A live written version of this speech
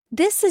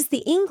This is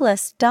the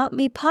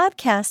Englist.me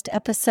podcast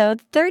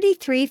episode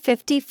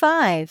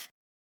 3355.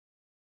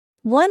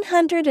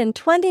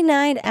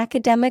 129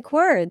 academic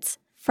words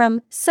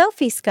from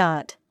Sophie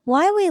Scott.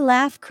 Why We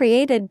Laugh,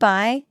 created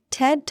by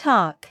TED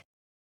Talk.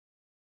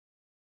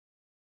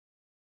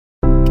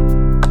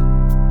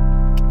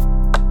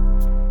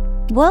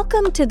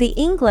 Welcome to the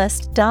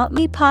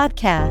Englist.me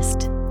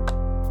podcast.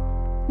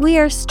 We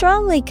are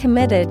strongly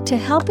committed to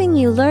helping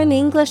you learn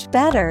English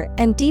better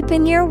and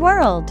deepen your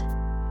world.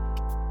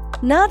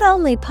 Not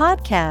only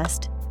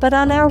podcast, but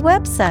on our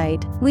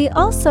website, we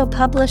also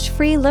publish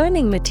free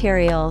learning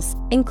materials,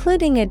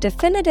 including a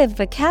definitive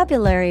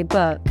vocabulary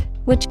book,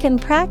 which can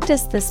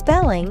practice the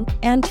spelling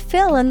and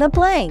fill in the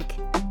blank.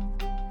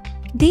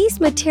 These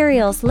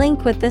materials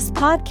link with this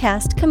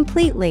podcast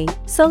completely,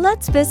 so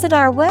let's visit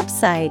our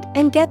website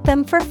and get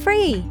them for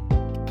free.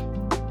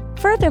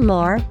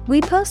 Furthermore, we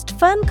post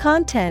fun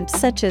content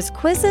such as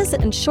quizzes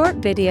and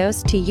short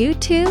videos to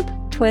YouTube,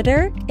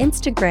 Twitter,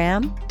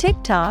 Instagram,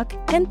 TikTok,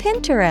 and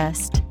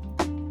Pinterest.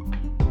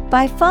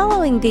 By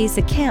following these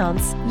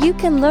accounts, you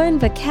can learn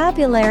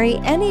vocabulary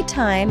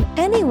anytime,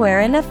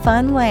 anywhere in a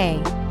fun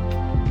way.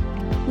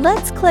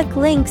 Let's click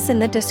links in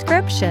the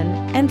description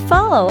and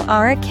follow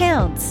our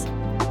accounts.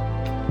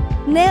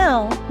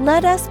 Now,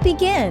 let us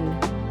begin.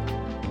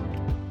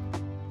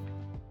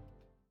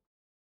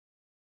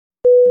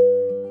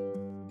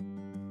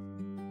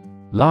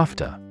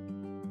 Laughter.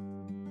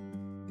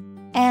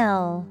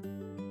 L-A-U-G-H-T-E-R.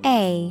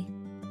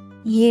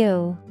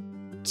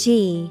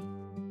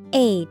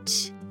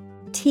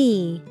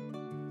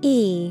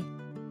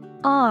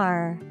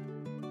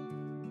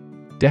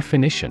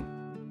 Definition: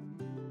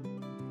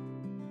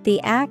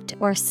 the act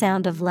or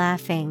sound of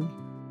laughing.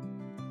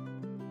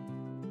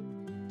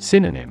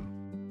 Synonym: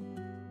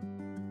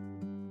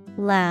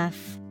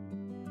 Laugh,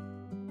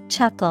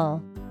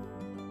 chuckle,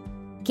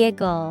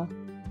 giggle.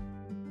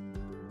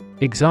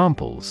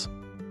 Examples: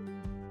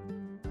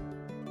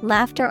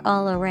 laughter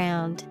all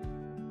around.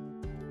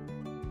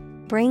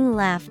 Bring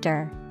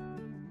laughter.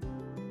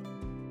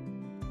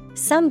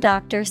 Some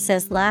doctor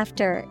says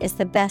laughter is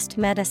the best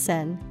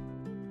medicine.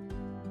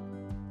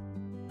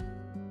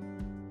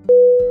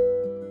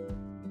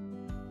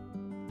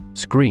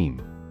 Scream.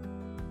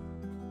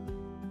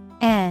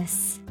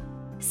 S-C-R-E-A-M.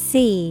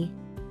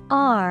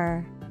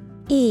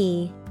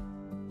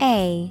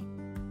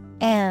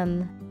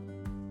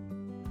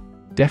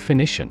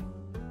 Definition: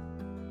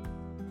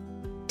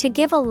 to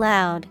give a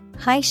loud,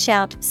 high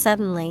shout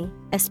suddenly,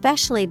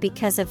 especially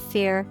because of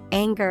fear,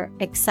 anger,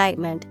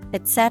 excitement,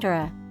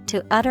 etc.,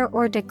 to utter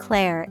or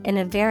declare in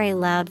a very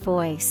loud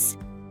voice.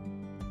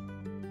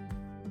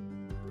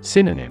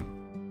 Synonym: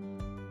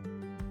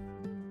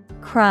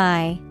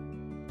 cry,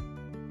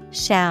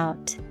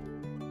 shout,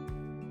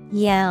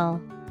 yell.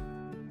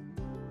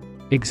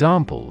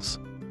 Examples: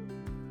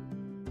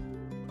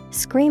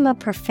 scream a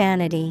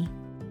profanity.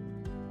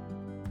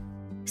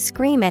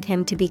 Scream at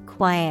him to be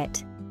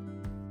quiet.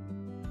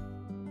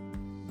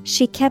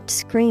 She kept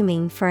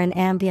screaming for an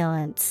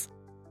ambulance.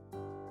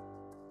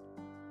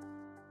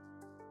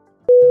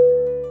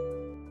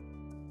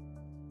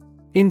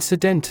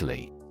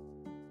 Incidentally.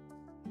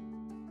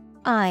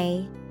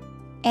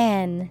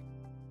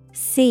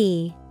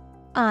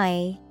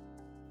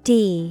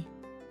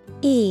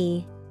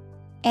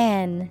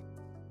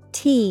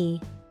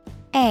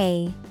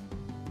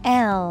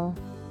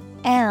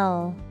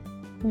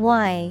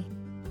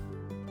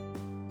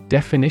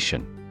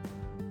 Definition: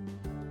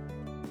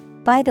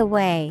 by the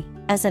way,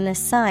 as an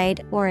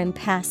aside or in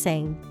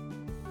passing.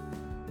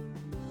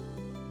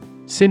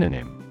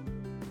 Synonym: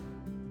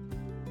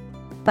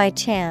 by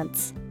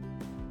chance,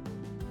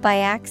 by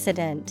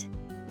accident,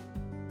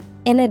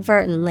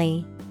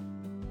 inadvertently.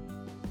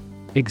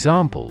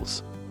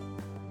 Examples: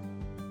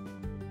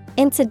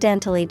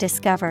 incidentally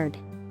discovered.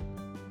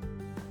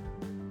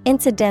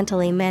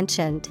 Incidentally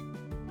mentioned.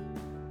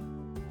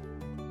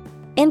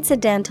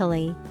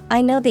 Incidentally,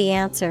 I know the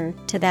answer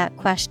to that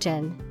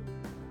question.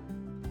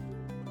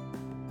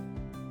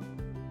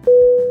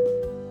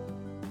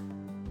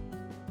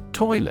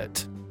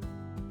 Toilet.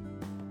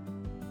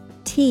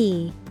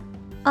 T-O-I-L-E-T.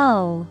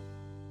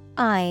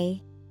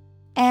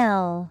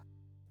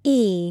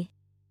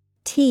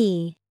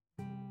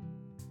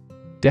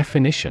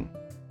 Definition: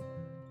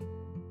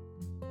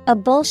 a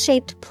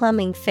bowl-shaped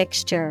plumbing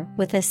fixture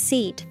with a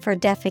seat for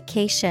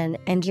defecation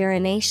and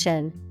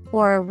urination,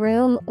 or a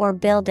room or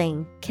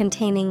building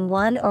containing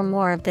one or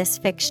more of this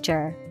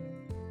fixture.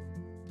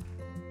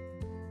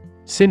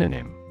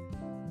 Synonym: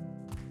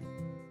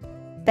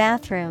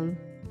 bathroom,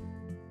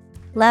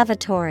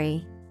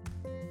 lavatory,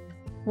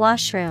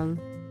 washroom.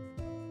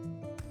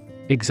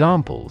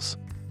 Examples: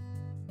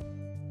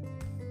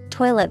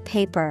 toilet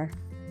paper,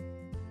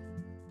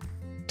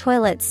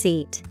 toilet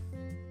seat.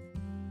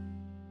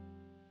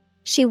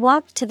 She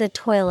walked to the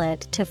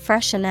toilet to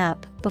freshen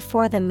up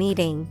before the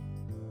meeting.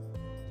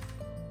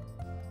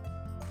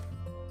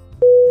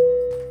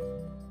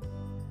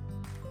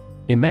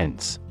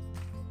 Immense.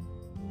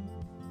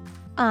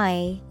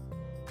 I-M-M-E-N-S-E.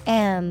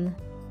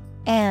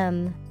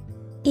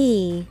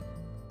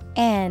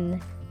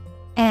 N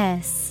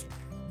S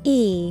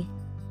E.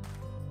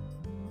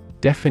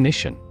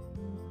 Definition: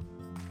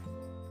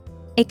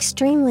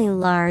 Extremely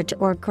large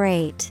or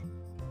great.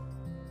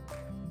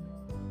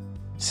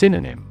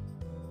 Synonym: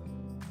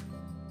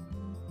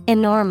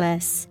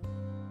 Enormous,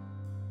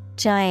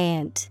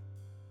 giant,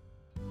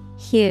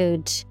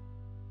 huge.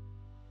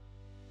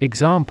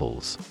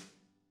 Examples: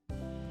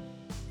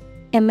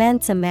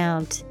 Immense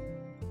amount,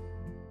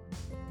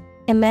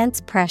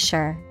 immense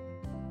pressure.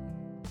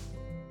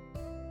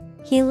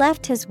 He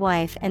left his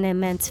wife an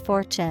immense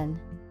fortune.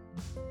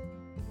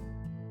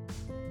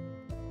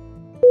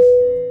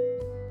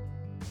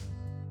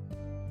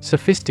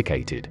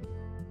 Sophisticated.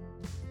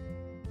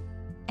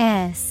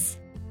 S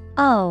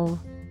O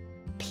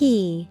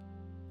P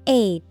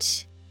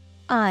H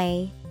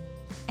I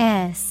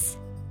S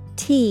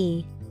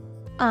T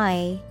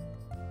I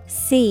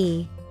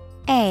C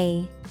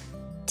A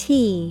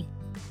T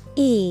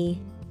E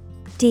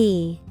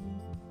D.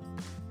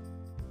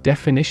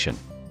 Definition: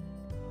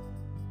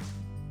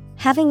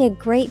 Having a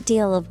great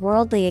deal of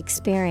worldly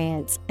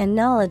experience and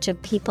knowledge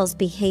of people's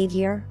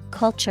behavior,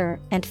 culture,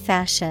 and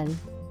fashion.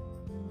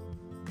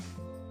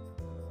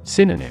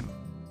 Synonym: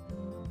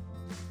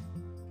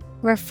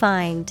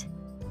 Refined,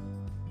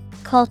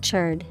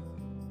 cultured,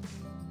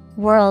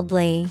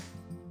 worldly.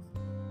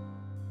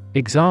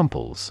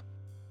 Examples: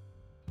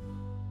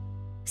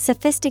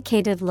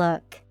 Sophisticated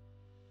look,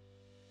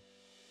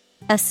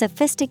 a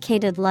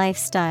sophisticated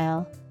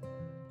lifestyle.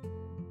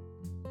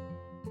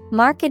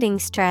 Marketing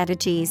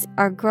strategies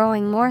are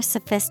growing more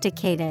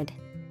sophisticated.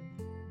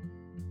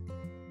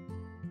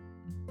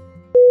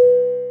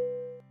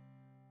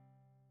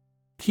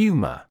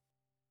 Humor.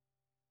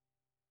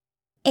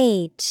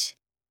 H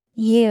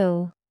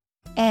U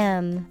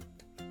M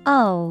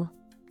O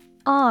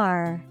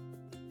R.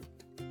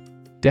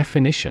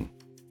 Definition: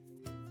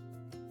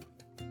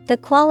 The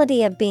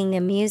quality of being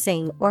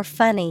amusing or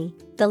funny,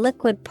 the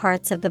liquid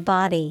parts of the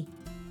body.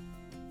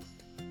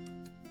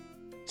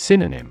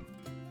 Synonym: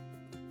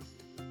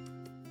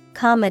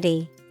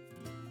 Comedy,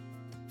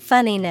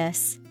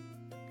 funniness,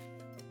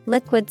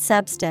 liquid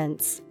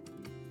substance.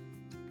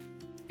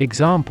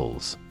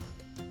 Examples: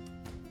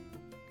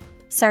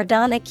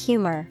 Sardonic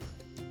humor,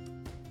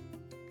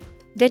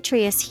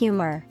 vitreous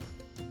humor.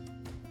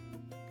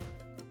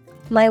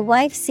 My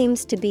wife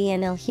seems to be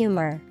in ill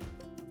humor.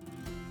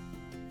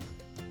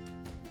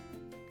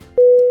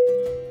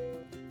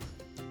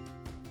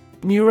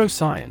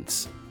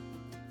 Neuroscience.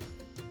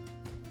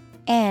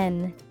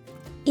 N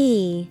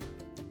E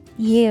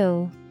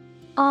U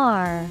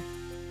R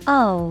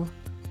O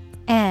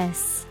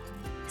S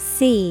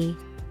C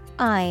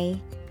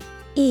I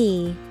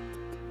E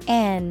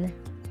N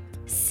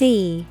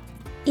C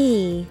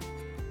E.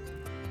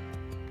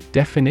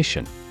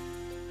 Definition: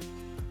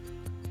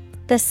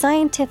 The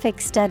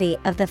scientific study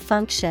of the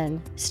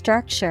function,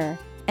 structure,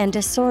 and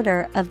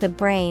disorder of the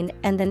brain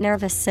and the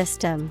nervous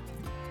system.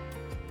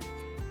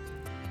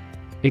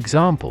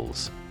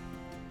 Examples: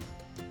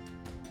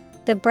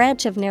 The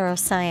branch of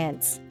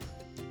neuroscience.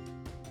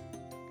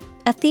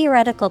 A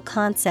theoretical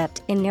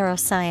concept in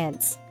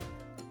neuroscience.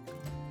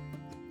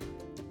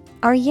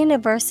 Our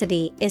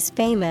university is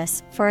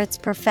famous for its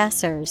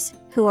professors,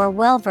 who are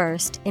well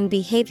versed in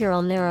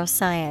behavioral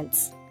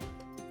neuroscience.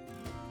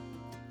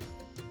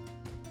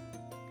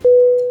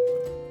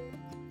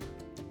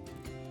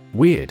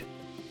 Weird.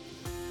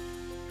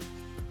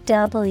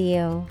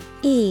 W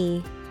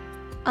E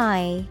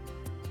I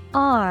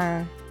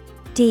R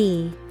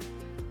D.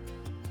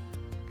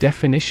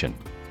 Definition: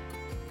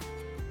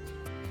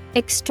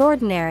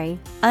 Extraordinary,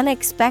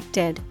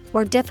 unexpected,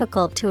 or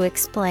difficult to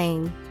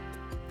explain.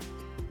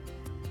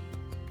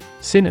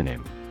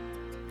 Synonym: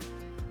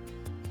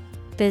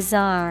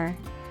 Bizarre,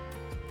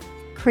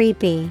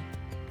 creepy,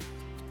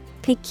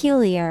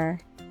 peculiar.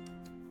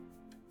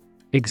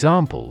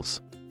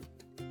 Examples: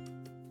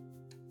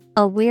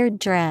 A weird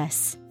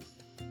dress.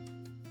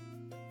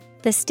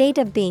 The state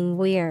of being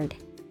weird.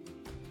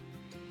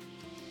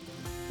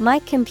 My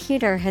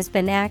computer has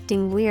been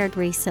acting weird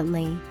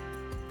recently.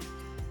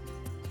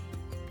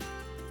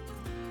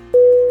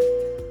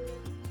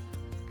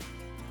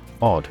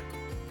 Odd.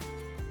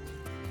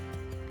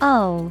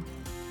 O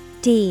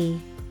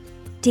D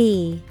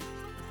D.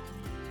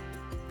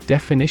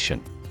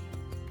 Definition: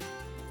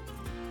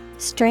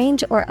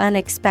 Strange or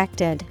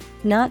unexpected,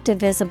 not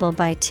divisible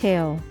by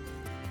two.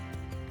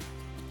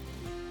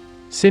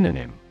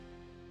 Synonym: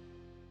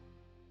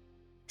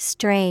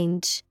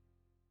 Strange,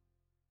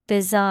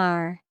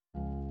 bizarre,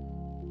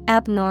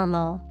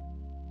 abnormal.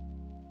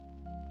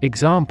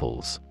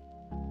 Examples: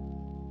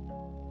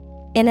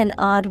 In an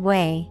odd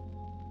way.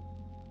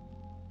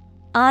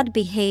 Odd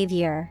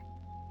behavior.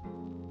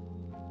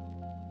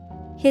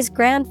 His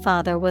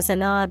grandfather was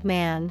an odd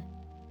man.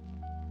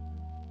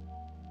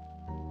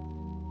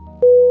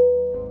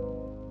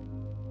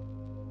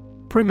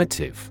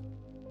 Primitive.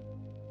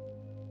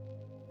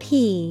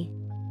 P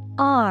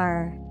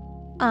R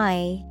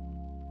I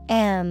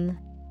M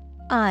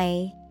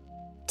I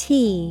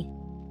T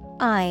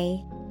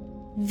I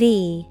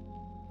V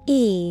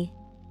E.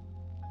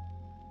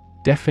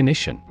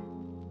 Definition: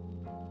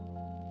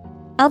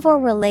 of or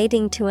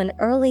relating to an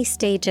early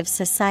stage of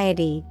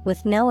society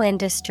with no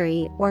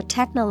industry or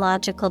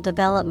technological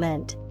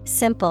development,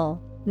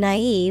 simple,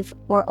 naive,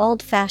 or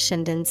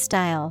old-fashioned in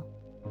style.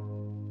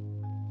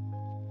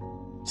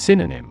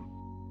 Synonym: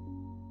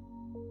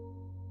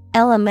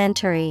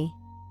 Elementary,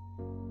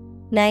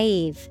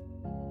 naive,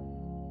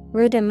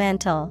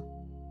 rudimental.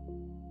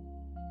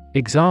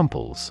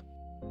 Examples: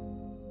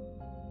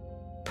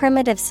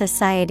 Primitive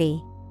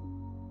society.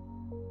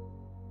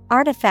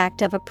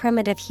 Artifact of a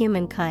primitive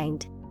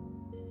humankind.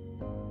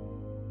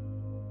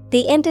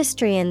 The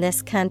industry in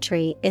this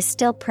country is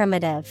still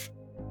primitive.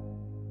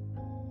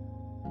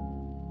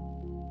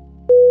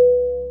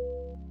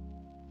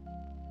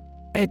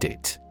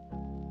 Edit.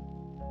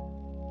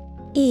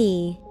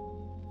 E-D-I-T.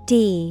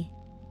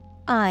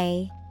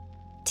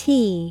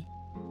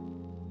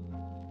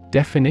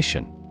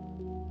 Definition: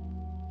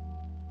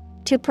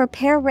 to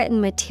prepare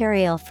written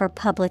material for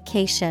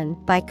publication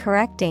by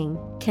correcting,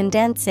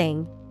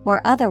 condensing, or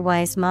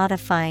otherwise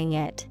modifying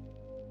it.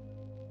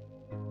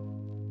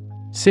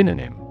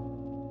 Synonym: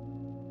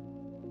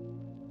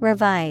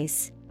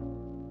 Revise,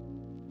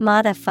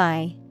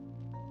 modify,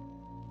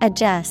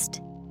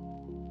 adjust.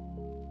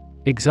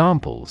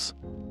 Examples: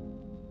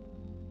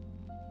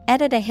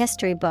 Edit a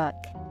history book.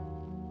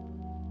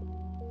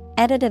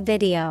 Edit a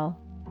video.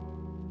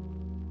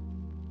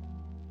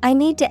 I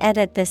need to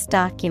edit this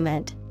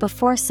document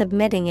before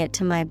submitting it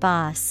to my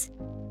boss.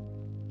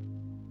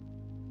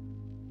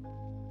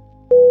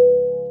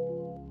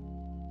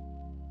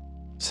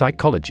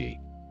 Psychology.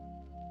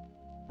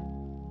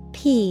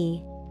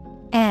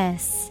 P-S-Y-C-H-O-L-O-G-Y.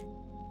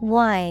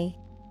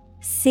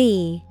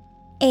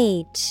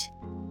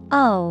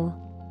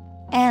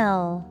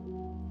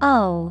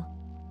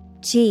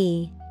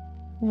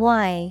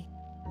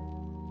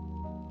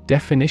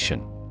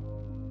 Definition: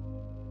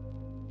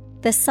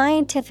 the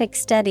scientific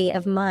study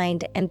of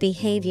mind and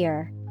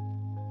behavior.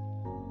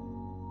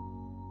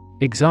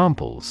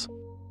 Examples: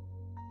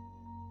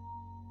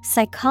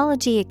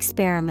 Psychology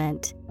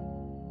experiment.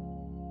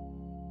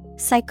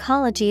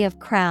 Psychology of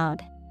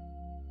crowd.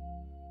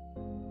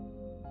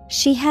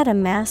 She had a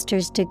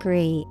master's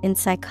degree in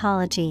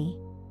psychology.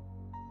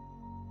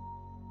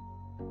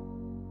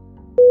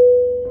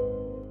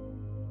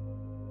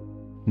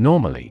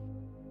 Normally.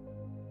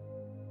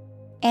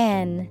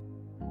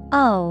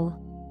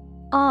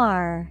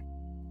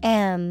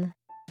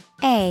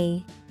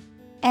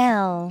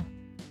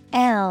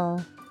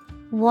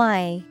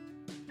 N-O-R-M-A-L-L-Y.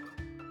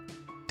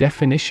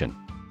 Definition: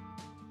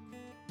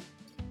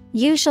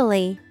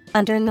 usually,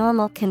 under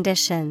normal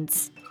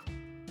conditions.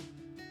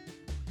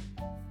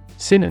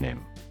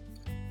 Synonym: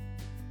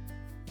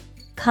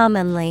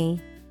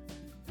 Commonly,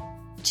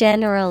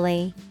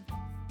 generally,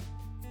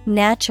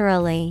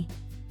 naturally.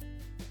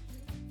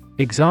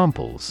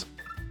 Examples: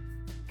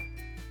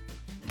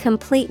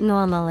 complete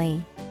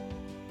normally.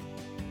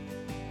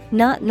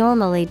 Not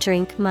normally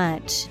drink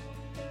much.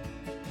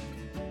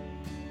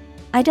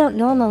 I don't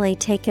normally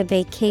take a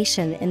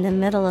vacation in the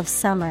middle of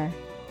summer.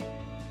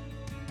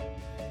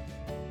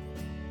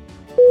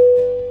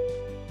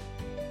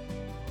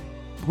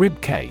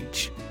 Rib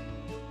cage.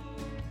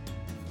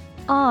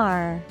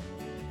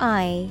 R-I-B-C-A-G-E.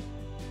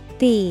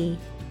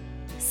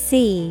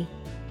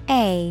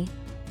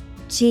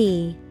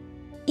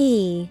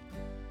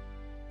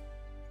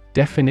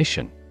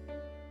 Definition: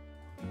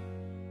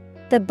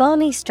 the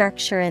bony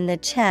structure in the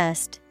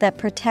chest that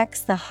protects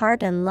the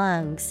heart and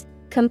lungs,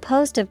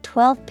 composed of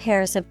 12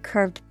 pairs of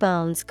curved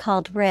bones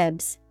called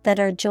ribs that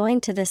are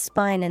joined to the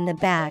spine in the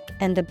back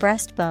and the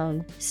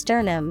breastbone,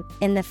 sternum,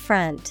 in the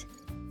front.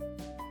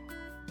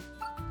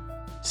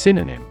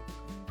 Synonym: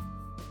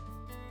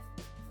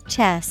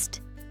 chest,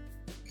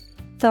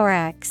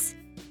 thorax,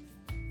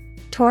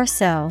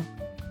 torso.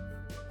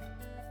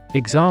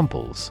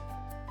 Examples: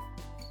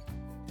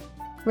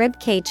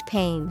 ribcage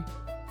pain.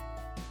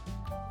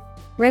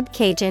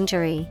 Ribcage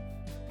injury.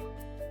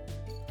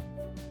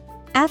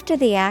 After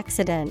the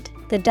accident,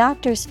 the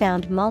doctors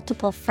found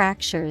multiple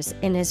fractures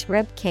in his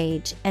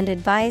ribcage and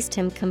advised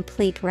him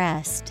complete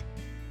rest.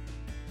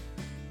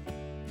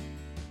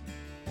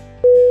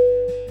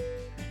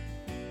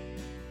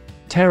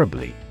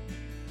 Terribly.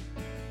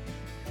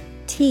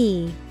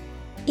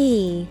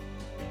 T-E-R-R-I-B-L-Y.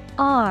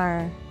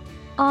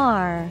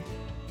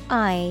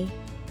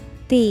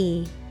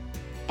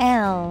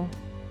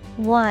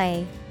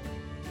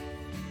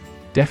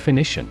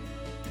 Definition: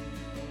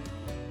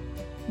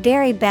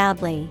 very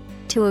badly,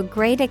 to a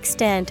great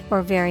extent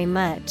or very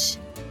much.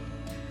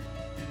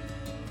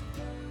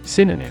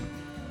 Synonym: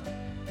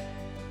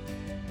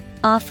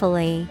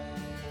 awfully,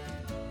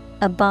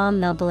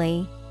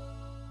 abominably,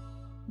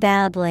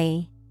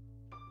 badly.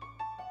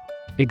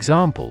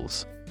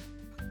 Examples: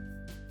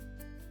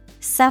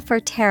 suffer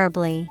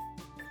terribly.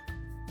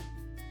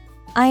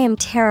 I am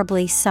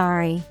terribly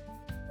sorry.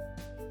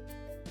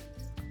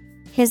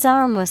 His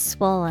arm was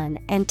swollen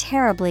and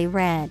terribly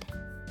red.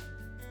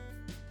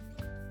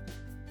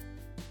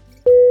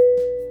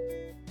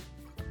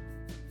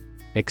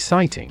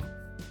 Exciting.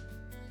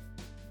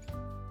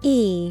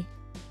 E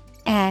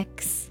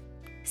X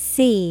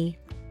C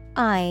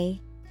I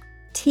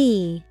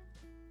T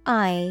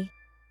I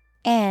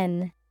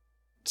N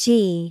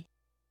G.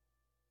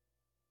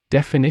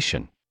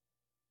 Definition: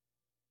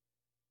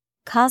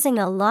 Causing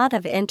a lot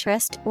of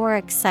interest or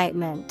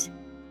excitement.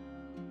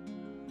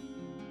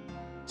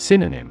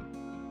 Synonym: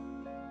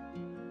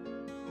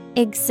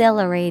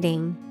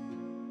 Exhilarating,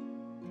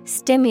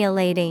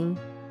 stimulating,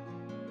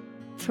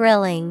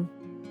 thrilling.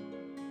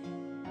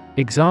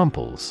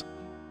 Examples: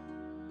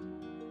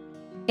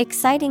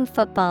 Exciting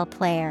football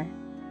player.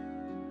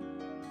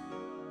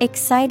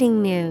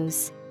 Exciting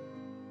news.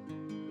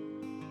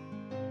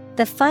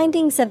 The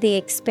findings of the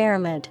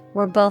experiment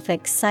were both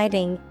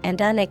exciting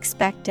and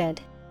unexpected.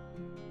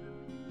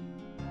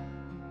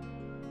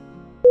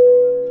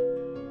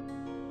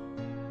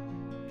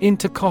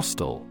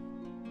 Intercostal.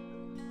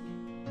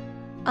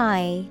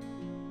 I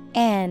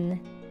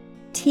N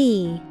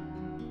T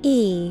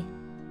E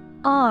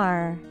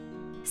R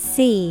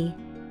C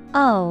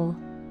O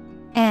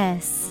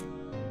S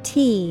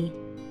T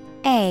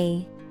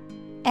A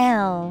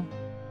L.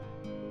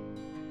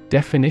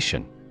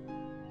 Definition: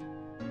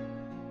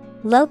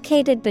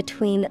 Located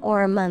between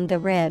or among the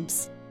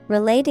ribs,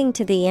 relating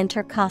to the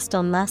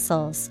intercostal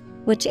muscles,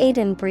 which aid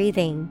in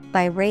breathing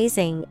by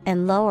raising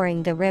and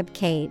lowering the rib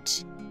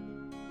cage.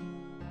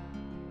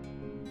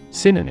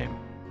 Synonym: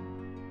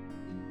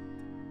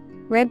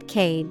 Rib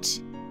cage,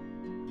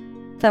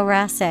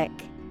 thoracic.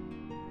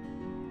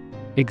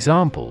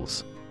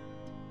 Examples: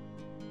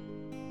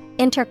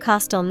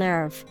 Intercostal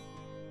nerve.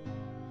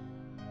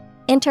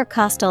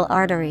 Intercostal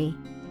artery.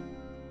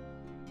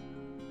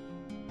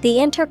 The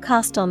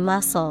intercostal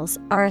muscles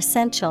are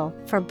essential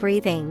for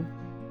breathing.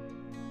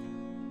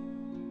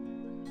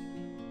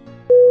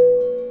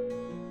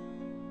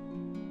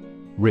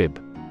 Rib.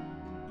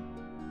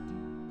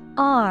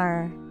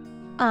 R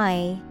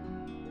I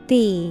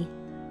B.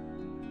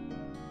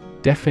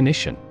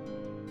 Definition: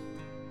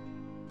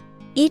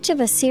 Each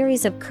of a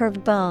series of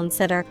curved bones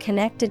that are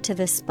connected to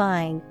the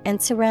spine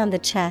and surround the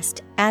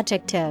chest.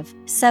 Adjective,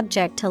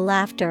 subject to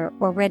laughter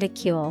or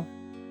ridicule.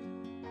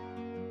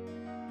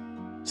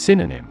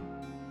 Synonym: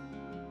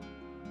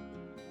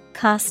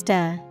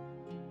 Costa.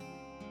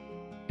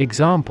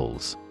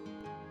 Examples: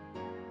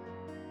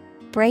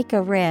 Break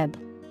a rib.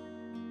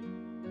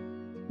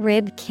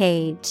 Rib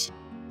cage.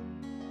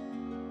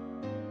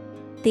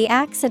 The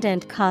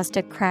accident caused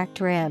a cracked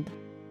rib.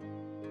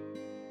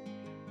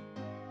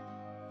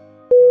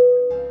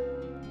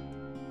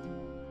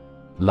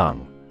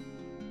 Lung.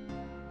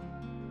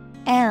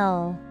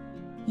 L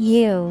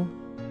U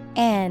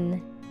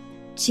N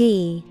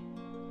G.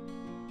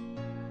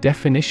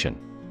 Definition: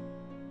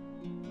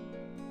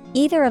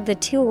 Either of the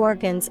two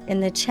organs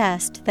in the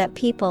chest that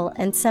people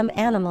and some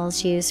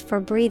animals use for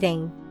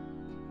breathing.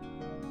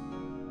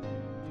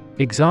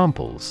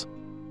 Examples: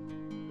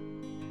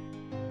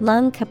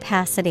 Lung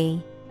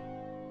capacity.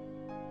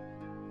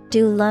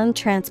 Do lung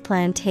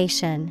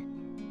transplantation.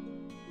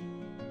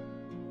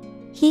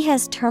 He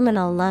has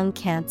terminal lung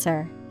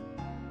cancer.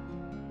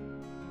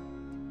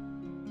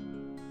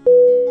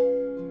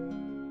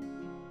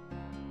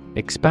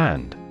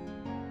 Expand.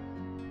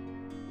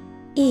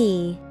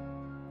 E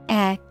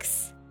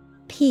X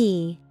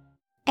P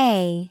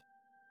A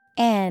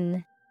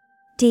N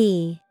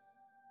D.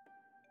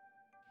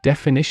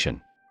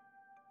 Definition: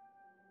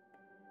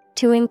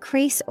 To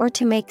increase or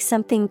to make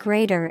something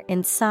greater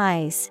in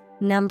size,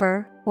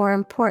 number, or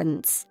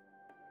importance.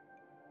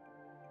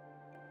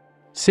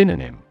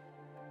 Synonym: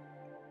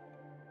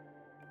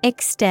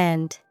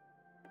 Extend,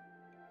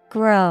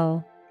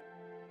 grow,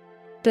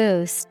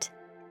 boost.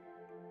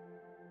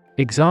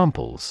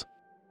 Examples: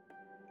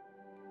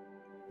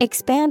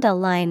 Expand a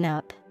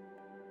lineup.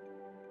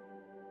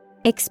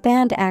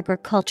 Expand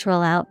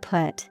agricultural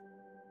output.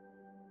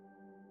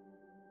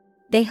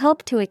 They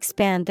hope to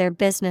expand their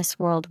business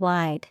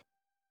worldwide.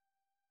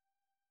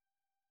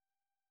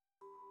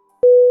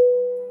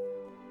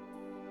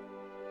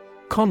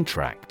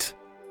 Contract.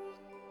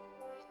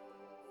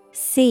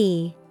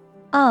 C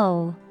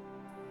O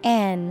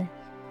N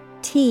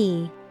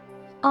T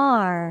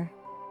R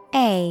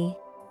A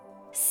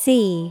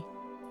C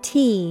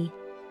T.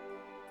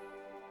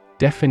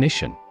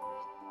 Definition: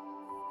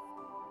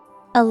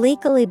 A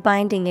legally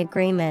binding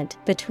agreement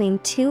between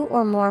two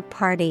or more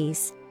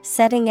parties,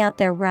 setting out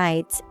their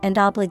rights and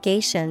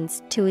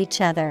obligations to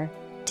each other,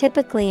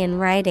 typically in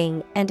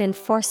writing and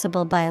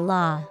enforceable by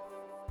law.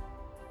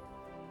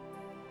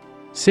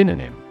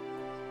 Synonym: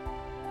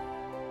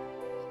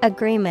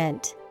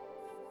 Agreement,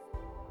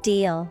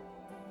 deal,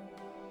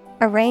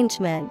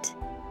 arrangement.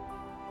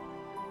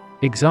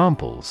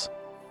 Examples: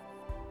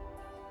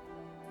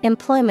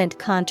 Employment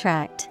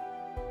contract.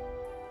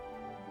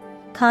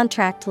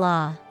 Contract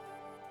law.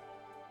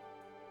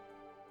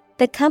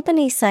 The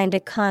company signed a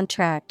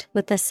contract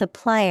with the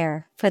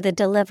supplier for the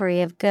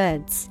delivery of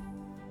goods.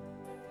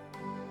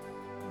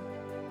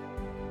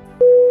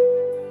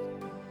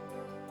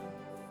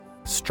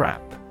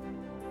 Strap.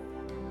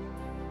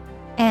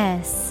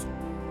 S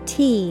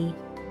T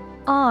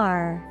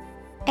R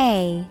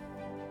A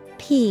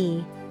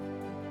P.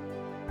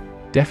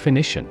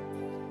 Definition: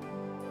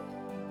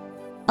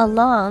 a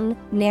long,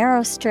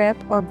 narrow strip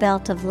or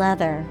belt of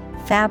leather,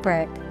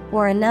 fabric,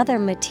 or another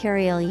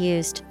material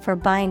used for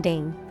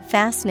binding,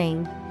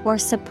 fastening, or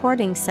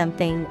supporting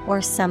something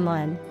or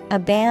someone, a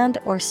band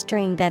or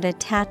string that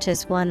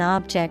attaches one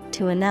object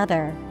to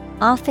another,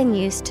 often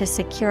used to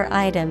secure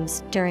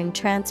items during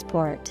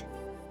transport.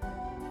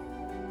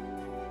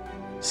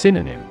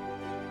 Synonym: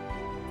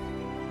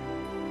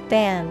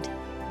 Band,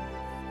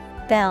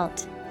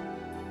 belt,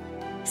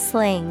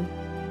 sling.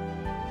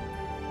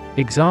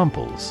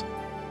 Examples: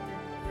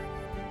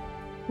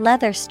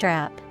 Leather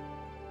strap,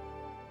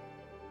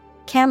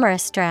 camera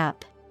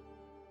strap.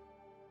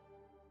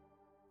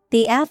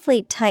 The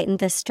athlete tightened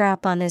the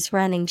strap on his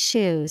running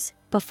shoes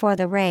before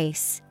the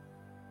race.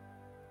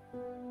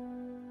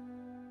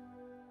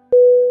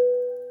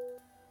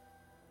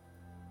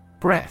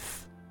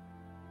 Breath.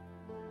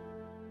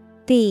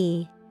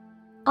 B-R-E-A-T-H.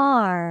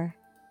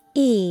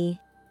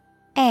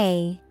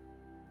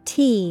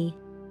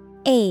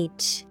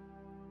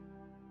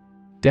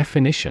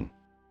 Definition: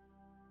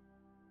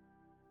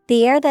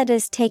 the air that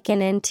is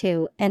taken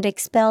into and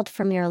expelled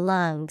from your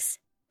lungs.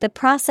 The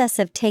process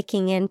of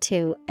taking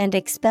into and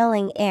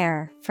expelling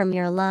air from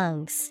your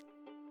lungs.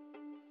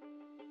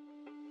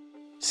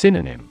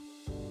 Synonym: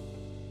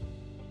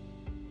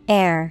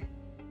 Air,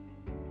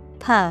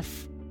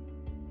 puff,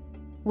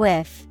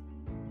 whiff.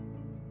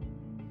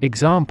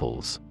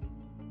 Examples: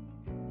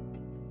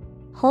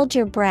 hold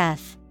your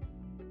breath,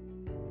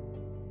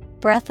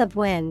 breath of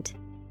wind.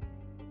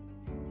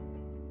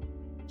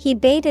 He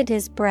bated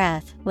his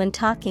breath when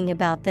talking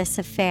about this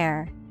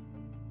affair.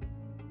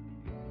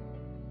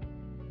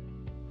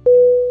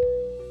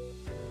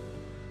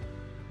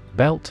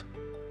 Belt.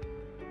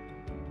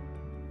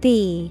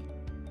 B-E-L-T.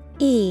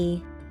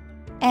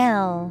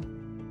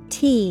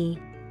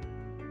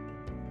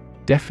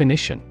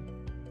 Definition: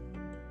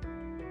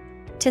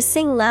 to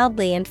sing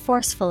loudly and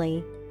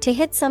forcefully, to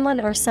hit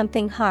someone or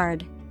something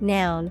hard.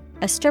 Noun,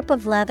 a strip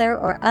of leather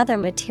or other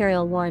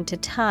material worn to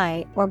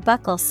tie or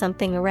buckle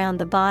something around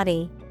the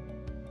body.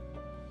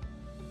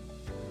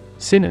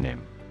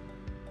 Synonym: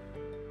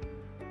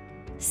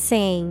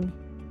 Sing,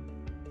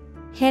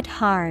 hit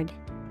hard.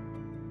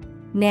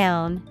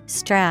 Noun,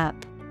 strap.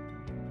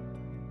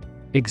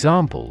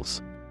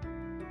 Examples: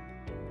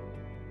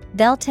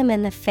 belt him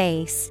in the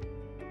face,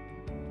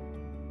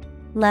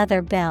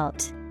 leather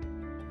belt.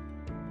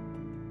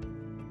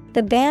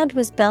 The band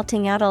was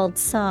belting out old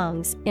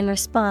songs in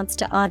response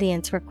to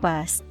audience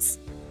requests.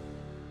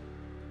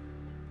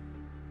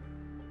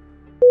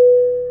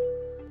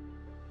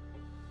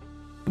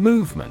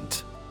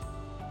 Movement.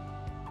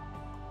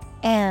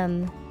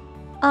 M-O-V-E-M-E-N-T.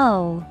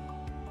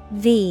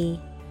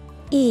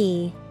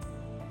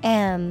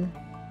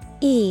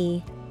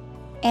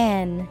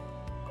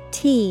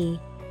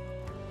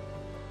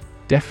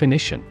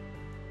 Definition: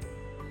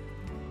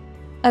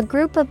 a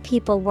group of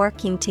people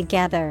working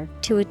together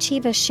to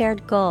achieve a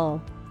shared goal,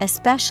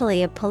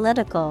 especially a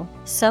political,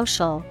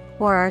 social,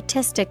 or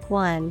artistic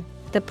one,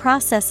 the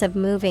process of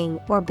moving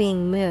or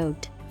being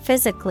moved,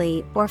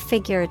 physically or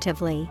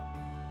figuratively.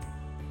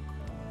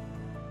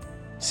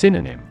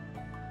 Synonym: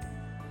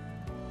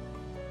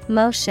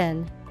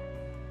 Motion,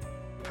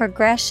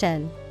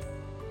 progression,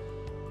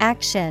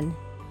 action.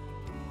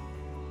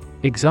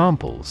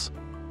 Examples: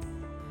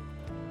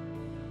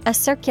 a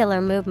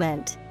circular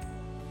movement,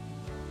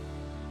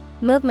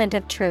 movement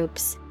of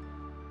troops.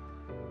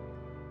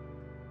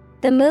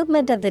 The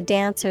movement of the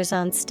dancers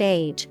on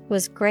stage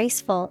was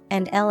graceful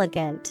and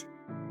elegant.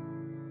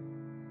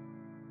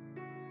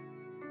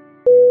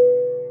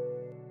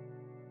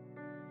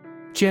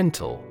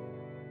 Gentle.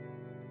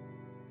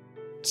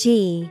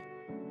 G-E-N-T-L-E.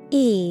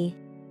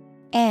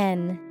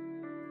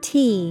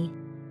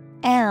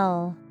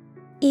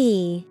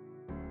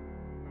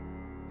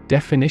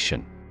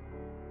 Definition: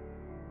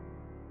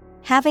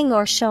 having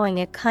or showing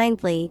a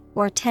kindly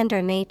or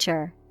tender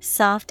nature,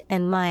 soft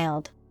and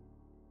mild.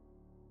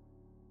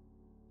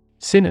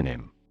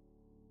 Synonym: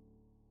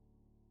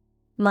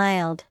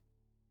 Mild,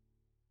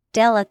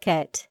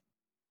 delicate,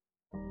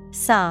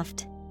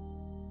 soft.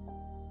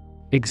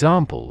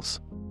 Examples: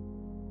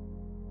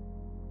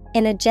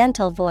 in a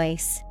gentle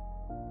voice,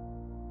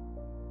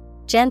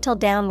 gentle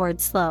downward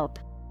slope.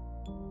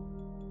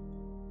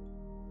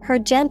 Her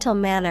gentle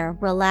manner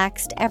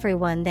relaxed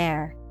everyone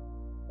there.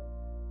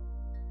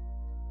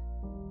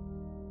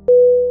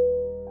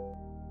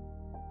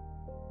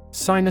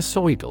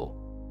 Sinusoidal.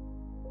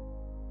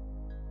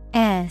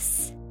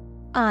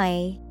 S-I-N-U-S-O-I-D-A-L.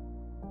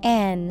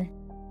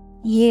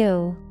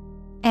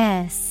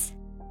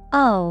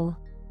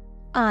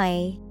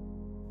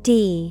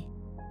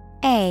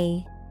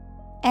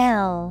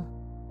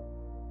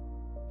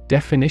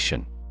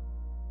 Definition: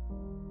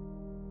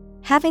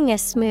 having a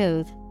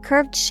smooth,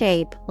 curved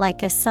shape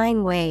like a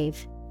sine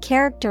wave,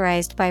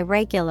 characterized by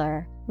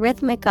regular,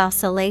 rhythmic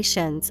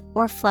oscillations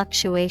or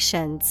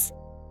fluctuations.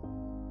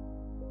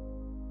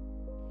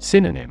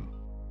 Synonym: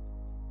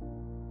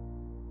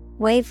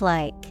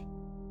 wave-like,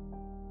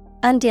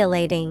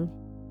 undulating,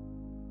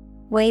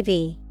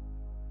 wavy.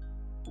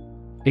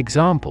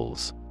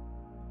 Examples: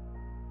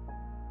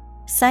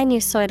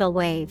 sinusoidal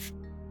wave,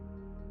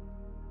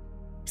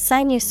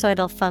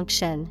 sinusoidal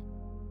function.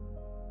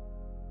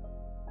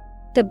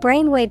 The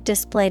brainwave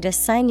displayed a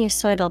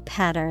sinusoidal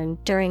pattern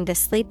during the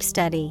sleep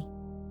study.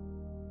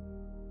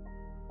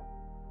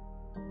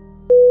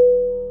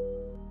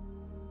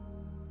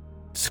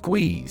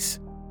 Squeeze.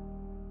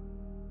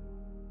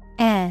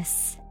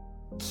 S-Q-U-E-E-Z-E.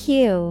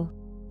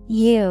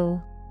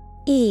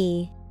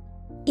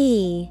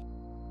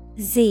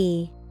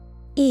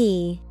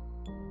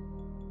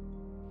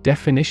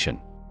 Definition: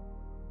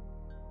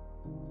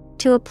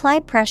 to apply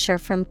pressure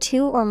from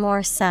two or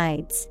more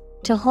sides,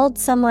 to hold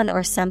someone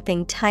or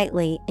something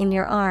tightly in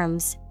your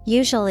arms,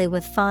 usually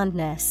with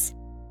fondness.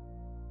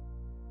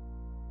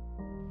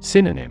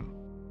 Synonym: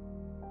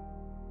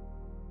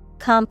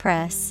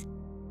 Compress,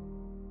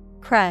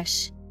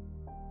 crush,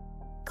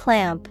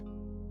 clamp.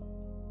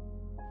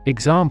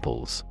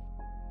 Examples: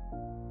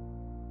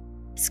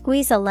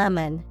 squeeze a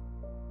lemon,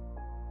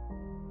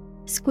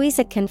 squeeze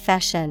a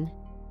confession.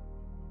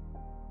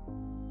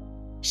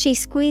 She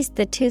squeezed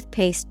the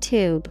toothpaste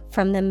tube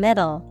from the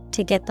middle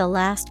to get the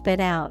last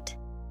bit out.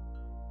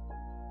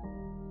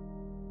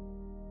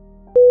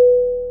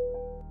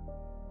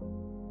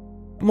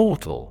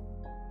 Mortal.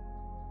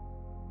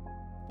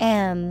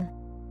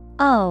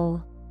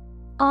 M-O-R-T-A-L.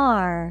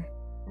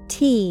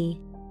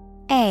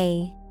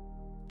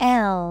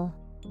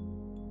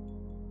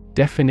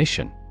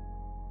 Definition: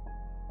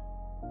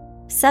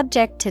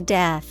 subject to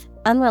death,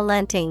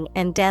 unrelenting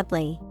and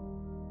deadly.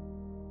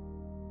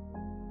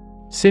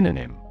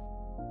 Synonym: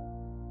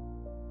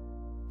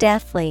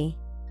 deathly,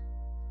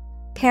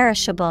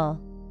 perishable,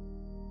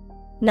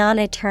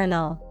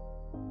 non-eternal.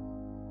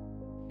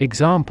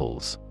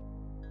 Examples: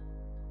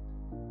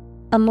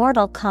 a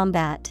mortal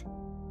combat,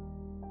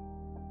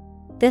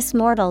 this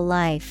mortal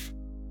life.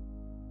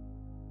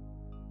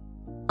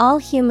 All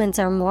humans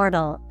are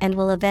mortal and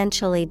will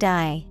eventually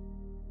die.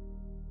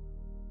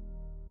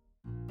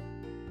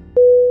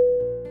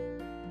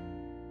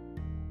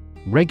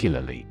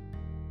 Regularly.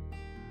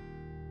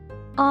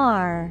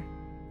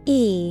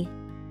 R-E-G-U-L-A-R-L-Y.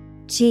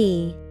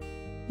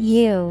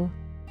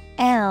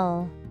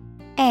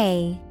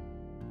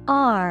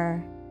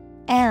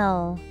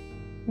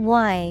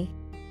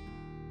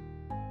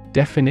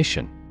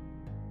 Definition: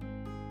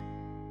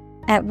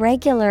 at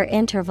regular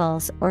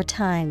intervals or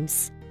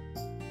times.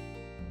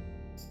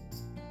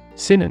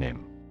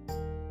 Synonym: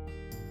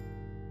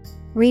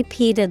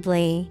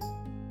 repeatedly,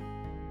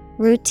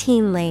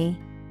 routinely,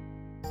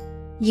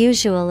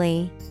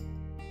 usually.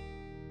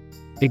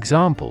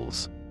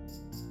 Examples: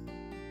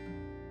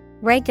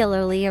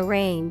 regularly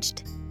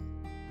arranged,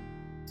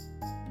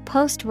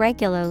 post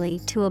regularly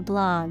to a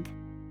blog.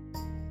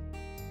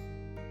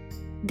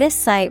 This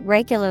site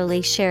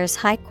regularly shares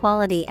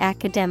high-quality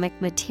academic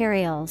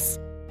materials.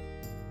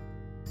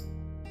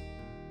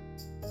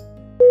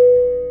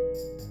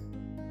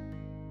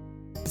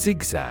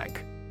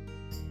 Zigzag.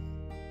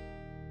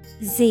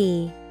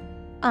 Z-I-G-Z-A-G.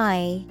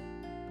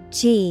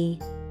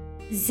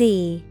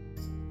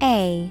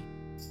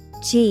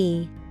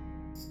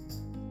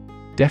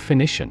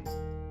 Definition: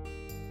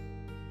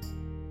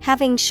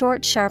 having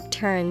short, sharp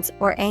turns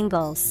or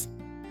angles.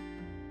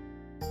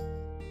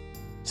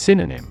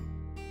 Synonym: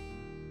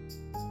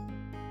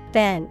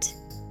 bent,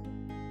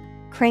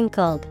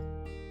 crinkled,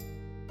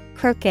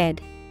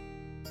 crooked.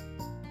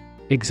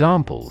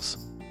 Examples: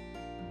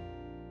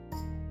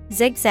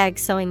 zigzag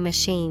sewing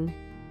machine,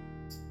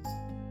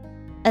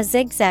 a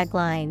zigzag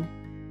line.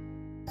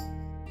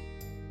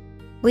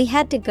 We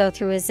had to go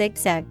through a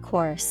zigzag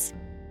course.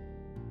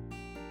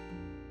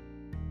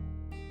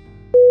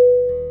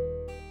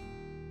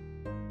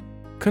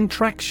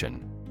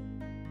 Contraction.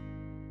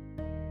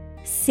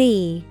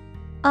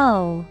 C-O-N-T-R-A-C-T-I-O-N.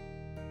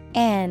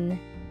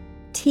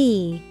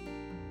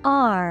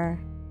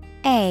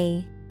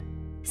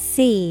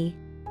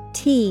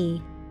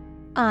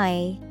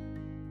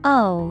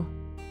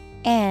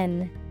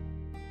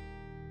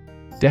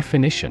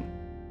 Definition: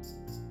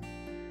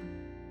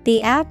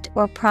 the act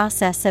or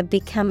process of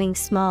becoming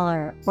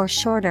smaller or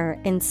shorter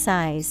in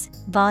size,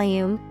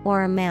 volume,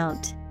 or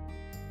amount.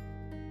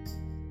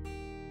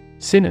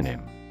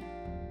 Synonym: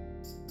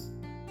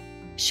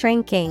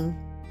 shrinking,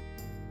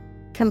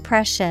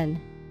 compression,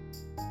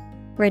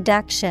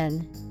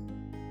 reduction.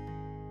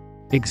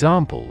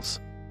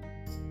 Examples: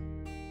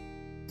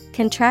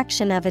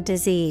 contraction of a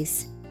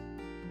disease,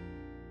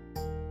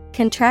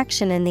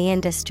 contraction in the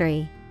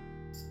industry.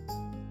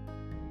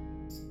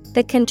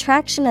 The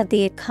contraction of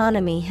the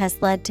economy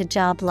has led to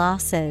job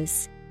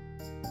losses.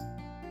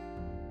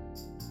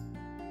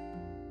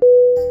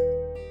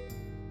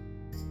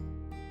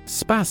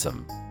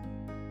 Spasm.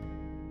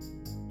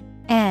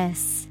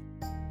 S-P-A-S-M.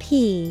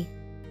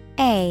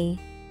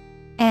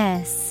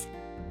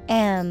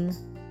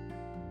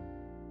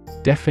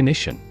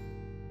 Definition: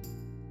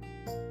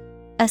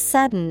 a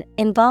sudden,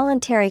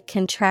 involuntary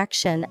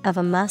contraction of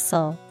a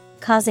muscle,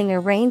 causing a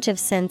range of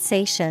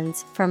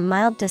sensations from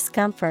mild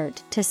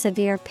discomfort to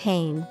severe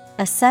pain,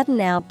 a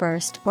sudden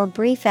outburst or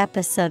brief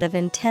episode of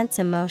intense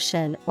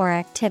emotion or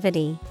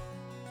activity.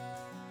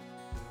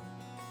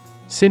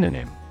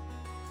 Synonym: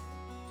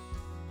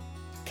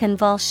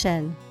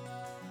 convulsion,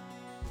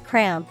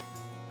 cramp,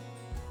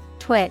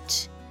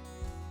 twitch.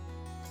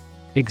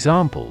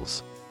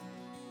 Examples: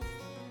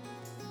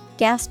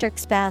 Gastric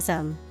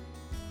spasm,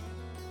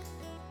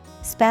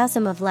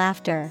 spasm of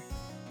laughter.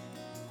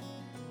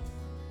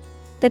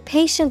 The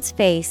patient's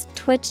face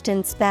twitched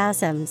in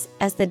spasms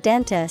as the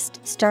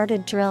dentist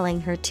started drilling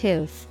her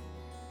tooth.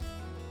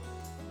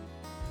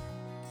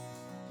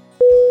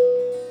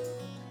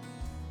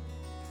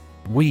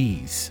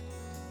 Wheeze.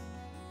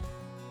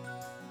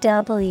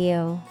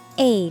 W-H-E-E-Z-E.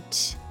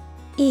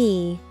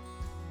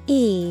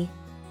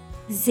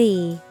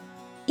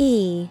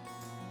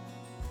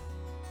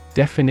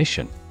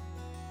 Definition: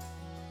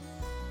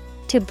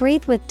 to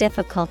breathe with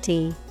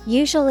difficulty,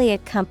 usually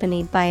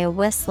accompanied by a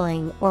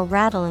whistling or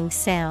rattling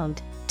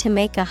sound, to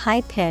make a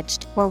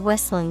high-pitched or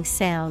whistling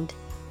sound.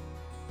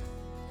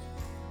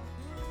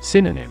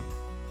 Synonym: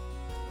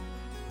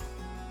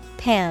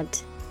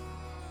 Pant,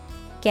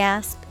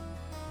 gasp.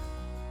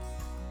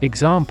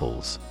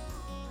 Examples: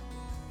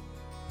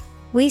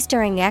 wheeze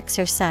during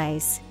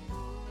exercise,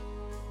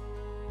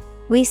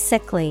 wheeze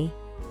sickly.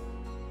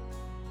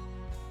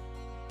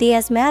 The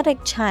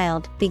asthmatic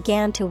child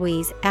began to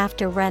wheeze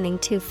after running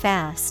too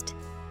fast.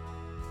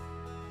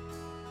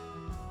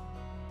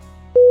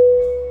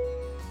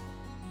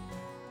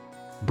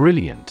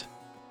 Brilliant.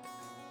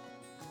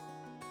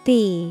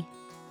 B-R-I-L-L-I-A-N-T.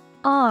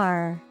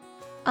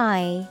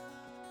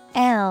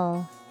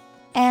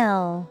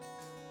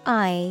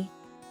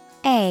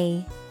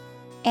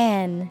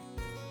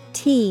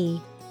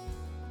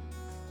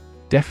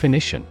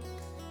 Definition: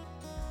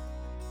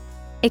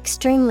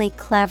 extremely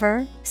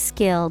clever,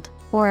 skilled,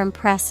 or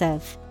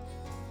impressive.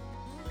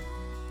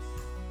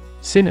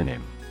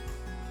 Synonym: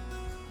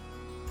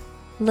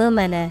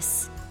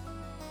 luminous,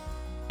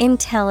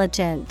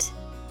 intelligent,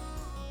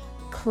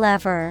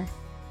 clever.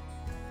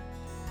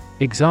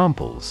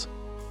 Examples: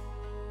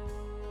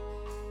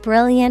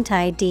 brilliant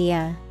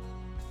idea,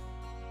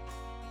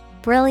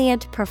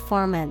 brilliant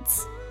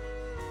performance.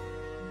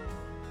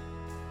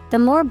 The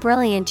more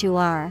brilliant you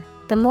are,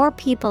 the more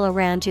people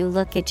around you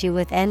look at you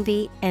with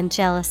envy and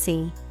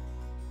jealousy.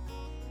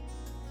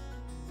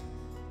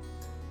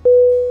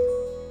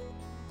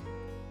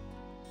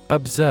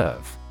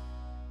 Observe.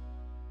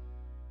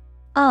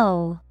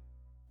 O-B-S-E-R-V-E.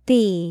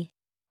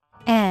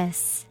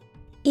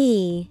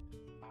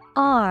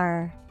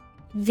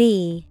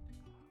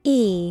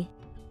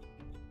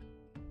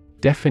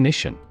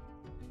 Definition: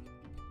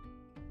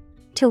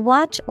 to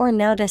watch or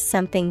notice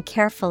something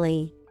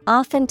carefully,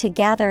 often to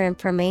gather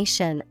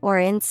information or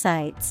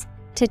insights,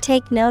 to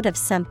take note of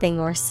something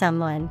or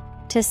someone,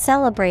 to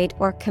celebrate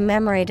or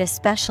commemorate a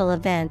special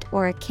event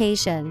or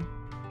occasion.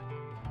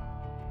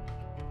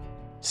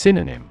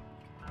 Synonym: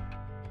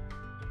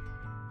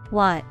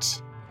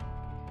 watch,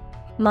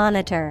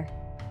 monitor,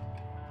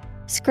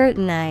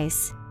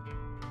 scrutinize.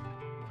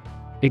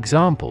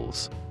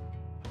 Examples: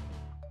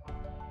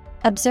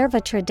 observe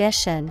a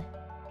tradition,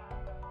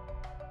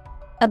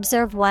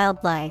 observe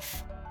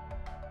wildlife.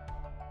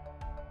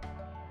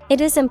 It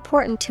is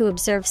important to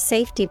observe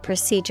safety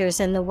procedures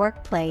in the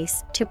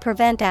workplace to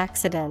prevent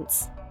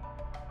accidents.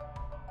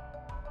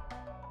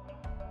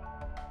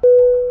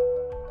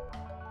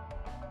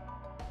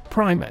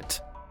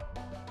 Primate.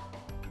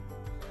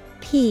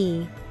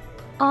 P-R-I-M-A-T-E.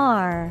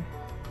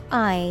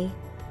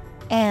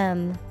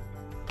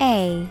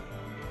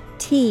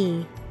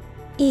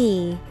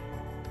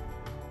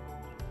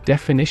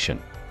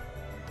 Definition: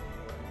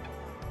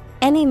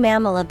 any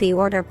mammal of the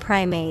order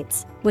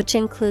primates, which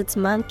includes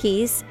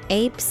monkeys,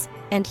 apes,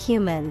 and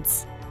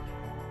humans.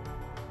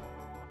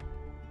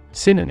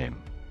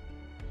 Synonym: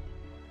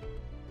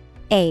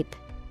 ape,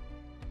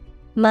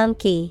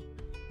 monkey,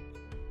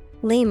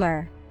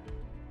 lemur.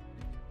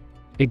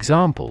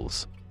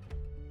 Examples: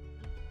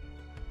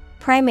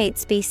 primate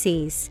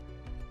species,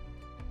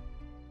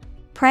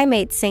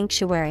 primate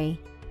sanctuary.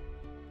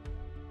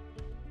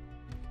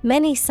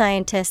 Many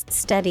scientists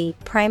study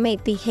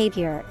primate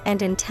behavior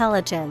and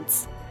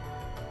intelligence.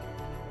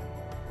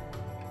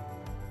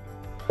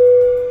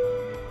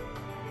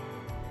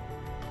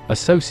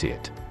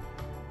 Associate.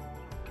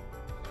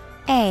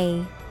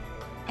 A-S-S-O-C-I-A-T-E.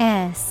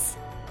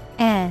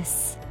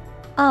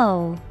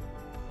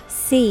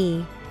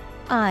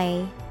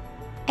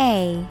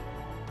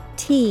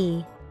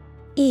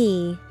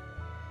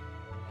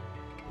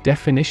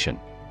 Definition: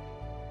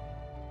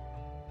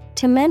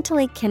 to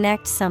mentally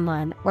connect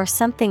someone or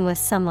something with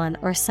someone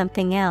or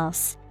something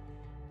else.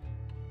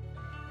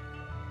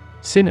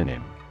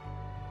 Synonym: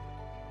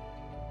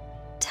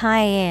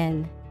 tie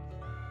in,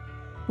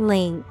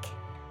 link,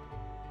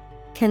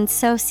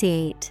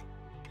 consociate.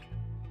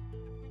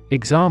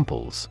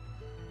 Examples: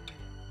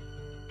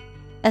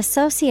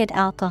 associate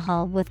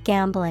alcohol with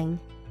gambling,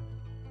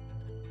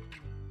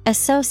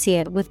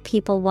 associate with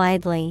people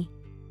widely.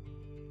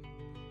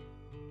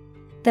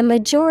 The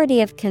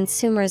majority of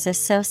consumers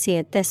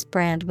associate this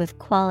brand with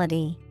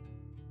quality.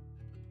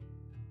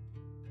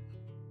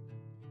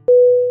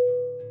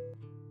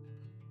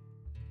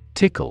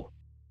 Tickle.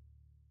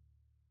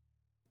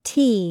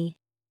 T-I-C-K-L-E.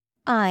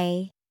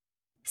 I-C-K-L-E.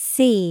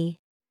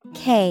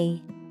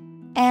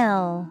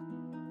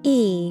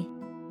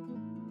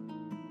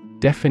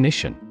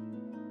 Definition: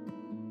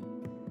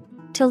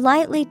 to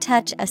lightly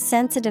touch a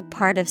sensitive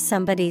part of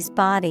somebody's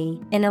body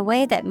in a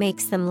way that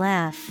makes them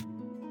laugh.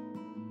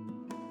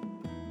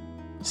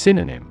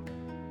 Synonym: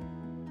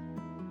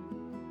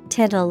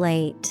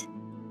 Titillate,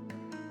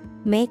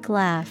 make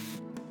laugh.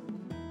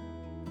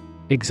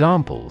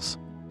 Examples: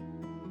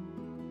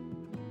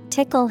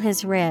 tickle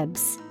his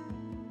ribs,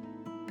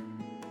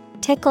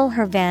 tickle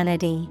her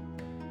vanity.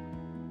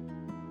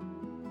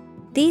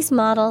 These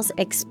models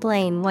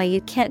explain why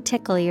you can't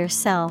tickle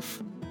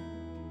yourself.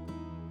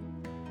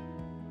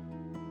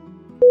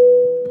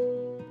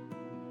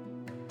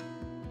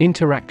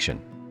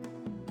 Interaction: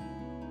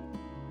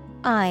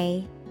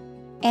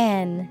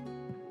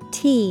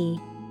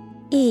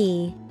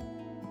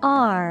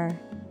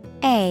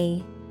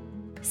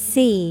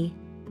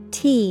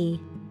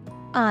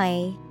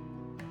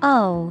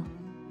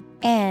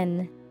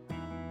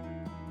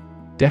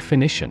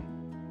 Definition: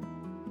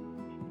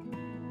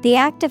 the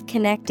act of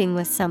connecting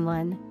with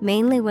someone,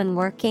 mainly when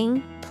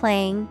working,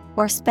 playing,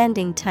 or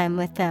spending time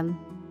with them.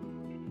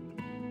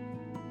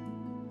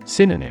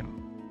 Synonym: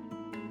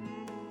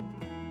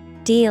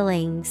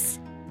 dealings,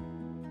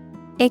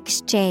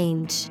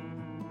 exchange,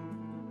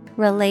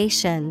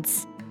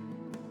 relations.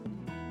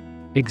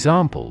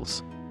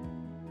 Examples: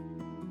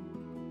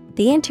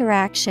 the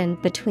interaction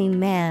between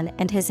man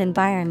and his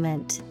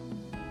environment.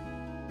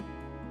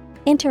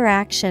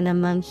 Interaction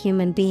among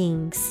human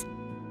beings.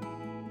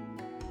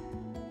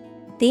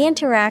 The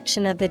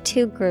interaction of the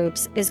two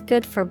groups is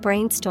good for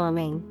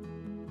brainstorming.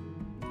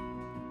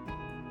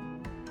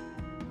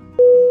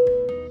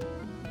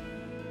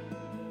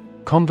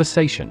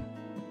 Conversation: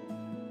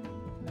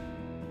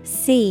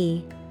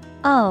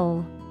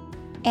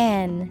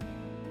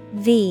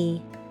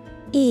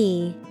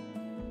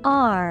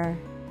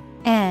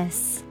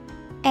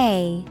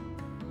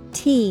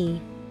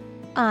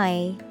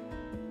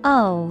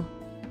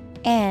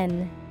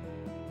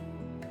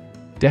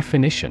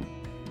 Definition: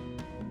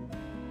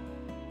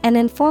 an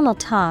informal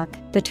talk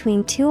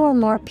between two or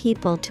more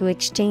people to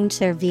exchange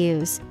their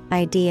views,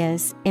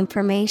 ideas,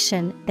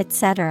 information,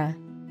 etc.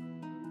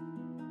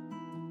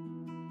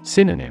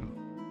 Synonym: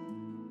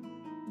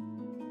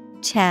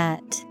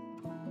 chat,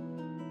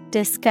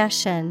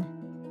 discussion,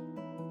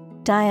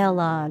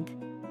 dialogue.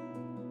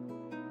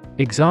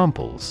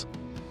 Examples: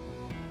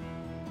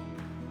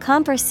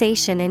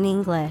 conversation in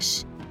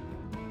English.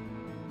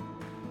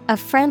 A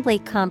friendly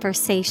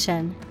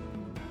conversation.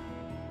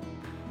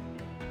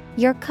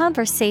 Your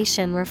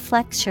conversation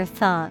reflects your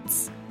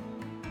thoughts.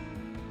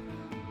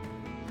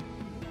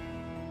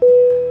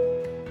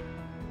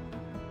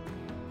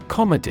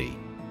 Comedy: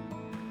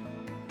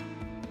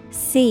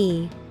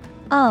 C-O-M-E-D-Y.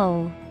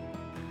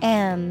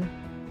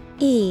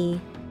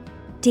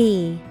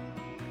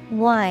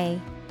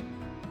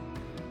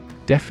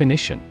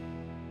 Definition: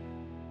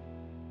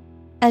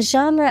 a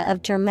genre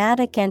of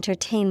dramatic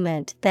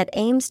entertainment that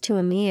aims to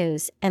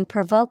amuse and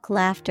provoke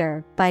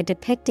laughter by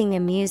depicting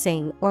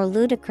amusing or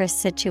ludicrous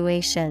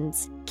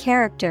situations,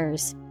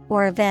 characters,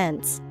 or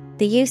events.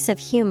 The use of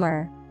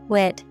humor,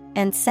 wit,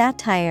 and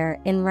satire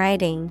in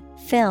writing,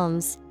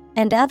 films,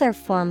 and other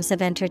forms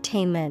of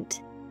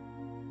entertainment.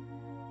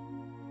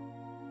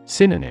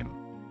 Synonym: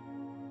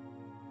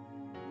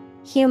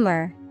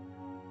 humor,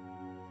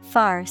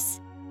 farce,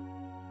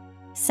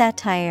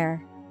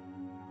 satire.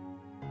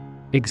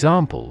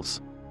 Examples: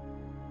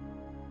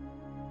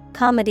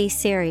 comedy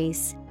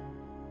series,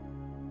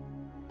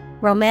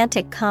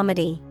 romantic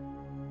comedy.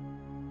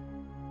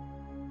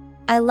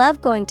 I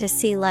love going to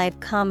see live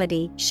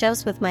comedy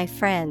shows with my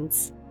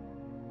friends.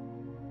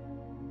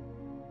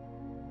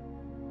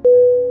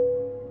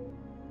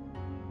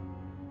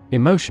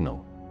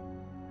 Emotional: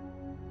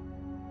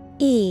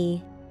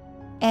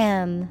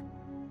 E-M-O-T-I-O-N-A-L.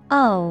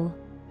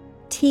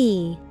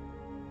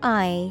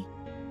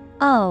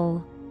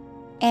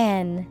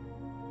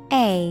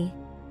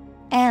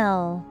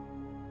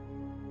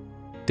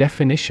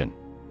 Definition: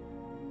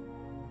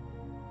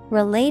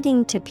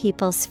 relating to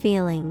people's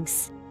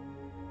feelings.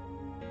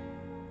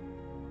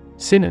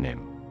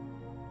 Synonym: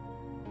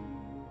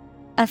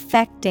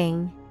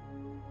 affecting,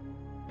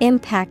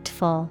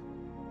 impactful,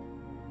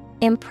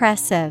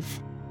 impressive.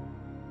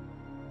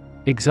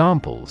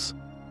 Examples: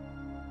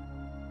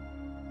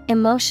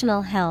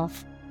 emotional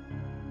health,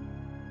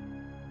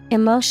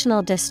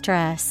 emotional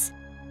distress.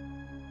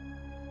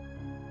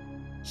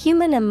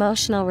 Human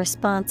emotional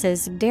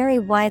responses vary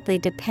widely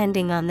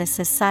depending on the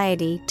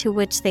society to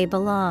which they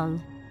belong.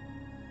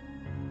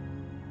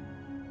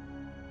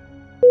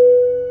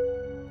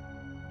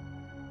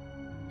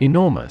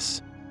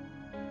 Enormous: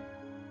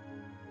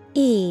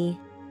 E-N-O-R-M-O-U-S.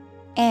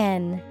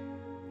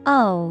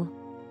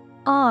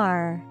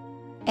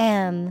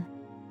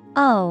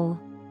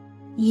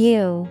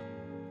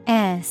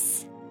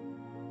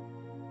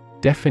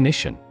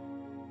 Definition: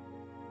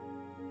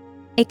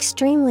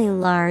 extremely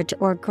large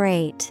or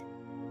great.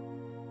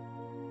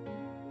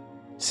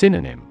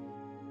 Synonym: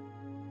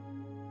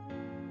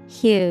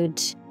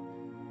 huge,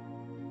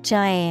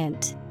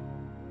 giant,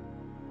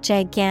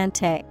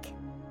 gigantic.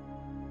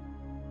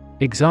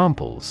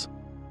 Examples: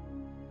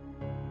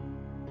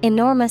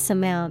 Enormous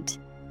amount,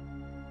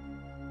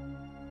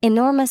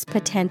 enormous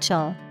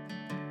potential.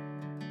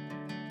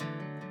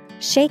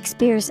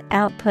 Shakespeare's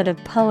output of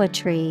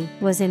poetry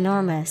was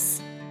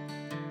enormous.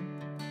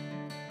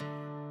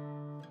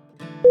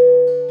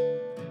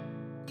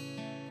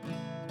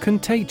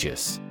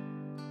 Contagious.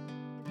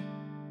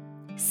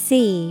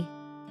 CONTAGIOUS.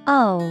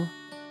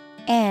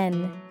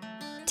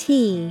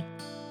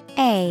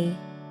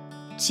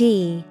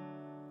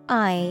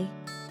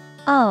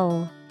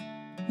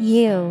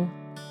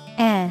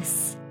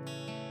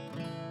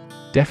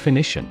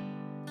 Definition: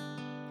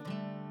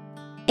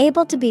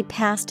 Able to be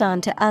passed on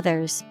to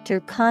others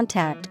through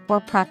contact or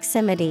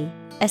proximity,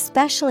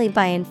 especially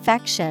by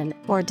infection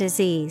or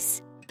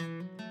disease.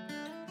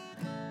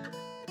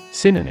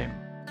 Synonym: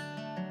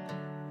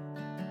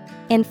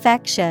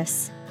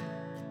 Infectious,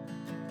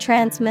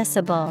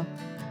 transmissible,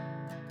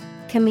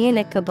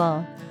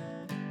 communicable.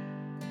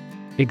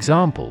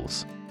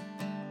 Examples: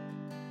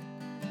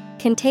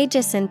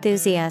 Contagious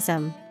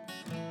enthusiasm,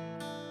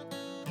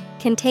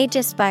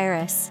 contagious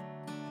virus.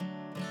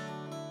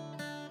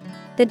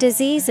 The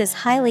disease is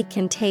highly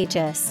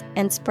contagious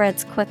and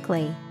spreads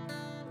quickly.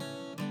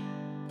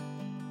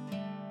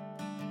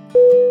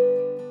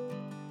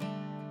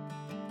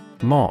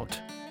 Mod.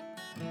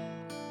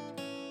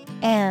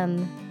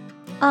 M-O-D.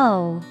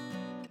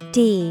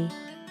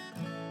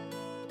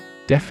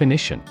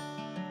 Definition: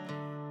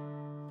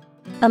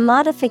 A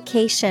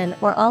modification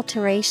or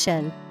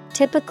alteration,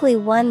 typically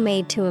one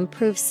made to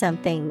improve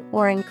something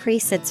or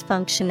increase its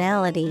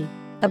functionality.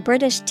 A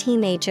British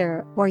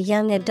teenager or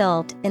young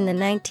adult in the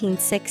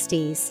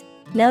 1960s,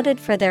 noted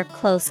for their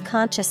close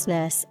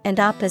consciousness and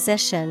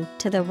opposition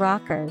to the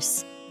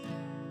rockers.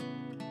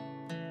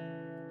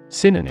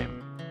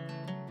 Synonym: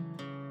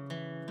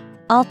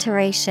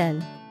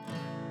 Alteration,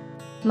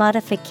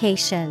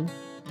 modification,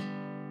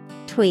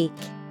 tweak.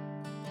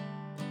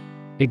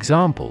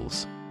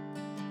 Examples: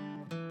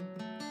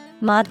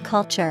 Mod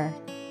culture.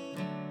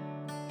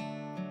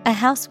 A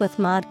house with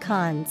mod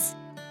cons.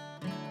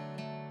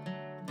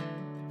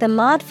 The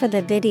mod for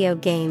the video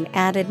game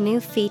added new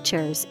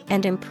features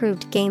and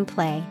improved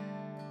gameplay.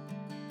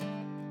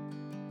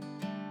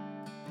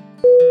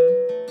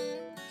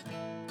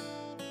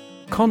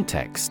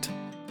 Context.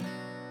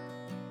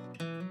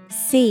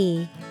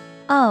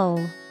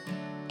 C-O-N-T-E-X-T.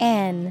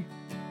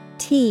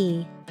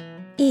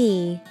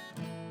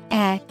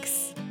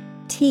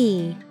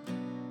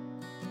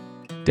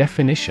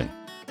 Definition: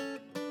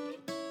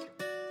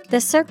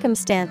 The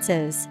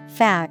circumstances,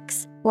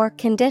 facts, or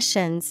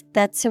conditions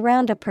that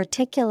surround a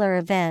particular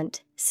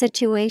event,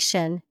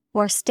 situation,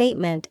 or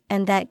statement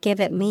and that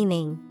give it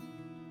meaning.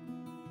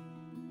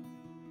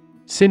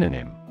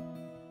 Synonym: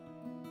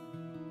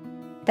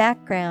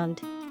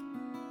 Background,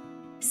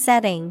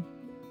 setting,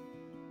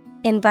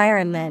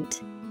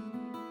 environment.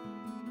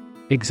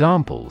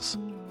 Examples: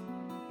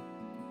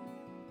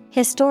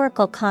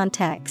 Historical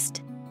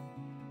context,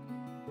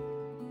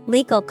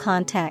 legal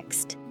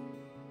context.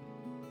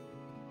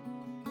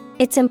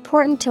 It's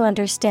important to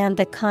understand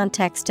the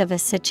context of a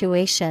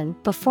situation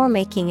before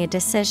making a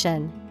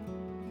decision.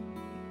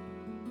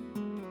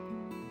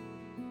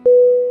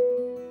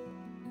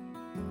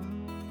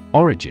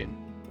 Origin.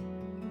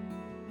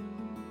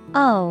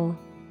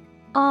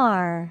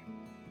 O-R-I-G-I-N.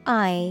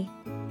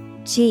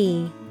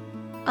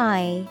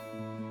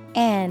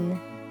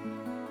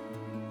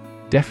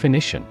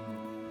 Definition: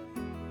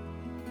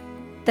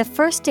 The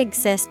first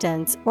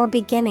existence or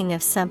beginning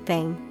of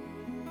something.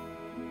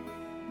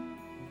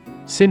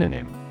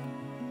 Synonym: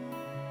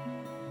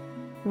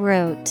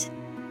 Root,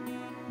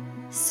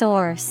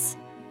 source,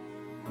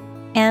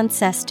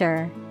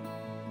 ancestor.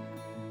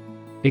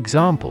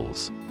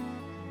 Examples: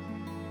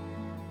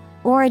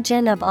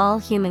 Origin of all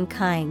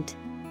humankind.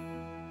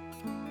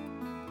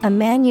 A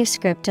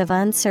manuscript of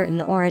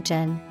uncertain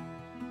origin.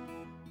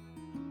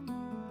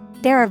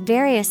 There are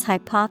various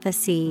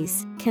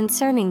hypotheses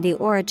concerning the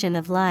origin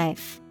of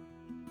life.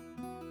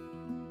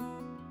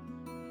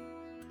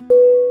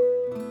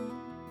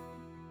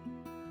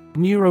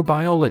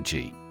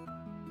 Neurobiology.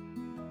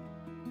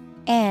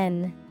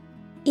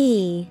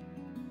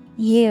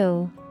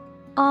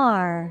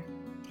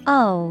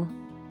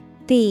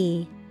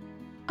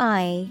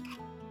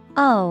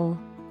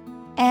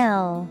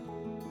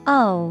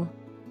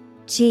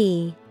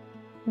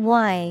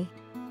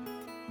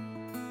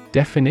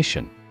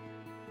 Definition: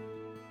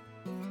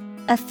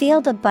 A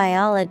field of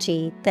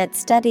biology that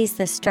studies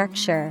the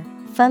structure,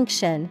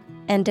 function,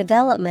 and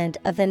development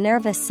of the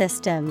nervous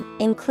system,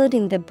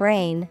 including the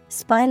brain,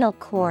 spinal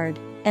cord,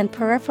 and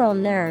peripheral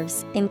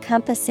nerves,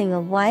 encompassing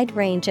a wide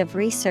range of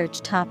research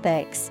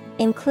topics,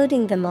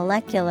 including the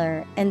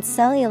molecular and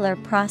cellular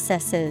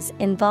processes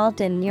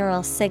involved in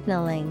neural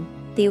signaling,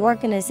 the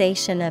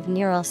organization of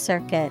neural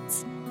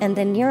circuits, and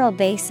the neural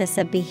basis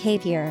of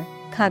behavior,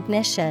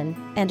 cognition,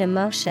 and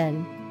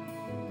emotion.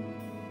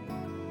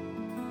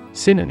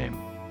 Synonym: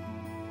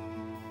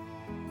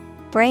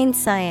 Brain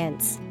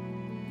science,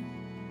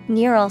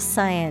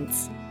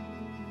 Neuroscience,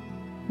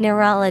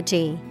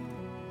 neurology.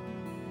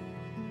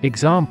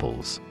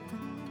 Examples: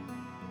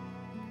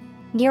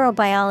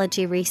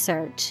 Neurobiology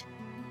research,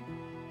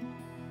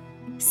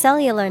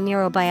 cellular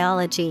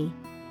neurobiology.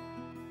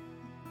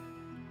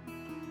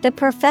 The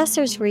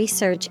professor's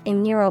research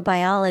in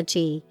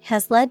neurobiology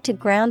has led to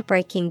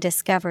groundbreaking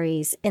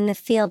discoveries in the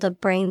field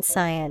of brain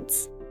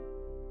science.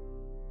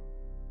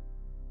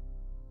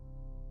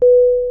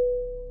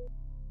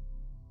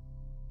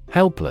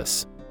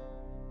 Helpless.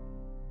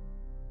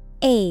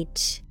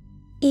 Helpless.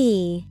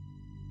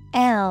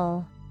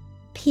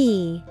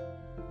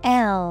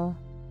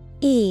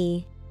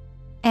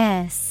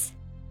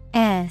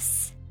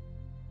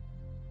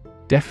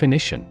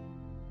 Definition: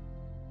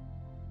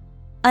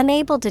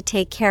 Unable to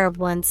take care of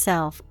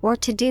oneself or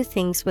to do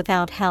things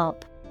without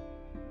help.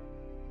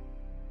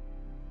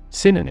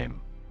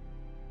 Synonym: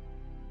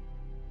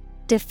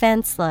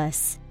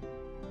 Defenseless,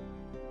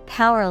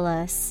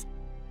 powerless,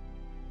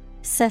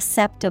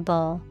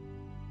 susceptible.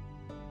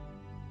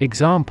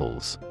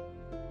 Examples: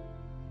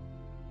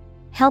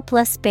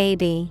 Helpless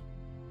baby,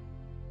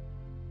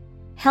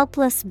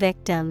 helpless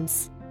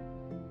victims.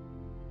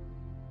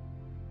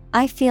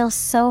 I feel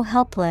so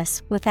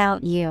helpless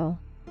without you.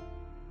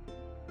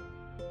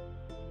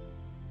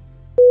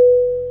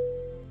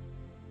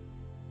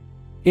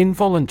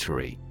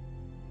 Involuntary.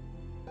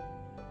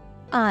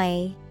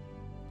 INVOLUNTARY.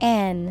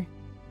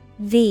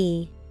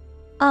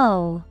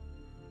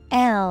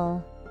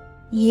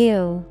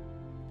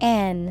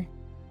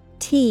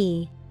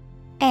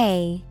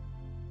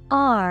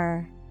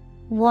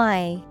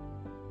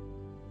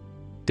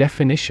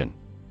 Definition: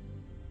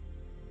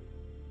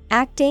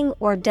 Acting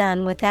or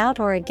done without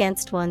or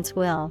against one's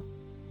will.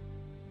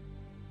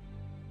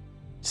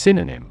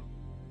 Synonym: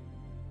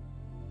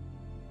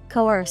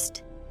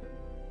 Coerced,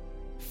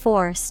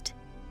 forced,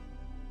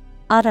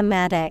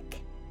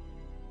 automatic.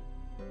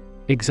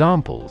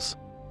 Examples: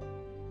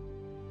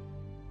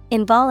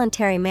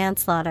 Involuntary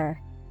manslaughter,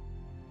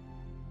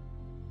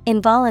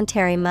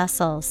 involuntary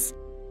muscles.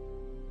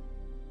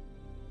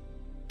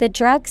 The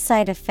drug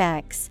side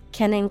effects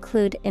can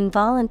include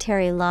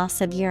involuntary loss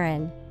of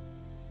urine.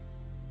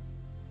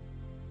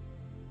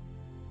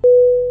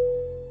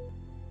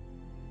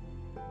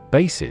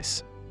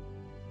 Basis.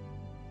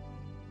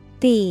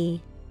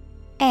 BASIS.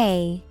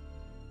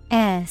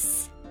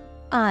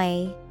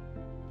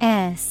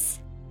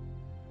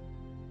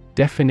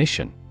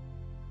 Definition: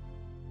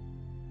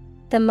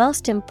 The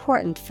most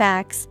important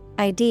facts,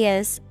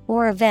 ideas,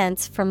 or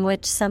events from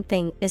which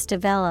something is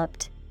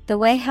developed, the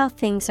way how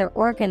things are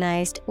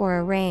organized or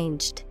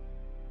arranged.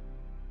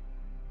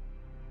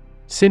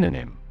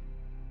 Synonym: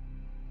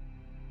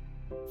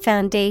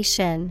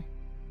 Foundation,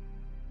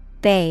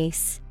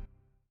 base,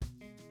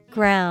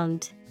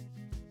 ground.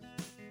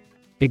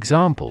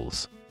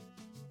 Examples: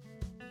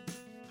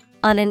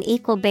 On an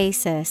equal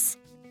basis.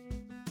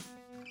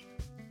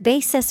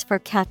 Basis for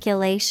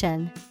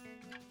calculation.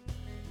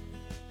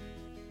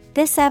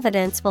 This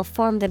evidence will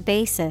form the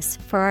basis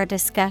for our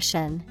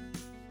discussion.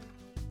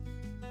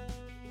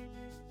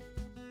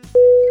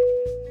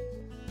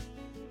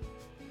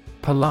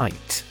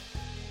 Polite.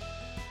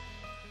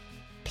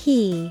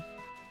 POLITE.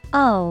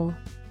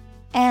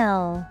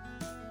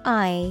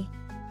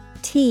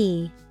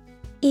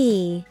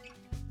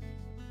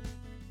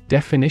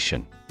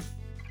 Definition: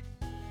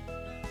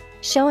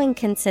 Showing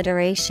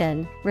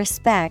consideration,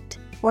 respect,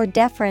 or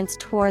deference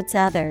towards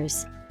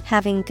others,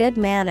 having good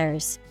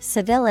manners,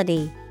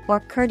 civility, or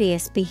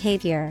courteous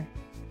behavior.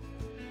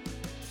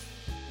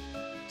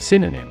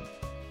 Synonym: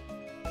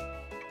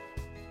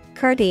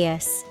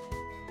 Courteous,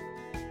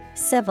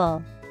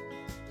 civil,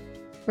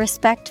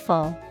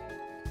 respectful.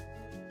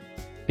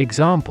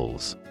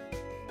 Examples: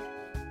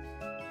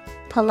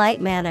 Polite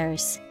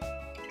manners,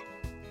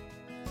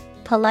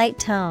 polite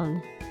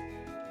tone.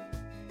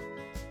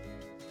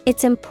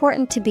 It's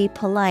important to be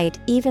polite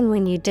even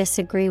when you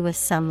disagree with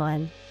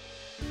someone.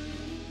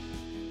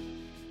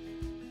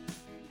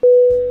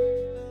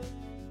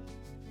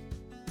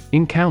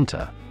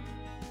 Encounter.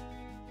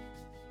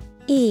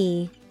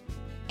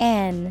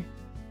 ENCOUNTER.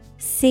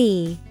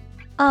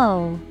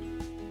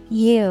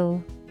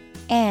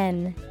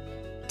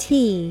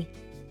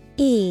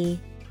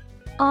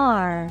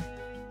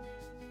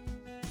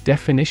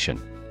 Definition: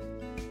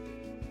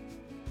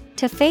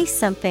 To face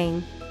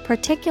something,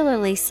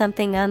 particularly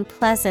something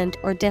unpleasant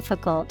or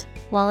difficult,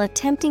 while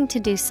attempting to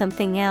do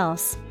something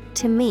else,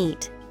 to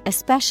meet,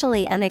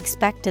 especially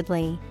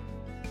unexpectedly.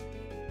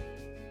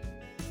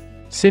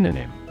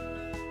 Synonym: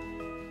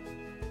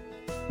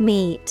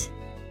 Meet,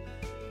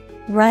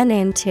 run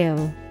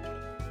into,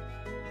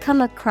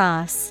 come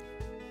across.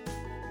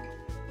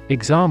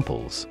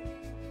 Examples: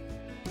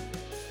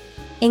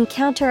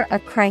 Encounter a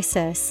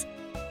crisis,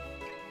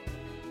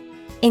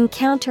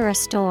 encounter a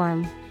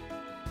storm.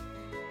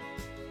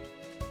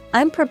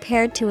 I'm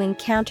prepared to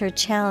encounter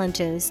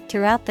challenges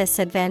throughout this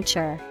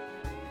adventure.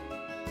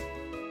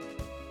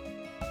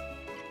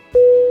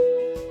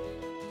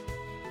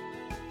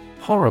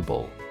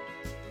 Horrible.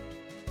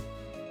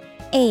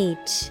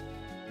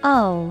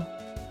 HORRIBLE.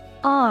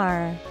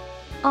 R-R-I-B-L-E.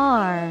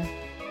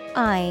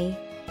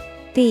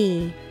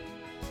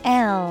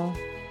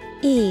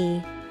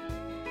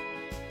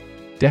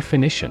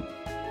 Definition: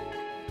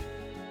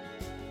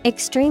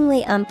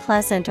 extremely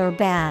unpleasant or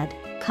bad,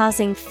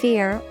 causing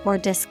fear or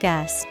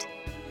disgust.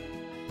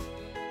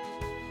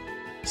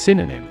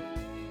 Synonym: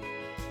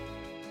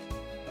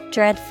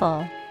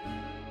 Dreadful,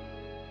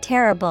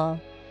 terrible,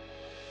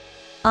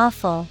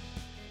 awful.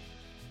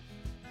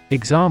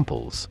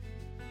 Examples: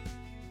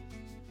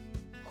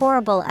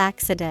 horrible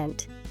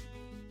accident,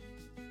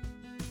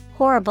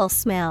 horrible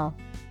smell.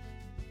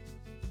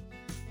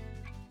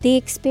 The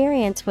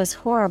experience was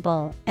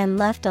horrible and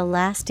left a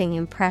lasting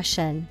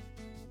impression.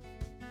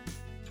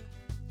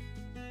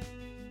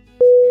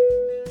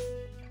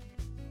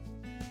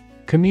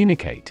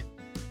 Communicate.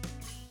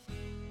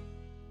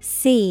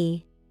 C-O-M-M-U-N-I-C-A-T-E.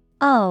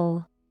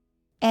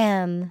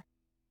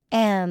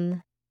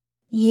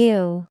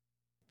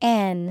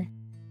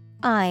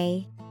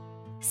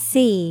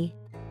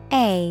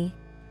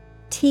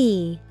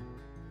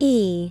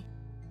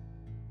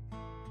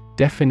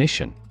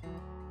 Definition: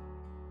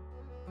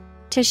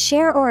 to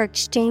share or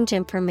exchange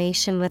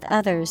information with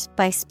others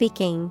by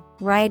speaking,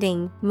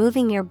 writing,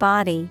 moving your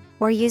body,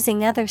 or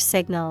using other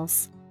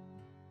signals.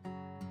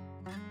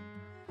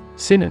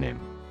 Synonym: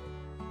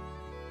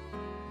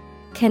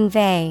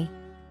 convey,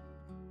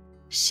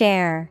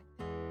 share,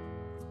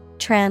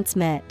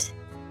 transmit.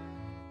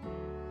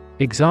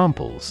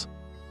 Examples: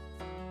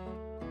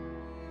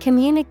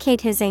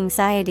 communicate his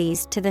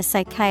anxieties to the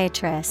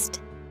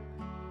psychiatrist.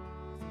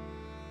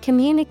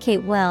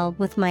 Communicate well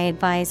with my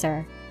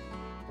advisor.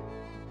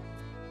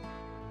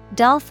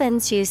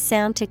 Dolphins use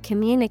sound to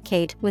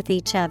communicate with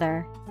each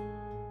other.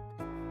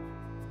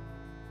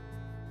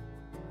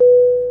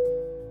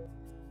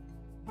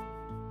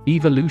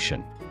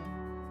 Evolution.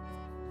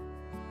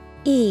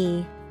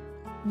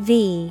 E-V-O-L-U-T-I-O-N.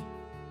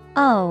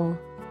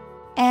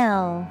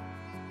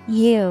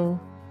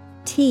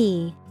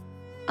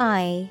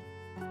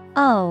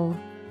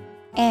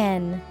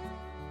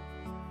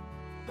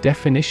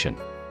 Definition: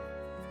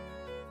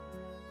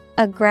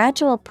 a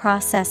gradual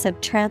process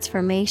of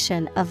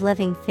transformation of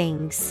living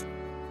things.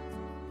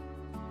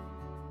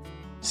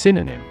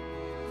 Synonym: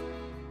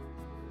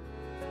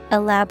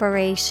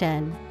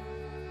 elaboration,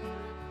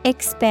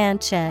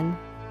 expansion,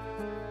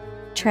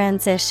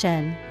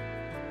 transition.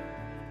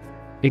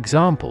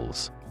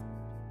 Examples: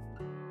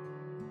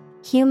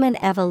 human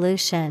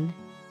evolution,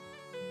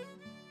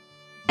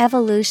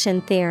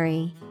 evolution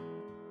theory.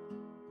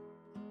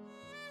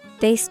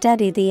 They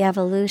study the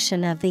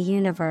evolution of the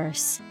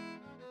universe.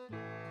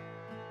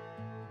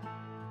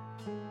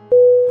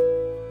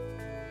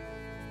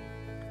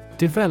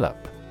 Develop.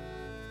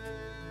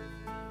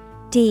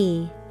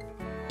 D-E-V-E-L-O-P.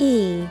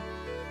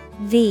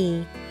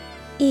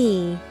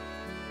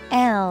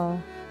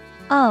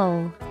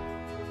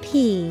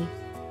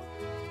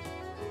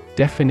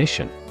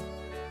 Definition: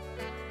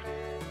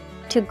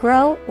 to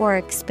grow or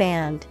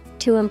expand,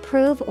 to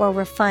improve or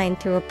refine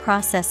through a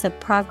process of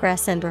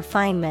progress and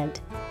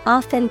refinement,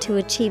 often to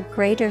achieve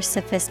greater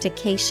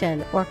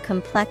sophistication or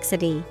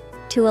complexity,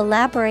 to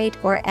elaborate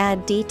or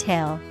add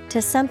detail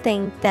to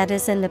something that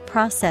is in the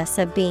process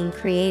of being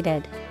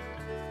created.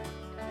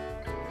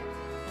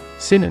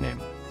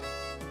 Synonym: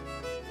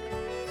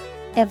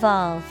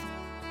 evolve,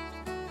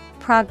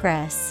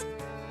 progress,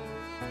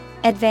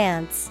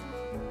 advance.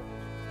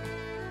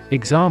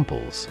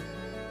 Examples: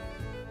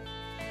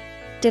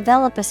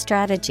 develop a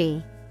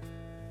strategy,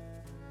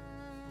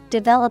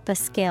 develop a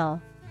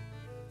skill.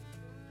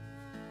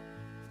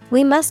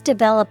 We must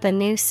develop a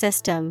new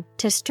system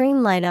to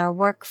streamline our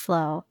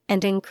workflow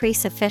and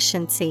increase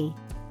efficiency.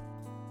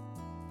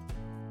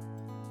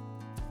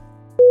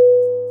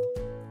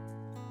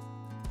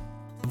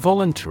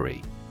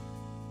 Voluntary.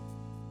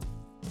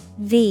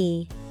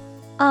 V-O-L-U-N-T-A-R-Y.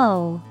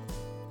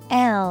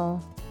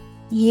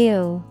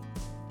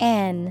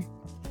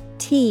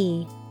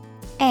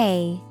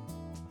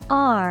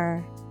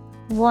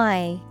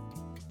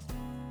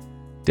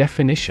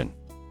 Definition: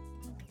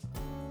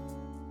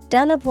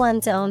 done of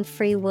one's own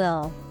free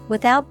will,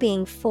 without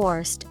being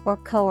forced or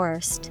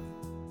coerced.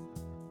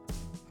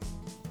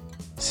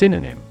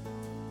 Synonym: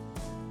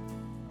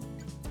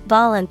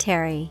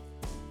 voluntary,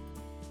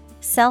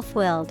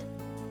 self-willed,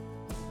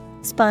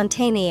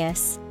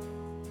 spontaneous.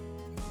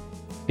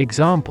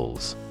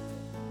 Examples: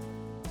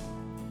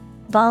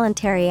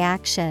 voluntary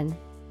action,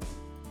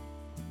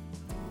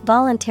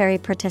 voluntary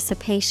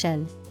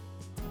participation.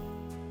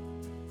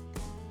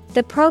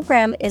 The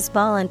program is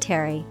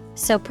voluntary,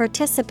 so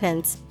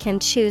participants can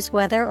choose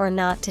whether or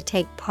not to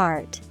take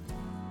part.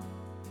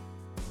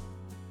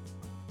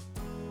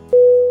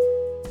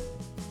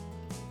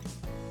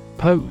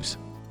 Pose.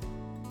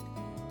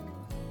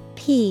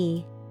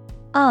 P-O-S-E.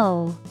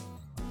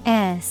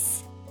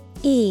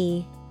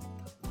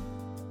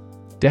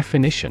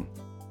 Definition: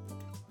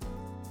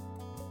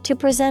 to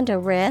present a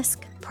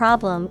risk,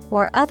 problem,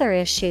 or other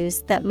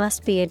issues that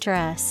must be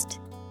addressed.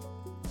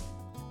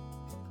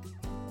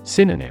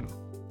 Synonym: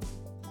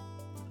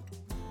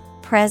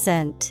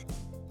 present,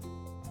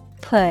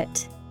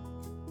 put,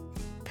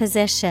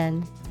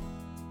 position.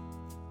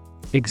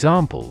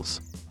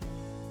 Examples: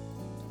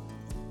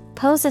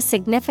 Pose a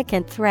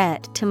significant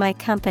threat to my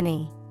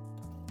company.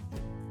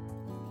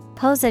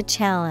 Pose a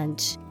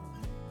challenge.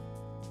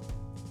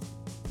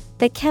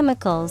 The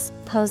chemicals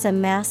pose a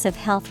massive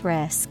health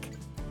risk.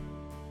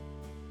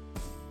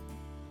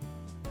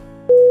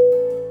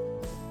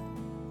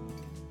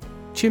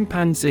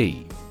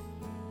 Chimpanzee.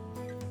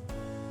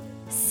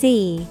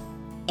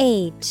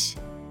 CHIMPANZE.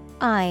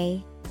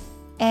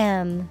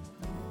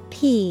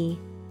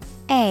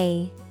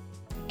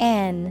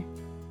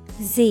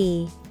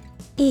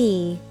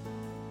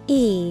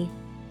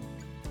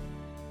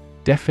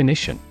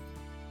 Definition: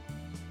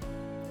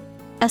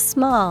 A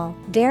small,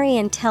 very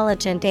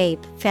intelligent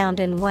ape found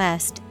in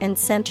West and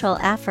Central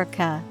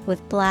Africa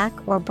with black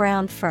or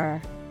brown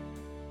fur.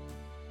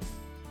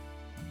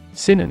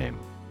 Synonym: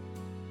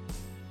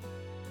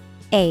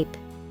 Ape,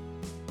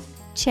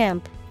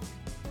 chimp,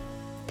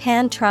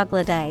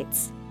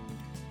 pan-troglodytes.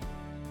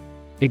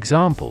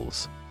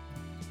 Examples: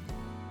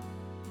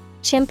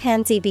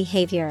 Chimpanzee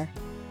behavior.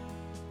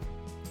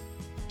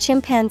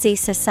 Chimpanzee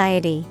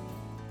society.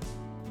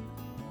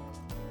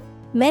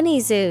 Many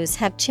zoos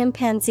have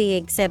chimpanzee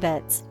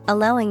exhibits,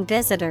 allowing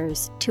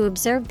visitors to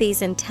observe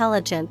these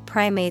intelligent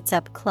primates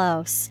up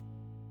close.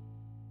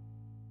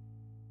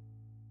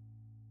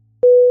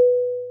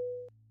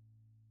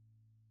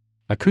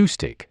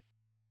 Acoustic.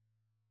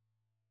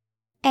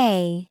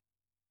 ACOUSTIC.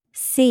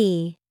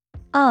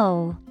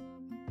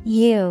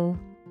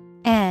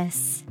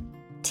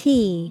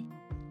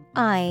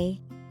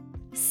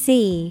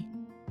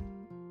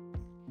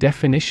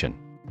 Definition: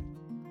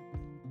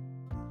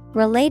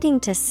 Relating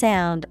to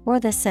sound or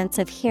the sense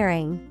of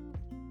hearing.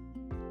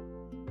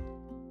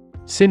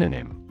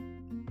 Synonym: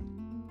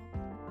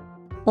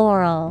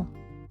 Oral,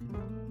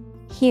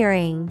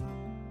 hearing,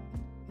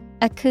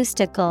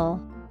 acoustical.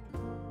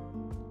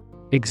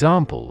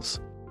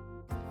 Examples: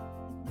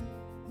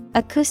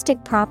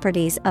 Acoustic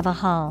properties of a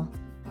hall.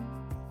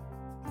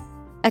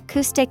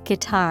 Acoustic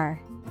guitar.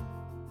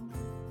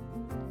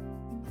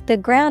 The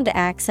ground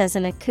acts as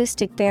an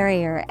acoustic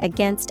barrier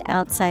against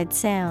outside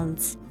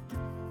sounds.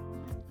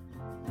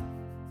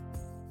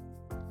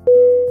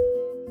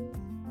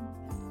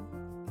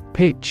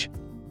 Pitch.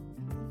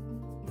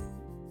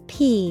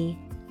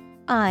 PITCH.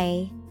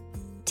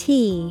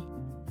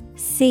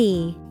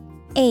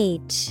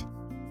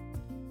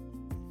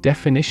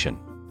 Definition: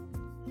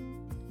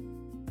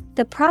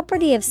 The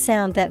property of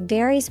sound that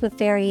varies with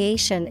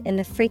variation in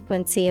the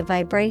frequency of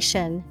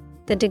vibration,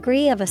 the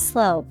degree of a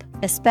slope,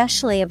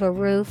 especially of a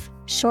roof,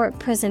 short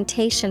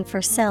presentation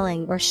for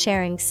selling or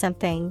sharing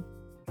something.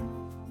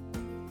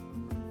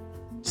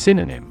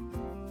 Synonym: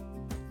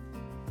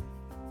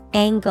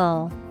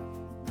 Angle,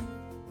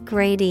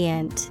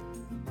 gradient,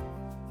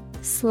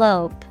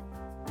 slope.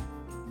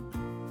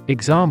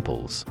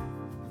 Examples: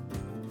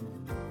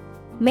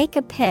 Make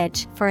a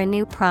pitch for a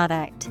new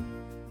product.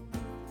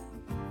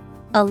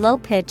 A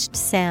low-pitched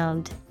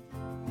sound.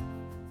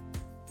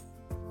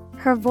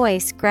 Her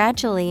voice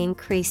gradually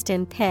increased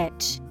in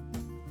pitch.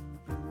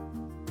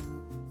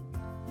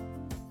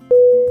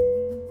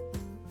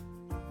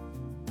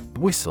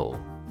 Whistle.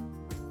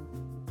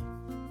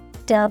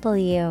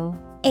 WHISTLE.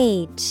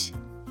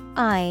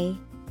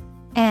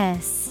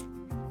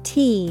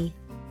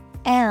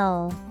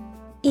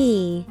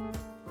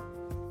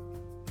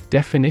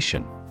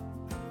 Definition: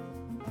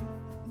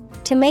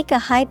 To make a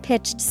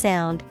high-pitched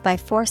sound by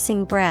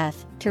forcing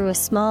breath through a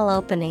small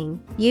opening,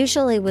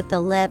 usually with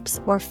the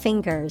lips or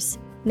fingers.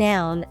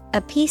 Noun,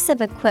 a piece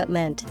of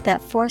equipment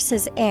that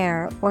forces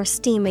air or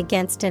steam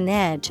against an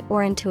edge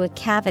or into a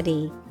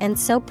cavity, and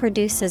so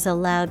produces a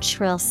loud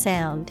shrill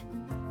sound.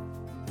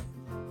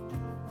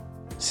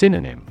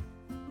 Synonym: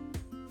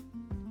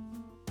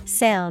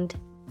 Sound,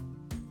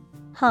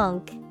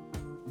 honk,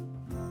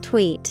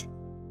 tweet.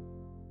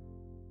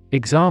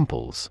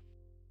 Examples: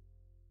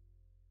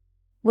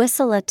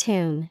 Whistle a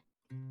tune.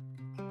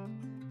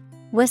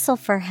 Whistle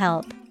for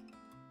help.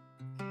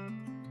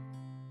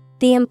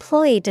 The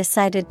employee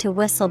decided to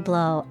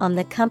whistle-blow on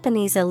the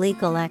company's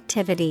illegal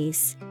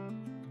activities.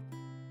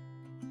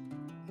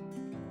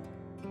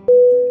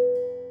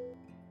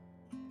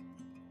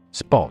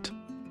 Spot.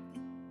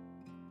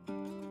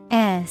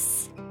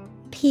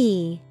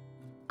 SPOT.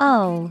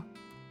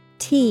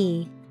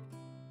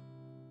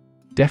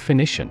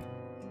 Definition: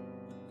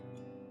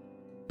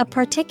 A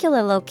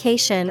particular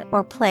location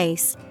or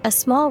place, a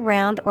small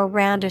round or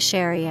roundish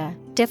area,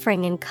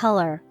 differing in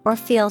color or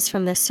feels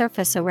from the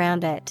surface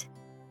around it.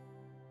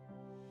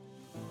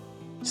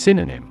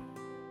 Synonym: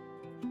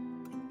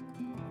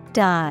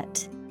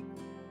 Dot,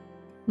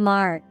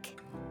 mark,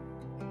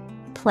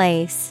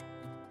 place.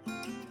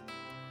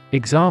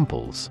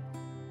 Examples: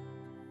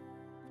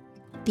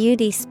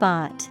 Beauty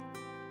spot.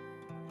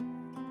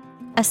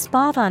 A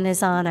spot on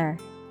his honor.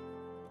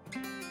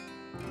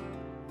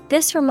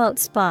 This remote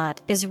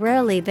spot is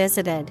rarely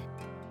visited.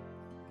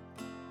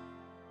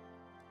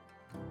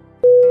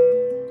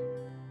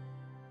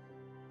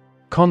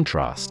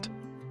 Contrast.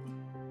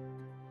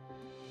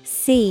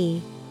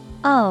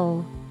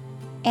 CONTRAST.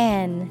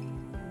 N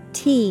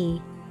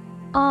T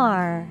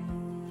R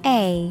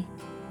A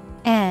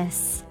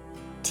S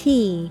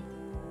T.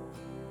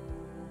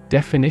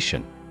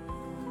 Definition: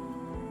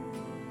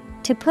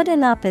 To put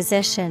in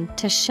opposition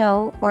to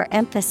show or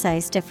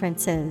emphasize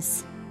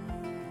differences.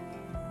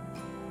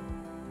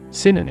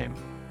 Synonym: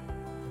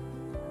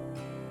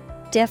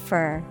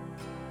 Differ,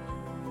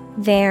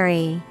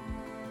 vary,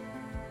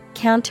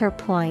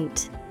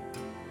 counterpoint.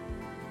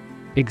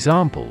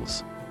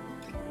 Examples: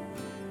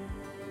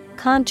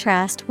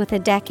 Contrast with a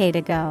decade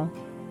ago.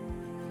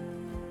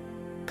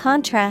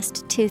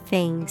 Contrast two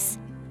things.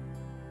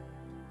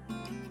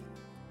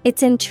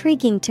 It's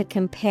intriguing to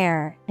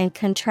compare and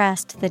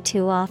contrast the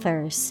two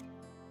authors.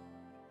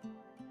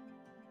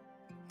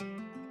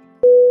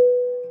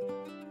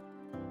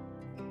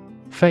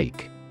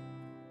 Fake.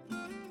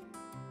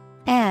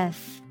 F-A-K-E.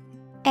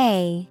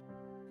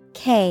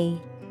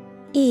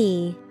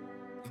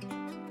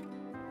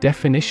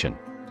 Definition: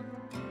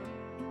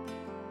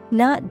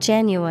 Not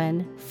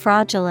genuine,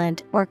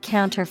 fraudulent, or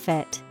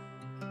counterfeit.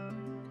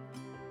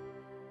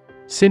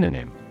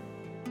 Synonym: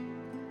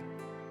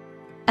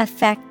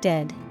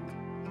 Affected,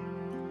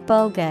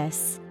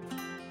 bogus,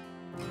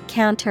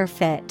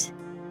 counterfeit.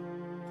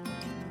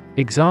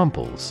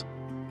 Examples: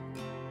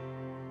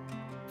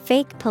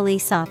 Fake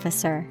police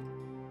officer.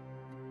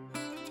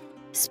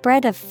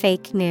 Spread of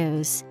fake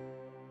news.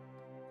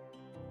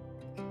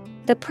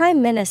 The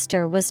Prime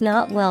Minister was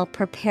not well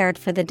prepared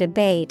for the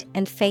debate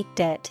and faked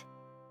it.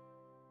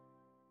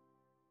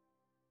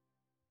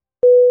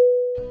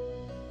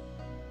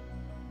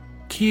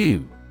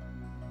 Cue.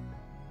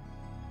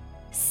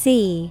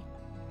 C-U-E.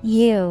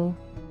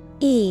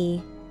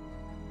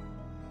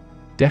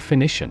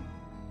 Definition: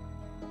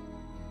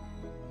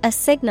 A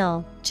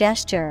signal,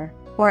 gesture,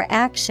 or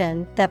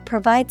action that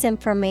provides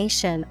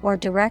information or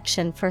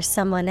direction for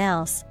someone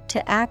else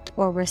to act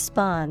or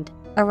respond,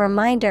 a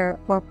reminder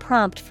or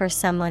prompt for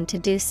someone to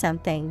do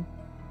something.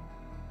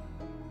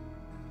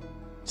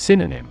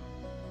 Synonym: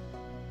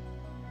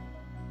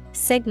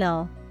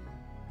 Signal,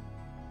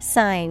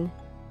 sign,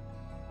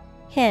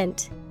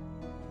 hint.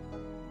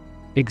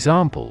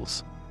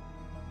 Examples: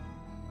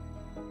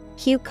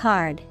 Cue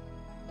card.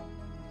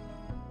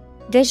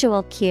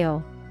 Visual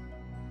cue.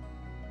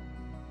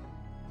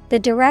 The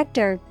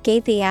director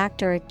gave the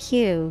actor a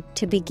cue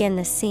to begin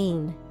the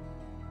scene.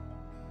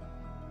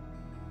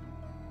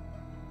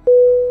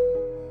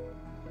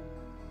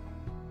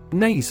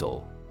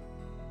 Nasal.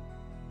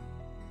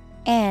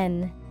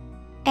 N-A-S-A-L.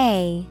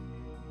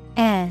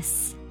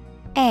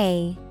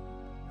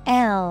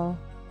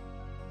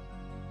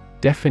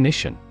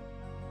 Definition: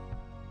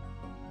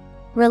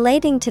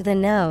 Relating to the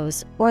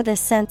nose or the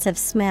sense of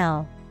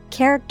smell,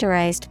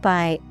 characterized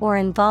by or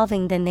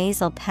involving the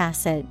nasal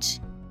passage.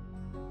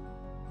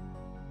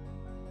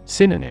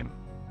 Synonym: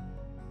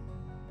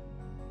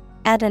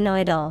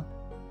 Adenoidal,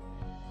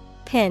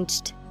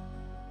 pinched,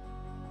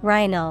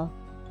 rhinal.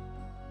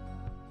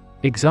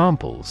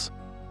 Examples: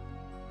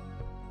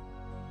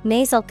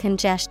 Nasal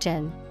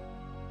congestion,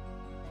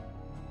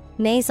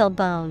 nasal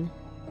bone.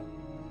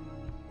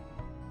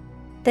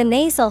 The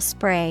nasal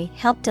spray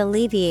helped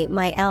alleviate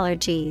my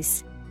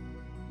allergies.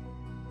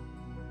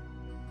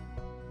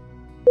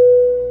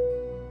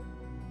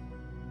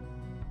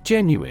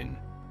 Genuine.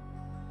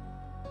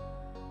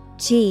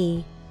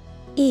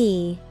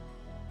 G-E-N-U-I-N-E.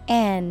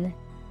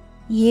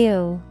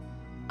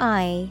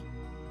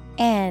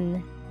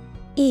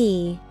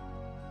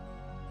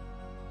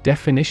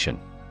 Definition: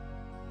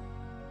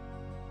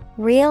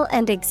 Real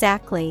and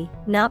exactly,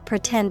 not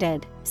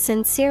pretended,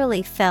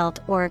 sincerely felt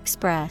or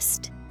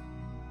expressed.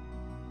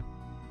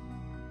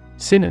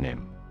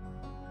 Synonym: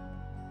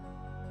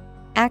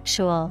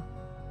 Actual,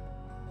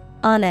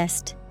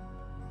 honest,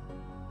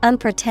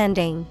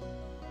 unpretending.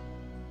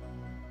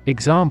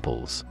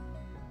 Examples: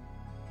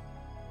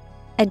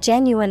 A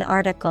genuine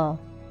article.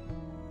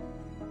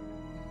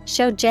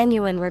 Show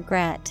genuine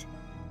regret.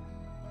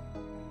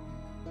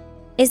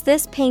 Is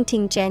this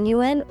painting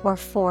genuine or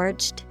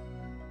forged?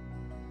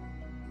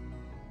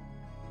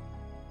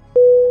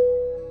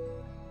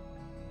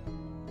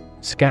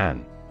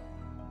 Scan.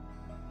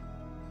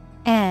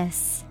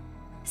 S-C-A-N.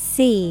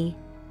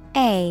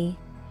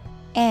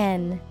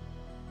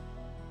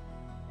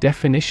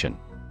 Definition: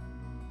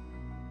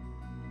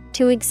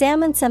 To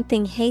examine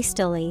something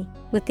hastily,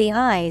 with the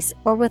eyes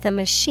or with a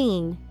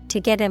machine, to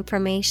get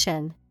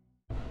information.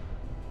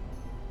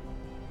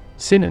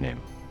 Synonym: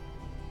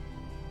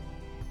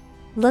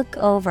 Look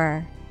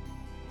over,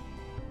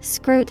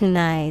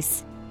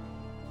 scrutinize,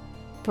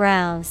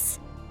 browse.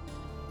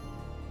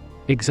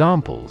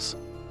 Examples: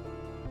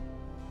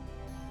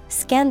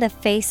 Scan the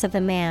face of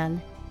a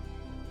man.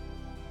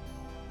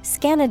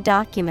 Scan a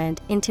document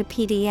into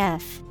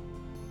PDF.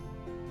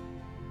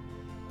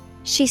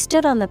 She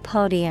stood on the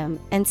podium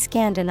and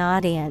scanned an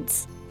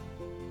audience.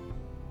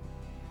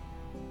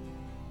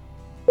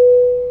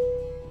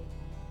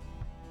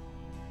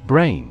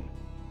 Brain.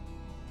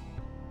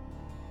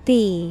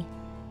 B-R-A-I-N.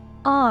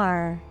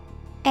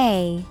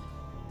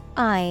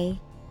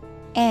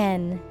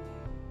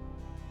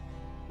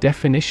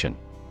 Definition: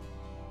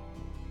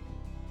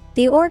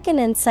 The organ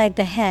inside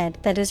the head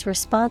that is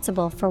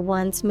responsible for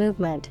one's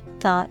movement,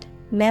 thought,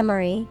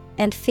 memory,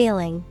 and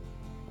feeling.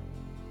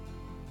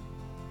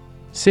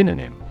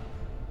 Synonym: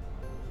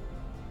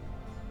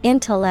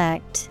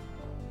 Intellect,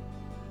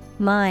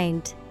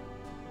 mind,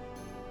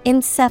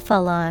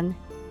 encephalon.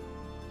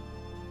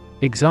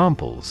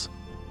 Examples: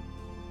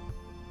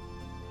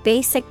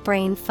 Basic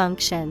brain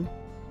function,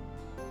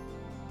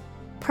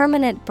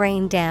 permanent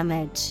brain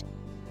damage.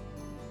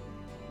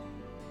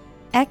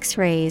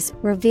 X-rays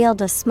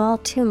revealed a small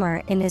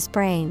tumor in his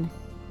brain.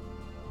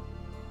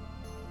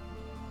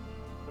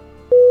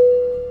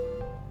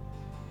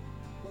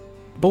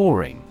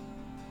 Boring.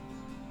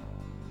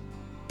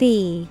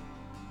 B-O-R-I-N-G.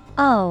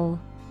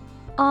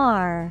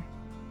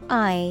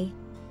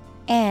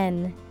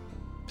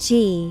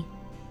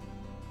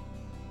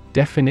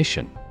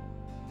 Definition: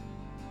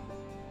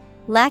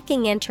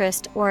 Lacking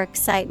interest or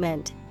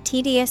excitement,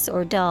 tedious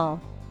or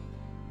dull.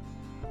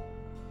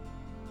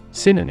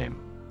 Synonym: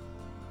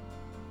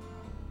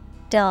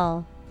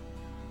 Dull,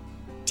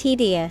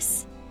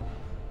 tedious,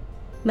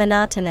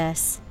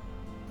 monotonous.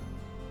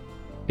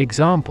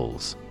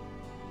 Examples: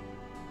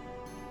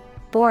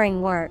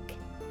 Boring work,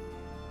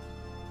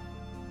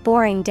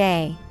 boring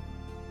day.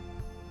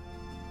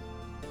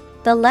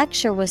 The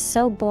lecture was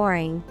so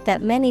boring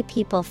that many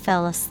people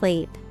fell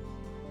asleep.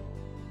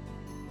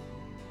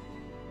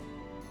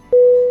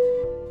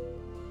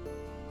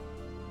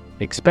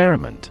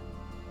 Experiment.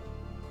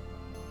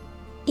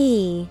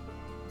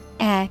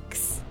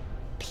 E-X-P-E-R-I-M-E-N-T.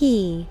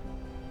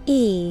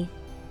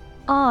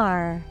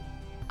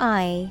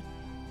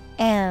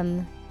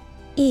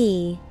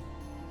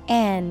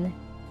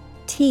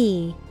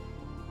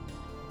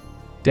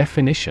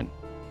 Definition: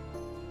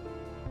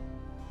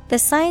 The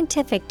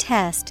scientific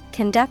test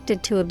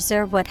conducted to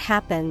observe what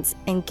happens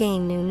and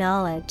gain new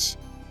knowledge.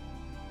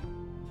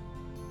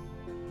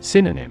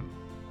 Synonym: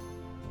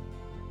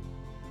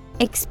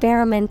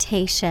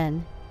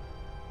 Experimentation,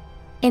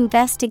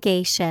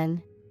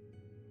 investigation.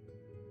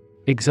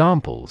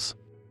 Examples: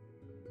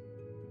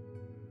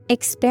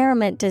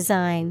 Experiment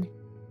design,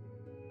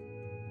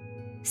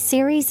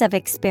 series of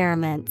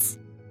experiments.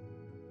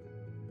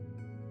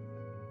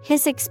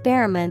 His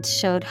experiments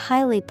showed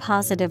highly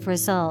positive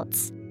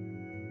results.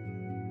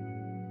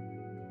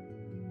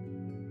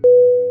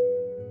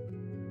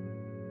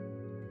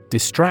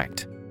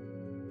 Distract.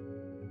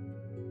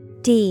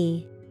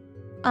 D-I-S-T-R-A-C-T.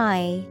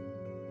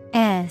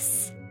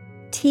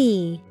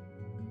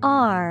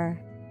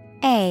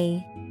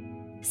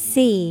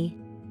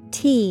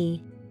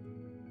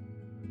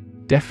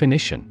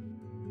 Definition: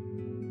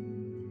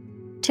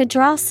 To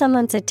draw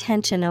someone's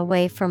attention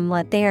away from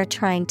what they are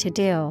trying to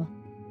do.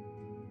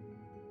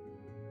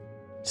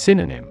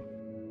 Synonym: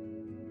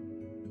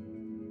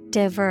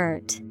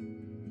 Divert,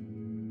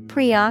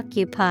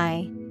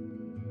 preoccupy,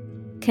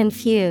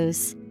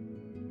 confuse.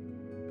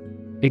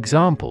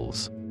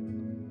 Examples: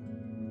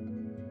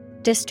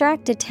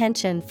 Distract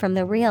attention from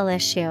the real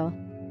issue.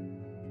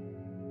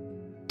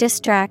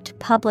 Distract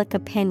public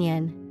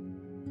opinion.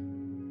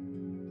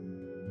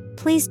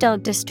 Please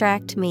don't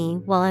distract me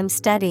while I'm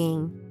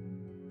studying.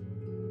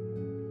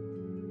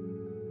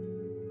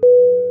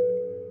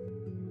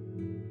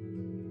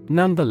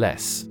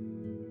 Nonetheless.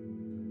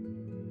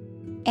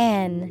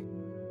 Nonetheless.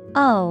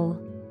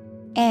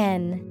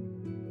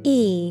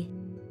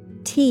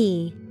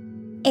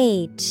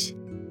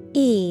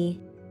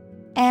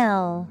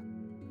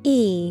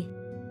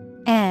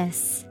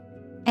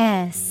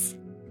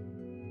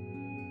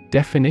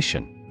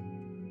 Definition: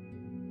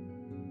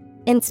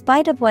 In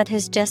spite of what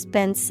has just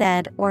been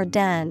said or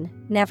done,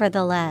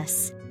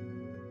 nevertheless.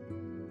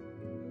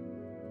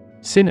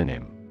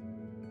 Synonym: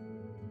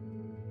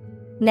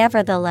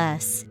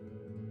 Nevertheless,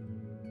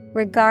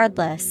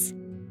 regardless,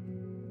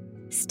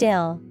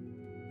 still.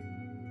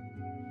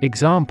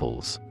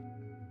 Examples: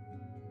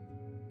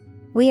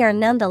 We are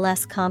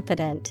nonetheless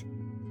confident.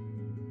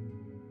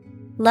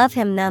 Love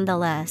him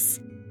nonetheless.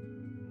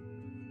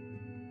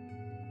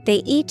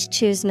 They each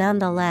choose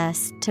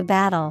nonetheless to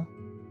battle.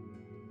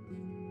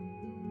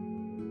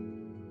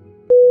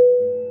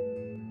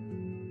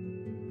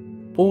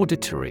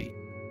 Auditory.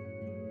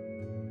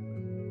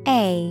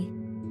 A-U-D-I-T-O-R-Y.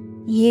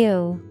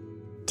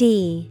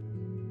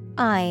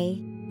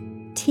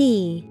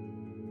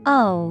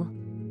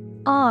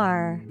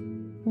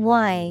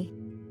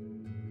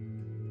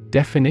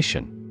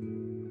 Definition: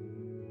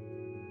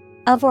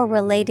 Of or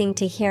relating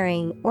to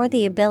hearing or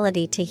the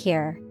ability to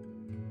hear.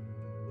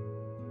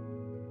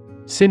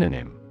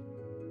 Synonym: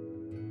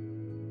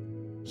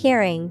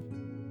 Hearing,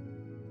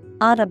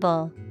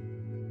 audible,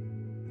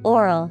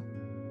 oral.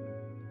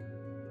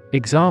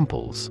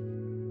 Examples: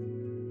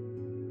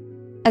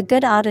 A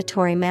good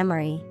auditory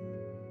memory.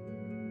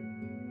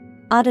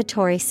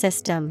 Auditory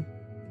system.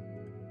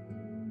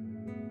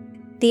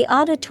 The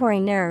auditory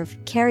nerve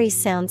carries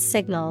sound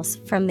signals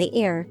from the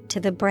ear to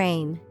the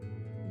brain.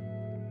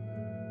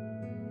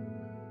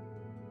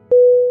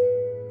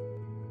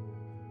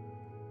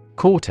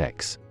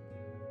 Cortex.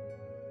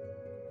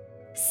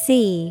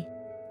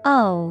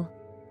 C-O-R-T-E-X.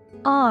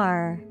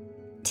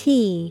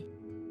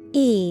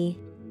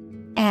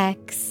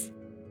 X.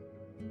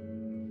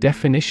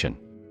 Definition: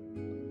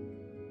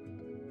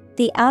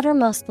 The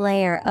outermost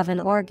layer of an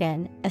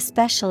organ,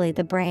 especially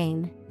the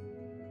brain.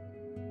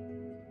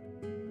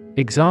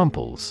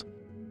 Examples: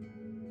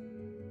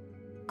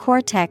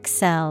 Cortex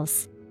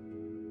cells.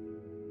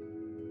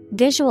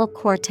 Visual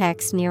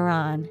cortex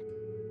neuron.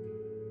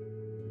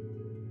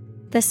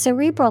 The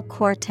cerebral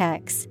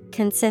cortex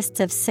consists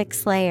of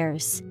 6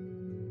 layers.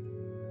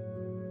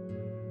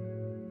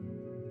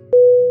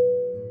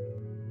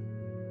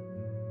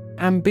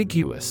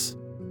 Ambiguous.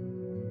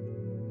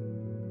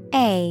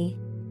 A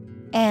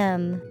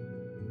M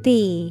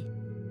B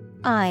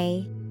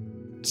I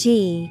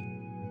G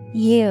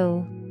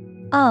U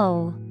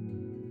O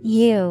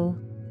U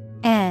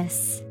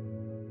S.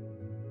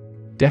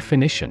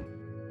 Definition: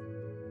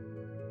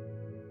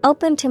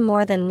 Open to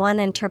more than one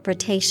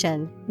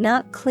interpretation,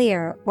 not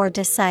clear or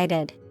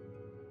decided.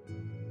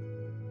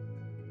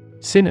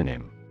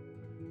 Synonym: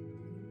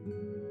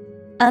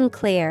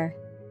 Unclear,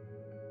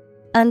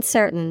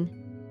 uncertain,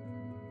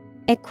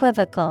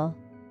 equivocal.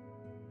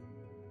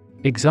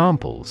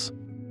 Examples: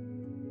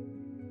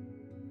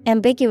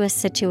 Ambiguous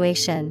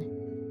situation.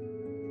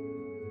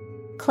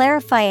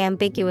 Clarify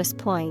ambiguous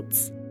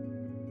points.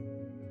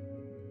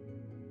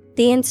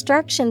 The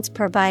instructions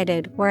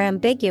provided were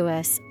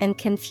ambiguous and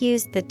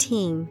confused the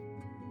team.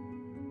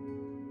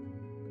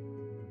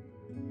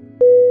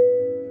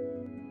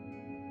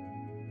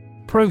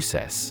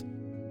 Process.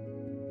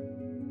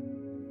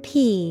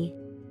 P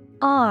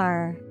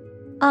R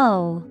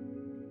O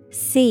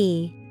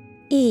C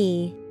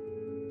E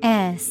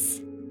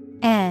S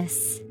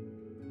S.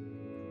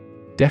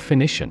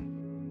 Definition: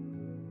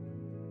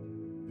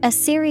 A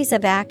series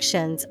of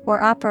actions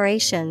or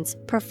operations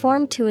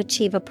performed to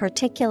achieve a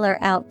particular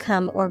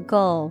outcome or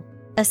goal,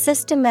 a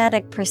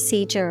systematic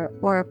procedure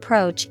or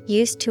approach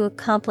used to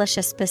accomplish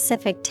a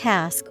specific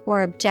task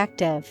or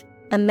objective,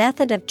 a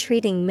method of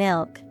treating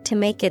milk to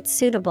make it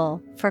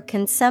suitable for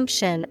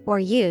consumption or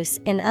use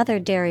in other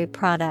dairy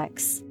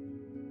products.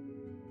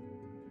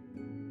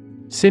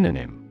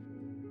 Synonym: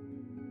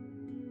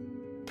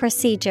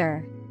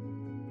 Procedure,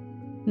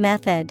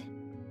 method,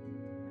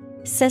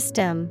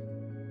 system.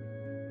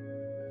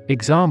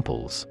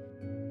 Examples: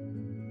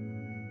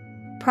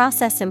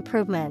 Process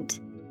improvement.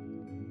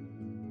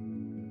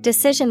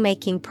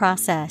 Decision-making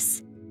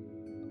process.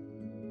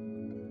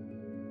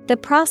 The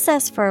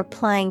process for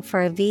applying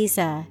for a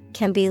visa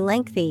can be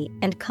lengthy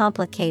and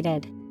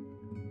complicated.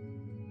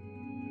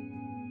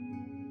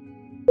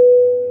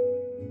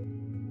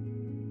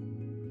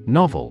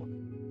 Novel.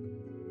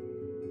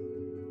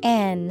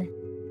 N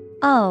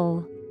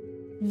O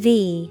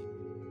V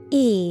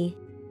E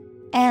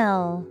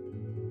L.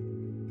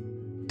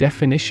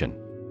 Definition: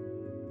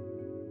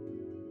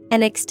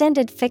 An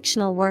extended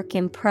fictional work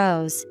in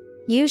prose,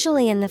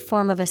 usually in the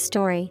form of a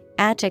story.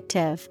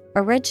 Adjective,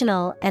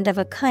 original and of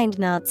a kind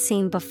not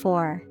seen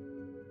before.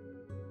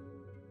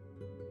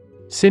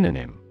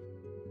 Synonym: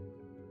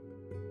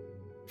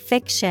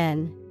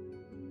 Fiction,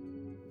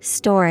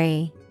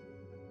 story.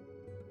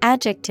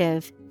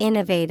 Adjective,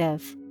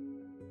 innovative.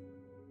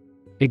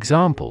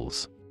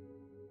 Examples: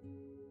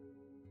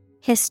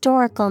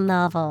 Historical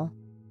novel.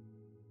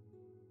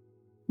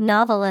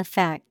 Novel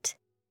effect.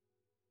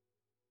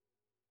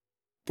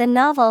 The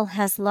novel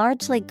has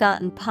largely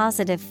gotten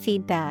positive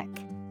feedback.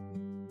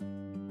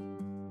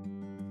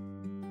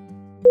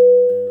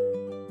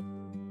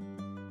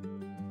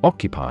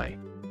 Occupy.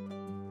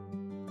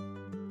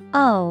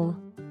 O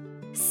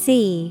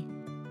C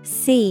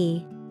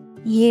C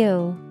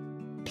U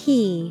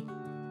P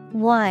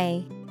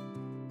Y.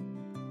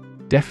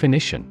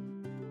 Definition: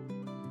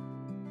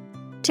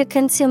 To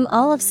consume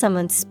all of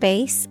someone's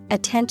space,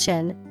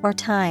 attention, or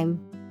time.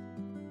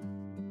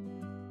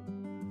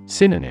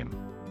 Synonym: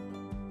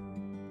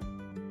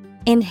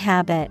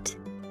 Inhabit,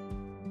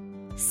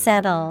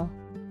 settle,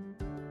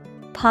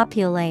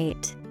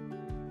 populate.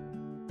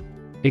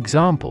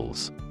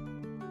 Examples: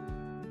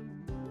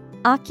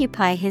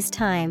 Occupy his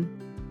time.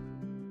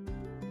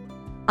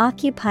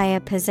 Occupy a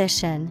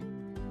position.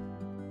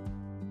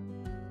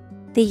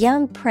 The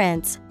young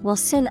prince will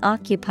soon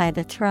occupy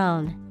the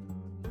throne.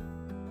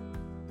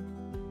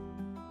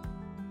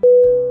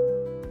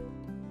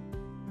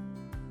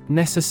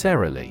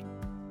 Necessarily.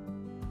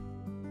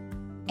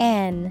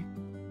 N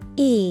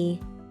E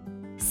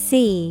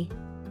C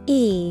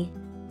E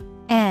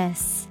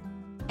S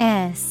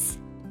S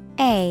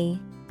A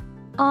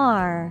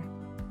R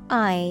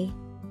I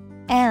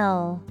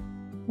L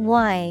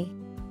Y.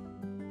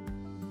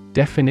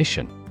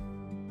 Definition: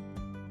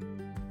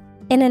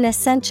 In an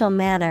essential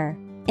manner,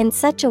 in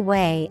such a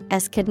way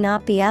as could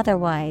not be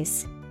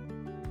otherwise.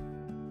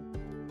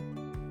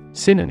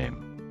 Synonym: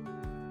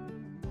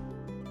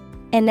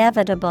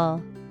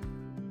 Inevitable,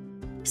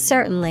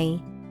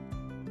 certainly,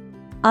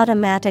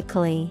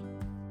 automatically.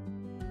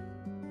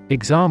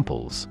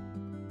 Examples: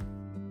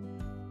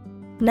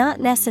 Not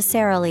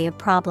necessarily a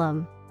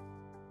problem.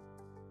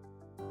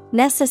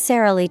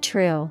 Necessarily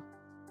true.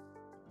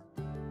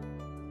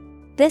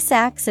 This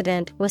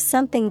accident was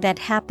something that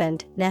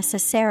happened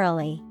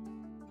necessarily.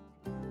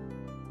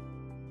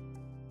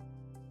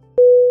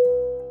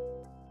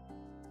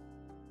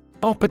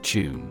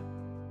 Opportune.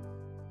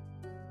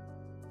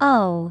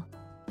 O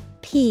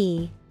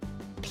P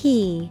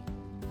P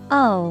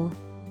O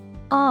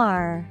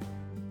R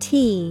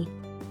T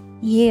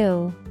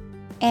U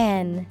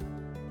N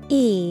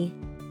E.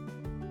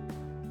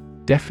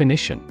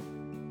 Definition.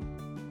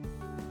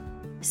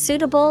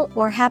 Suitable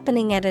or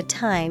happening at a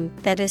time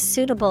that is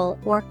suitable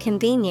or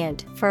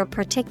convenient for a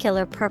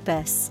particular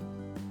purpose.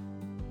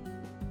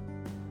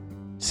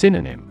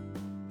 Synonym.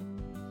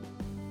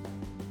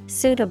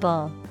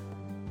 Suitable,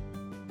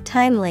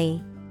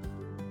 timely,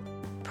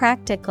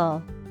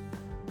 practical.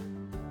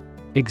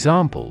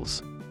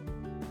 Examples.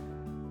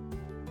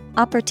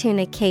 Opportune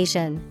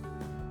occasion.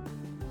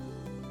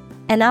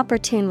 An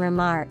opportune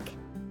remark.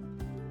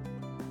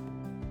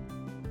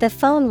 The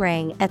phone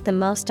rang at the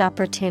most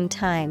opportune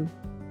time.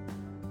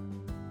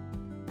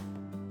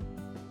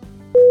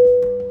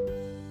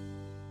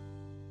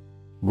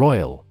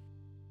 Royal.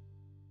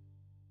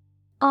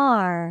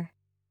 R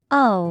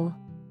O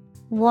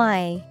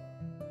Y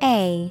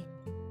A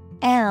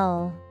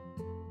L.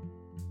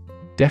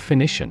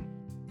 Definition.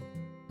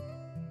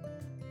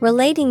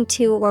 Relating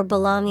to or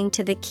belonging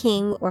to the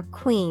king or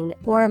queen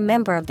or a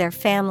member of their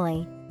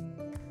family.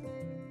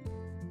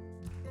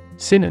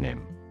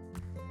 Synonym.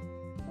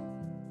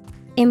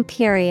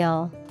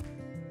 Imperial,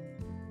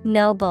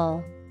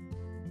 noble,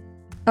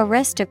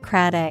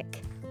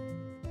 aristocratic.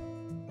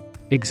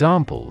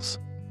 Examples.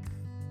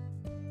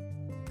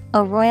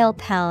 A royal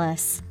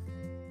palace.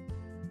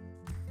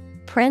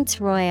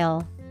 Prince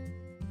Royal.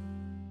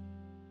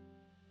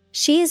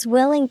 She is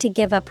willing to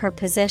give up her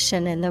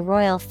position in the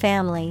royal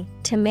family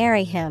to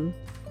marry him.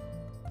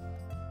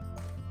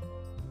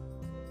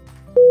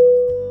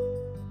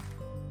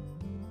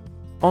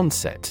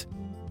 Onset.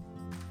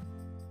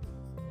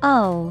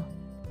 O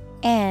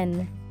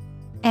N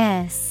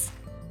S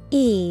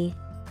E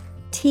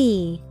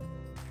T.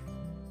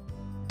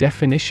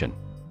 Definition.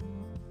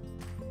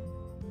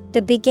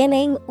 The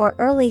beginning or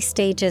early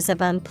stages of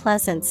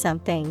unpleasant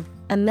something,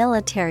 a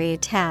military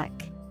attack.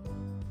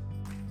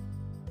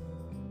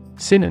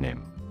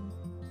 Synonym.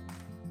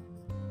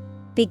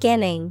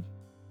 Beginning,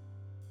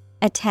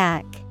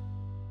 attack,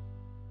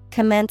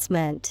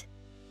 commencement.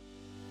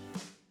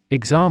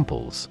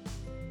 Examples.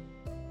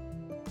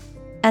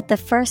 At the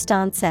first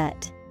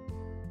onset.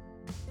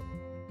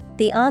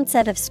 The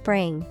onset of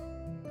spring.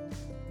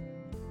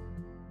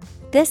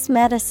 This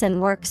medicine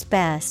works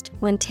best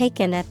when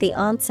taken at the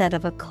onset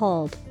of a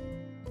cold.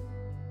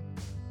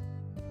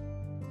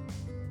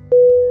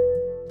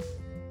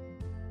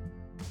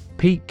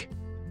 Peak.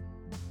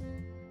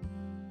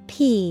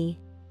 P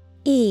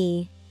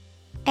E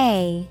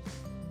A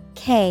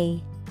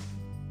K.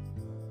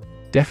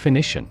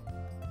 Definition.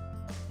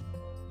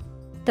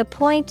 The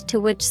point to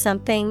which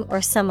something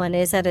or someone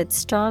is at its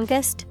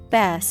strongest,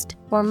 best,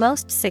 or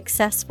most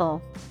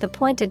successful, the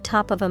pointed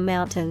top of a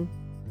mountain.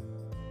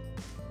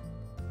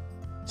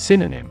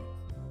 Synonym.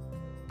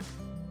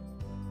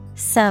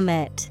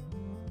 Summit,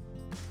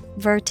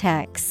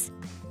 vertex,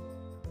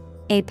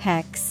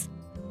 apex.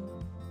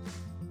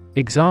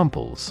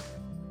 Examples.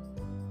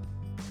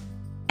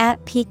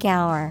 At peak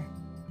hour.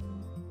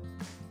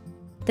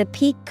 The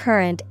peak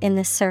current in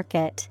the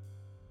circuit.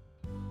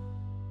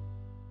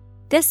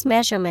 This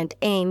measurement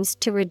aims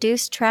to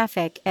reduce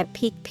traffic at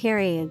peak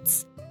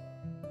periods.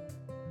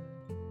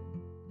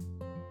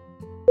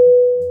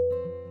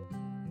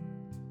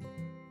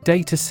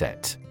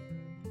 Dataset.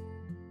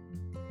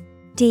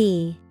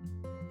 D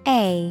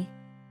A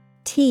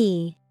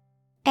T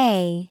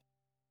A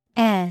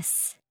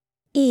S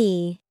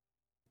E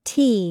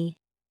T.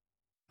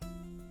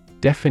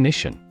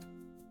 Definition.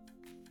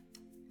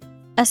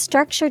 A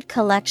structured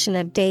collection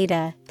of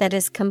data that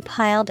is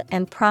compiled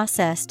and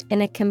processed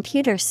in a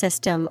computer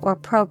system or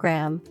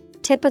program,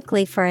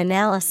 typically for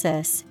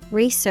analysis,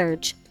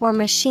 research, or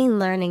machine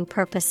learning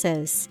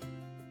purposes.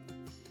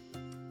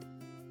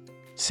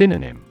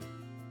 Synonym.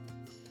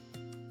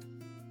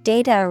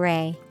 Data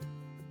array,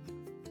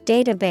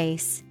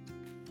 database.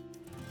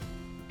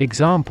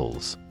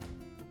 Examples.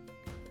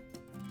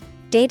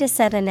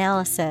 Dataset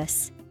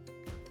analysis.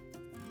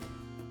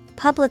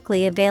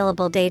 Publicly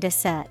available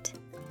dataset.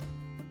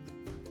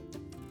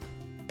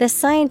 The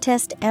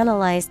scientist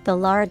analyzed the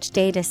large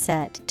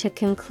dataset to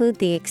conclude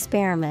the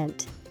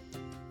experiment.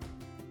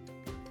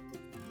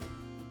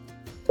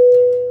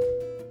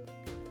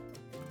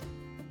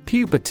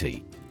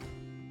 Puberty.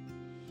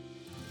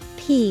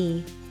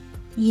 P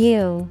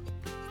U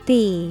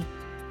B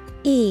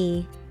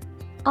E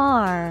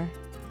R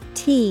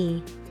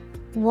T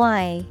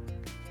Y.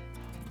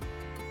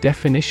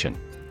 Definition.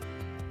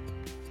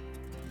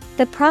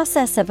 The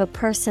process of a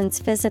person's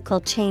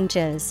physical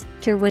changes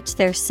through which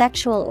their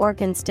sexual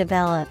organs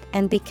develop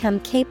and become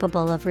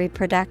capable of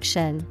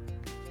reproduction.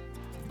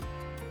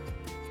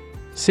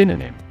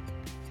 Synonym.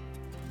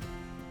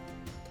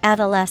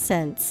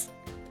 Adolescence,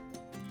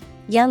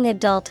 young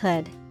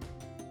adulthood.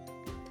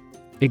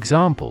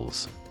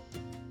 Examples.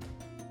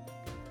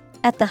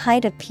 At the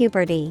height of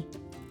puberty.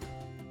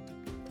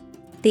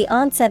 The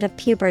onset of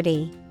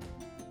puberty.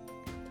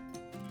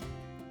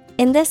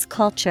 In this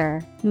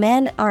culture,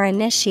 men are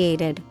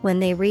initiated when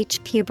they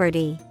reach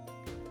puberty.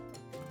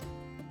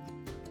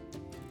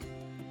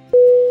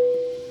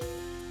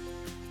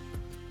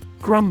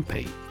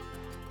 Grumpy.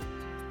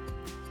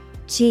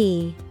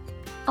 Grumpy.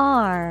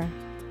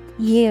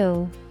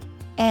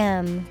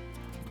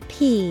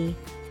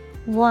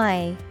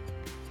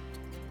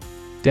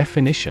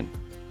 Definition.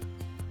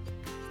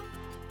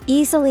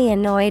 Easily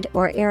annoyed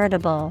or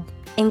irritable,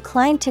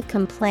 inclined to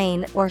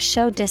complain or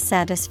show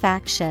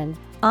dissatisfaction,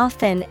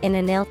 often in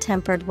an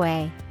ill-tempered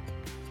way.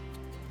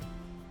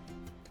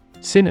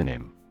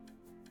 Synonym.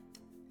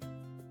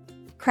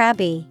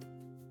 Crabby,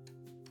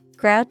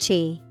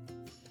 grouchy,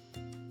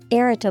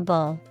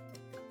 irritable.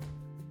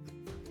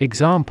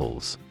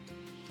 Examples.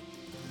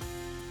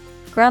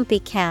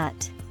 Grumpy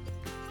cat,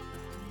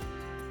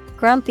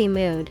 grumpy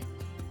mood.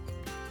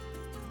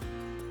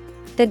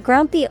 The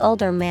grumpy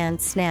older man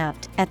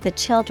snapped at the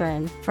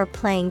children for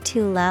playing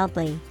too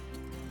loudly.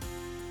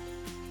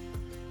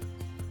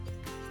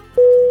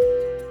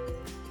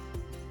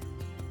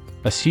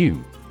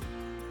 Assume.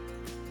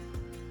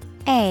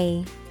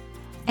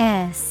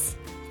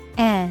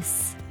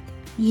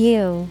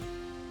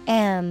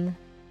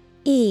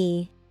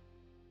 A-S-S-U-M-E.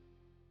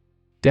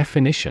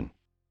 Definition.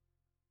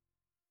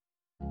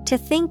 To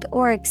think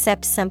or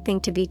accept something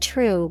to be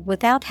true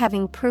without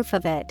having proof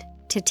of it,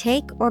 to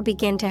take or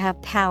begin to have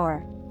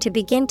power, to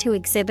begin to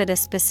exhibit a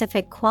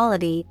specific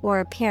quality or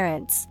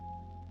appearance.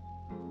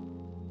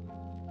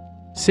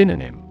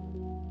 Synonym.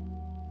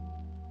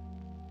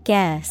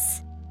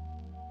 Guess,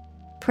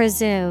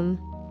 presume,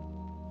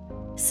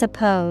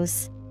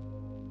 suppose.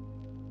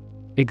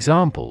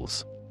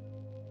 Examples.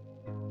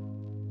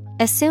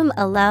 Assume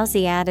a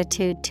lousy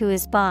attitude to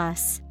his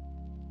boss.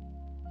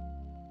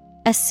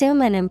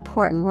 Assume an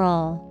important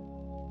role.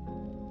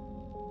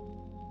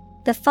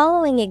 The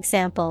following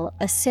example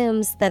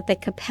assumes that the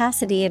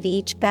capacity of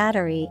each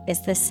battery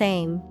is the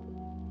same.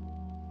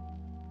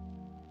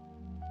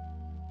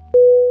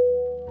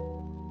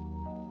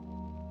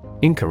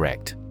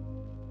 Incorrect.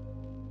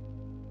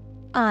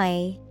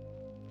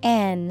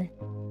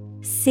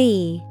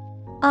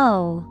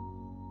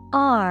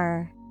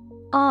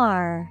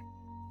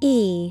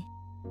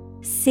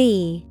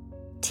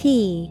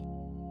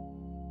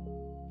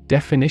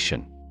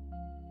 Definition.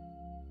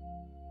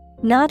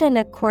 Not in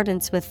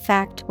accordance with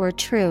fact or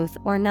truth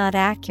or not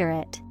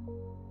accurate.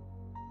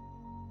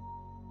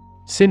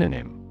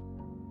 Synonym.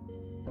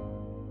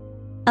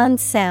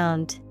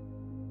 Unsound,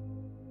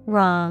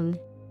 wrong,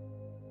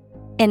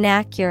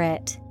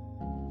 inaccurate.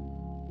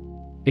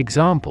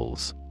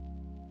 Examples.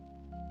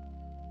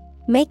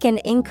 Make an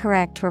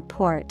incorrect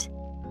report.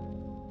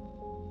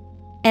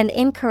 An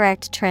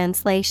incorrect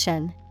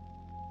translation.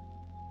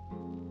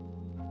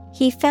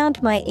 He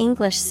found my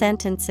English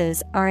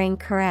sentences are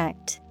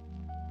incorrect.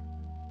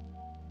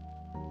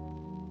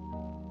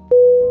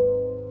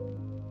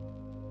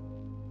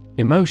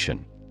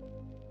 Emotion.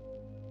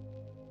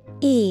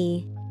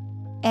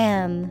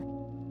 E-M-O-T-I-O-N.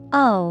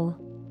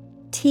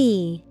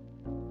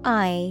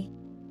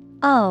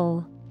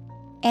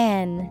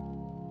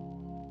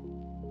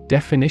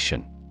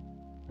 Definition.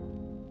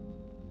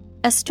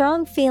 A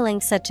strong feeling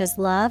such as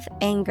love,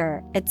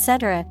 anger,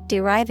 etc.,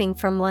 deriving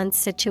from one's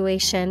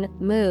situation,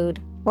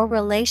 mood, or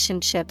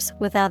relationships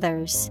with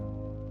others.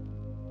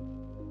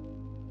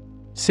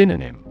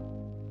 Synonym.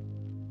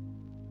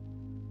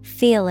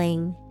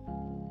 Feeling,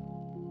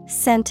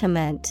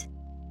 sentiment,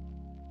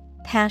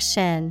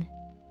 passion.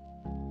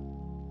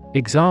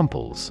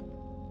 Examples.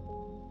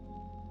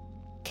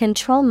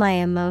 Control my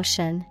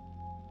emotion.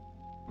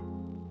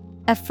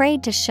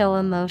 Afraid to show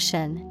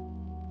emotion.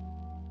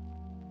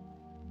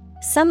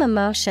 Some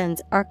emotions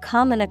are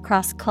common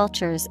across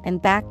cultures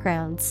and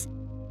backgrounds.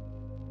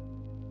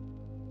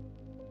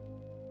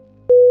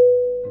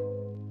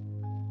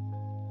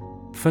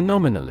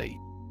 Phenomenally.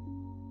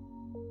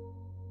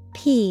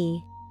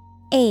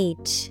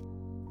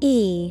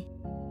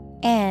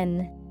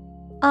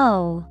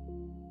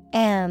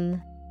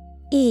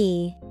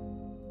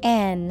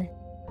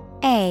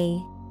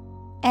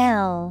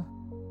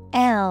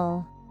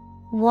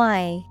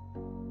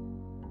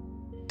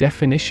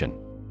 Definition.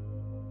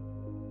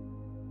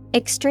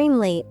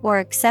 Extremely or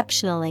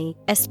exceptionally,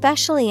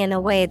 especially in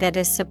a way that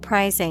is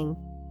surprising.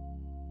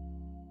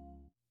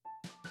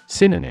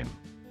 Synonym.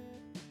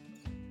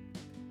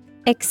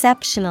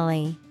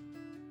 Exceptionally,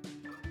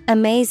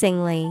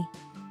 amazingly,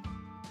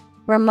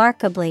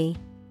 remarkably.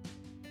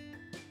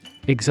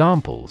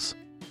 Examples.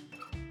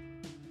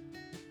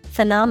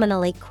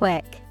 Phenomenally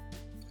quick.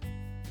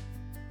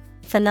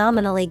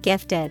 Phenomenally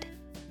gifted.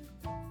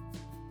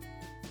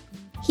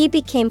 He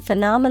became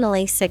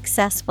phenomenally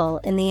successful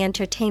in the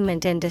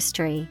entertainment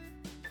industry.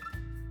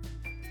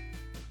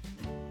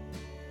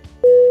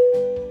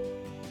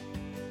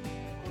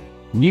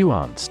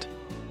 Nuanced.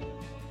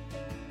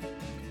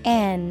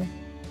 N-U-A-N-C-E-D.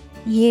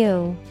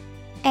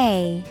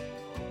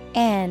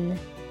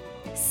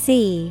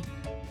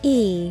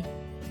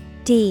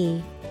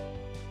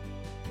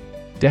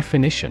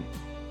 Definition.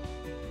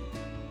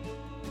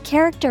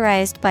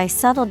 Characterized by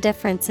subtle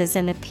differences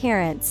in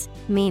appearance,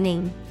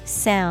 meaning,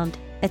 sound,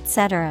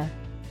 etc.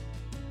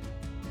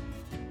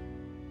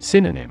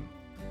 Synonym: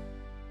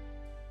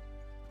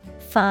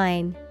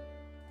 Fine,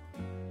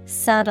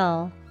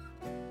 subtle,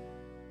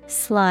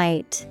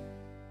 slight.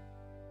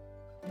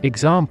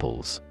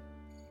 Examples: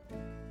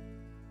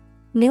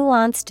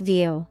 Nuanced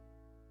view.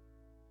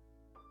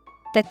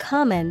 The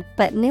common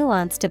but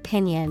nuanced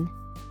opinion.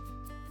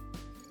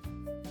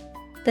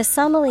 The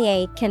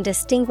sommelier can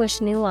distinguish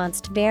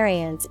nuanced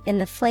variants in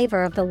the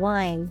flavor of the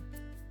wine.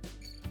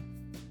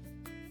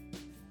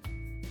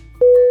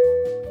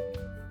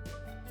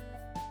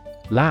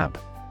 Lab.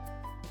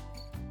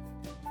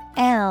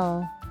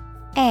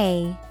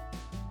 L-A-B.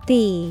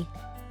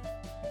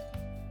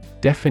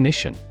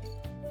 Definition: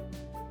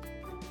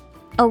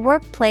 A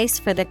workplace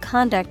for the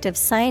conduct of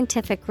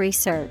scientific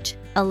research,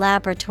 a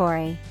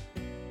laboratory.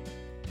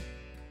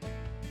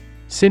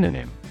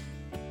 Synonym: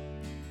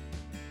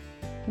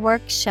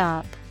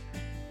 Workshop,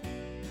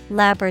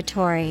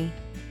 laboratory,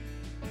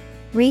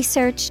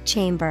 research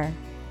chamber.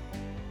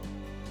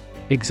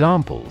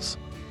 Examples: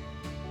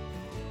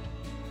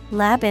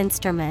 Lab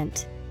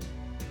instrument,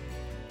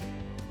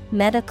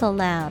 medical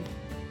lab.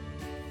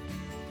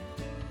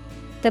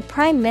 The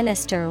Prime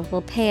Minister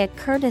will pay a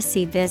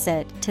courtesy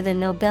visit to the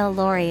Nobel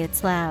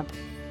laureate's lab.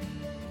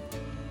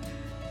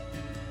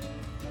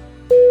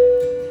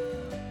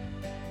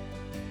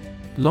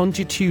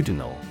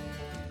 Longitudinal.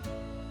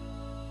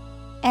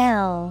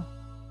 Longitudinal.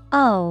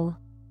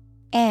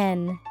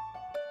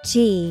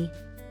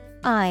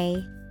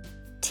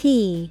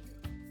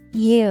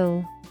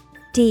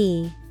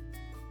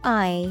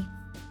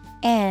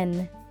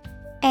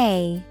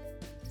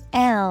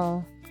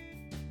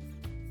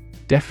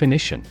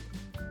 Definition: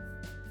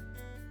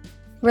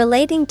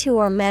 Relating to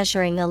or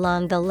measuring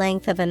along the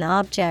length of an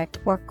object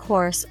or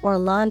course or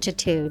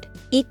longitude,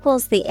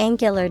 equals the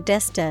angular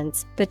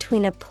distance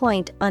between a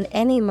point on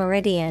any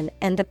meridian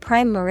and the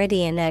prime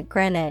meridian at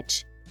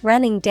Greenwich,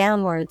 running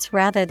downwards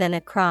rather than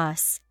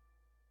across.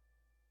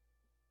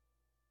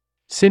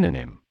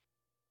 Synonym: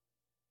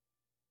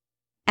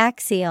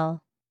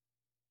 Axial,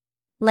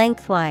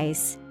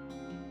 lengthwise.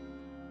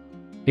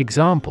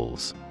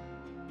 Examples: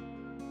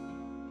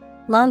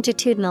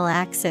 Longitudinal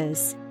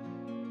axis,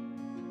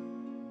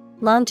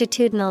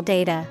 longitudinal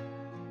data.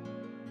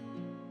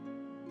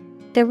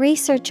 The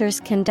researchers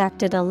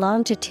conducted a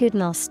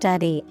longitudinal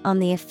study on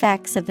the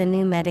effects of the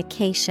new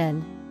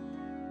medication.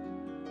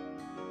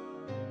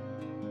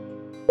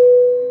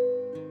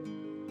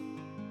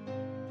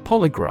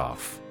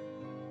 Polygraph.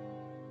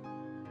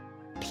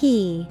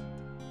 P-O-L-Y-G-R-A-P-H.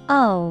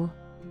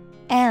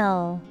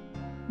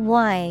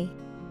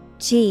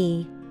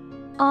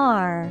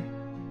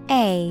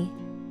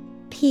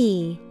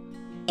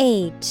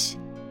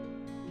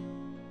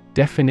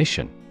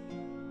 Definition: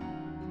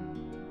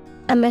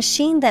 A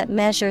machine that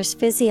measures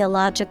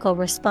physiological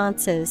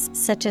responses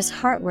such as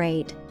heart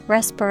rate,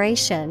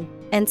 respiration,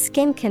 and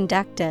skin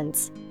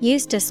conductance,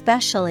 used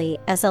especially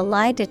as a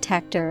lie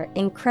detector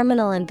in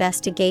criminal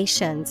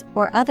investigations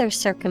or other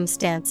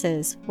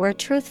circumstances where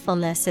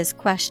truthfulness is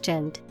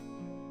questioned.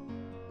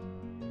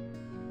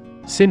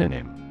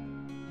 Synonym: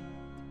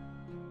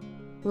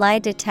 Lie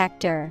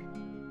detector,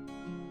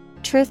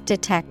 truth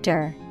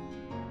detector.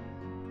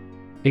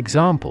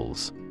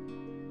 Examples: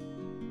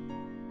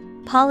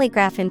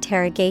 Polygraph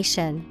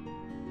interrogation,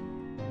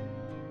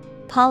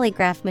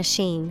 polygraph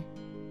machine.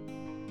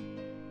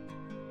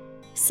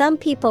 Some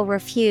people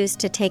refuse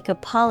to take a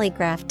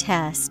polygraph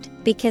test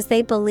because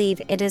they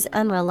believe it is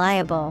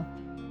unreliable.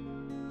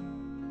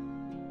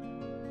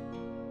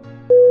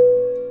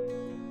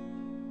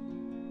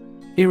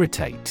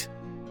 Irritate.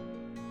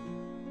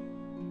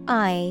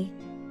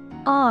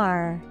 I-R-R-I-T-A-T-E.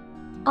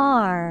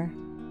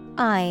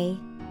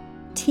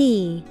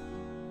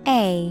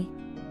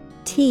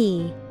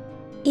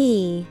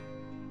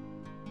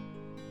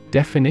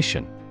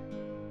 Definition: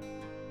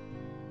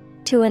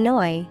 To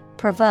annoy,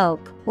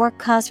 provoke, or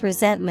cause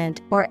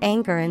resentment or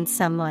anger in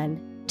someone,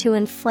 to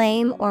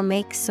inflame or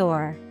make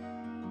sore.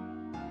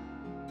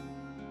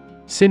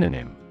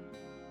 Synonym: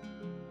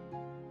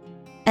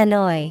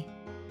 Annoy,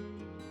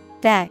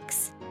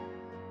 vex,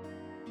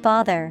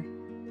 bother.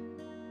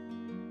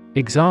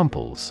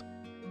 Examples: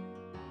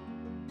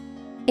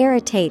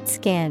 Irritate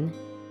skin,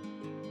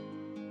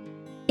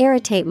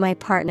 irritate my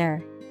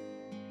partner.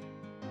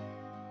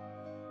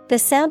 The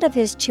sound of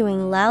his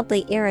chewing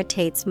loudly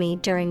irritates me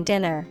during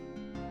dinner.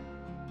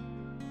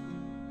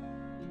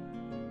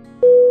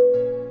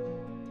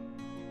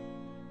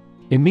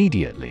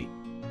 Immediately.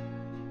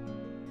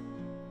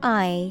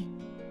 Immediately.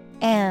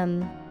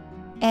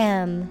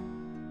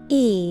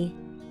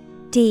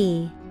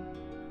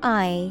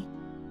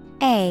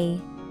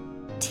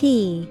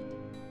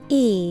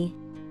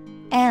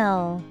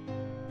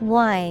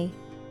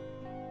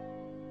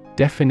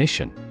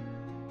 Definition: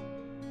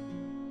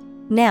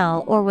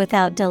 Now or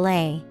without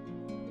delay.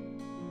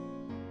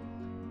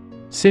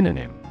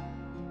 Synonym: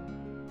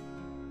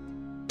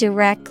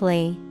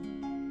 Directly,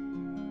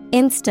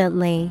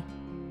 instantly,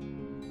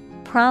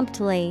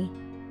 promptly.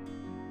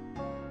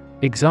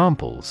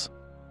 Examples: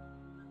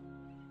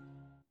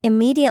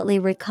 Immediately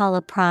recall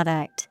a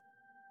product.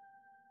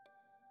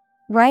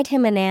 Write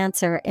him an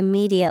answer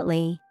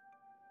immediately.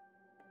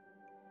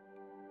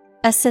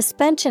 A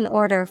suspension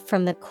order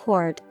from the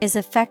court is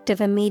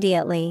effective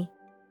immediately.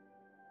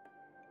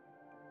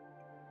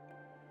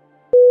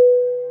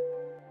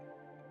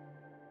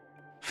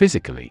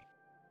 Physically.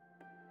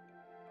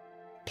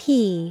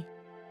 Physically.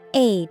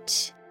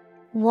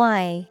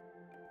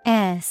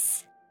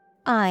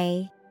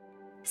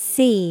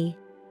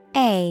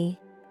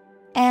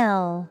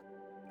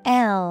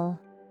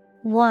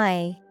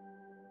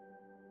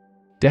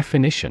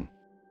 Definition.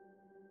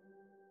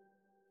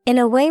 In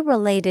a way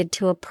related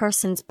to a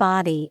person's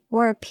body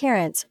or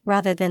appearance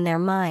rather than their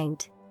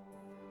mind.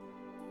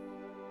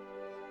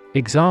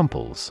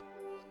 Examples.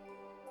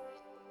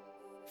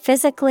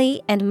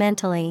 Physically and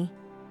mentally.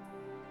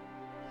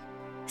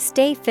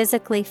 Stay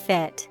physically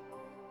fit.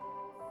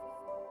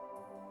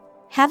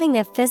 Having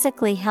a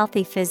physically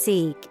healthy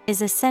physique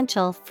is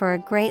essential for a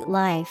great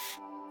life.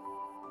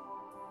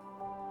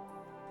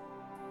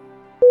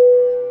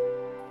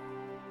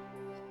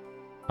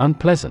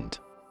 Unpleasant.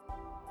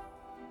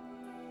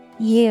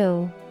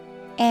 UNPLEASANT.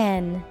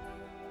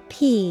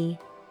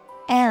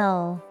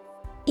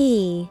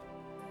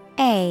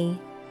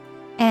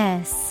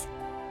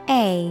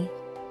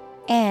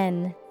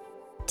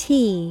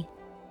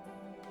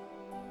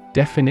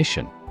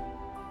 Definition.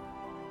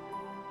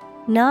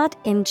 Not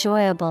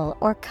enjoyable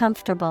or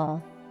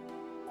comfortable.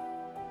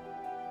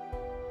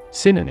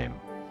 Synonym.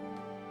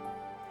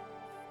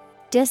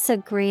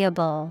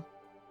 Disagreeable,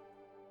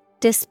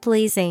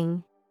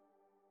 displeasing,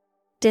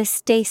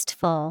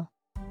 distasteful.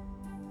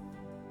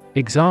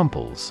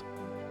 Examples.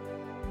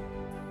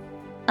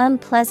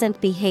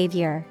 Unpleasant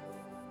behavior.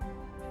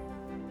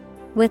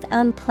 With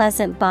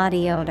unpleasant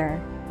body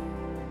odor.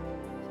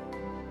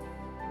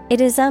 It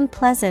is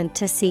unpleasant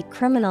to see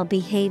criminal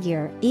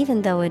behavior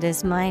even though it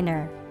is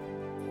minor.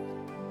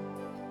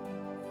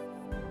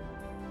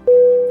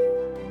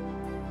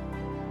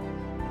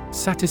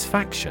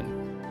 Satisfaction.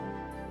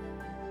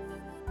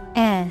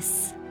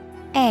 SATISFAction.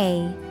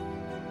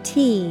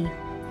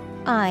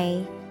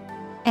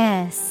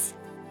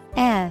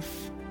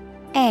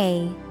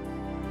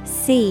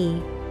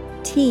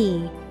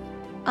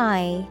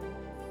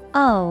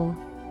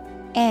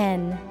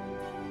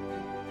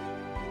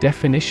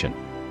 Definition.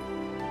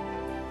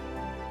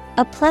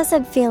 A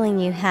pleasant feeling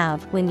you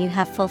have when you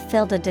have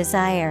fulfilled a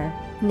desire,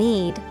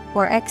 need,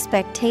 or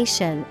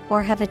expectation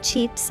or have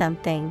achieved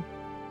something.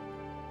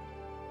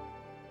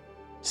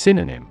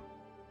 Synonym.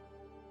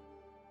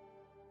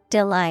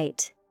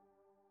 Delight,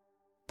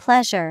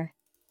 pleasure,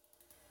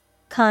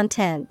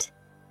 content.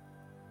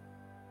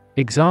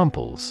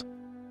 Examples.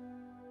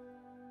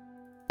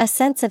 A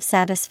sense of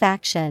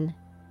satisfaction.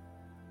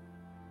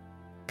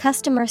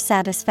 Customer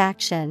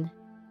satisfaction.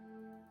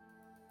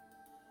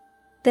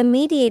 The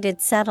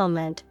mediated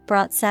settlement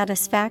brought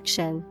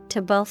satisfaction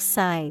to both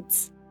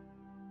sides.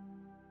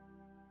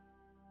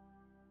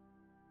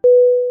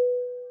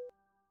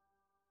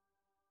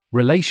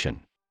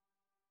 Relation.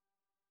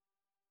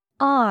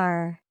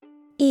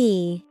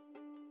 RELATION.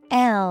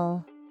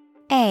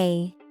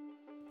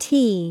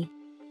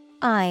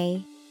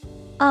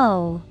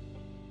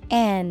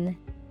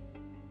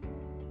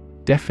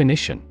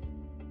 Definition.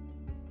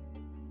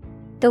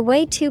 The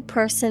way two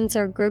persons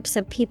or groups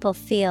of people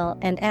feel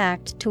and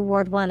act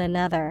toward one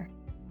another.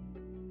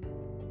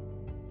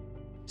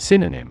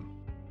 Synonym.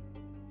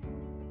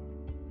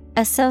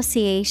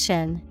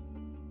 Association,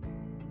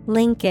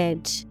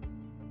 linkage,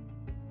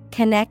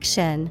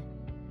 connection.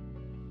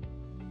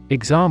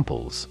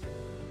 Examples.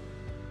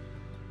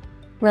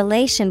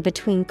 Relation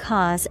between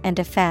cause and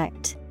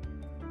effect.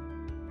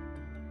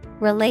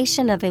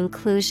 Relation of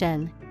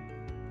inclusion.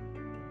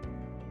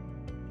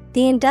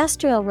 The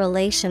industrial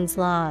relations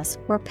laws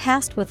were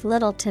passed with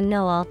little to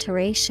no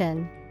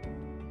alteration.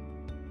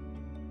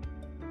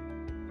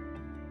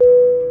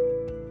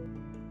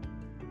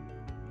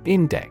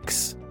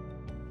 Index.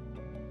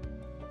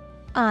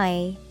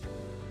 INDEX.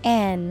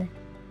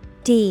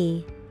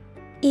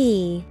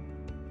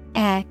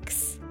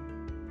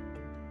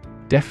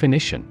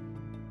 Definition.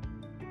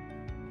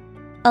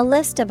 A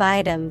list of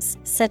items,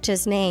 such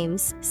as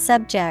names,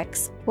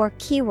 subjects, or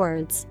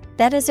keywords,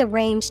 that is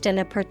arranged in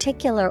a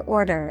particular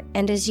order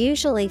and is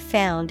usually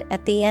found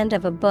at the end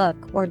of a book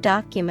or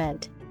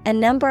document. A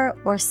number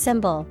or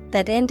symbol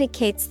that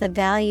indicates the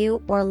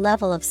value or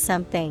level of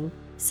something,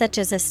 such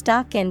as a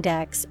stock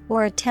index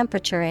or a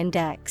temperature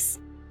index.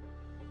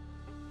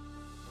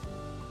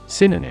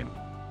 Synonym.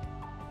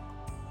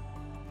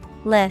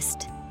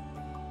 List,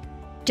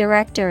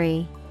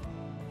 directory,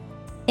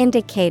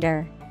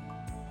 indicator.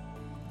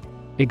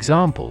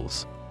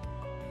 Examples.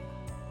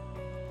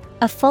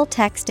 A full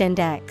text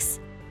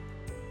index.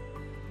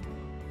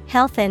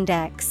 Health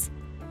index.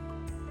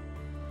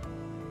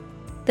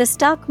 The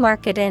stock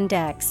market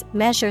index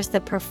measures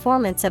the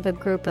performance of a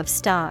group of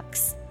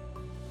stocks.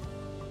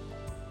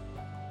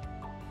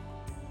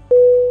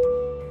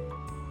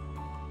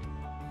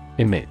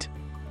 Emit.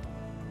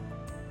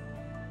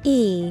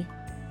 EMIT.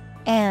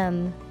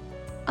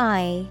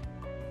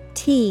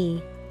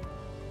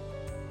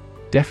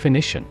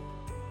 Definition: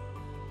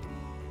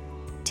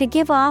 To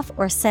give off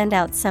or send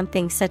out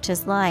something such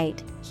as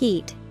light,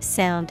 heat,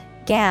 sound,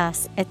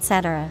 gas,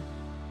 etc.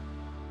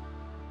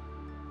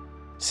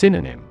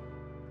 Synonym: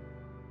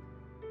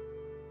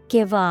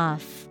 Give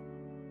off,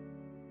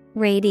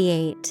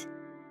 radiate,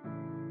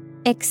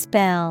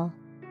 expel.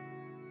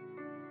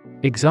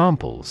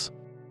 Examples: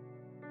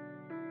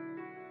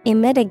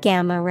 Emit a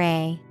gamma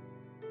ray.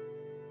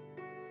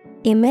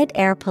 Emit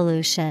air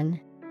pollution.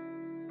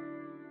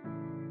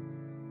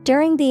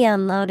 During the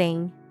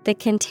unloading, the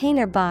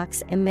container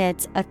box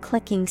emits a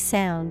clicking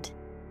sound.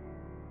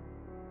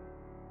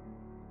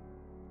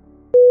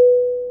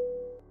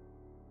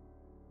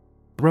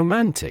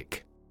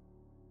 Romantic.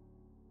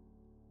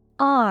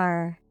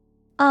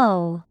 ROMANTIC.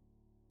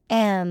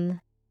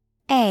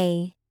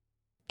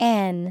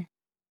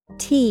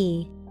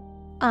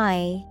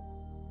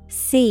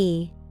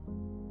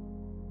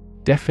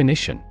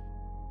 Definition: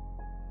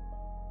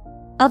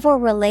 Of or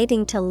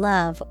relating to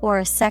love or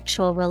a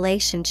sexual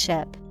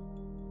relationship.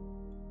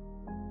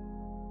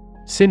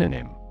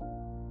 Synonym: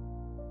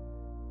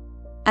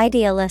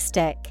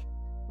 Idealistic,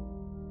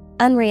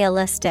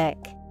 unrealistic,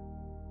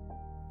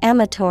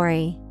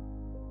 amatory.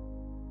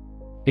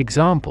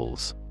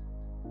 Examples: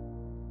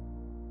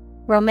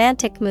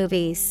 Romantic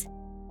movies.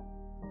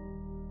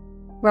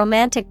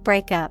 Romantic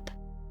breakup.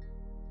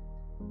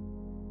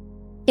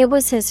 It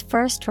was his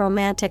first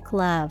romantic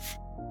love.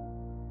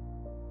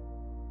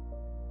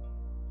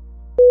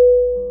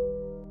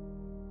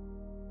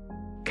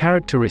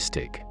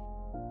 Characteristic: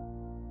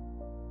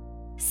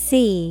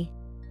 Characteristic.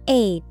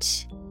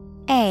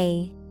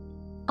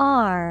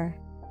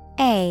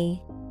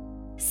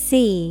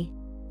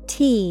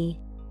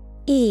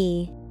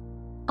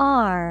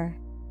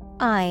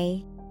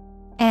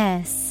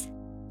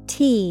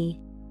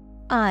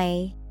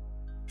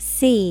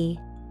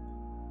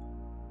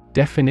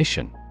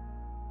 Definition: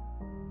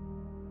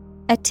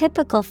 A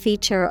typical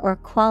feature or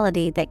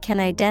quality that can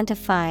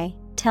identify,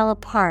 tell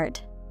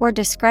apart, or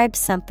describe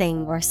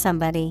something or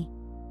somebody.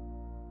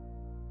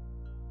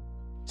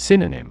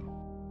 Synonym: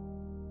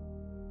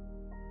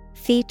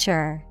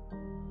 Feature,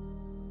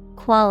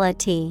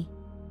 quality,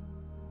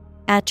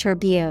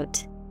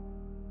 attribute.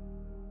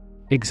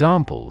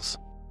 Examples: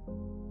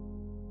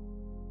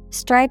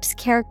 Stripes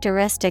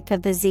characteristic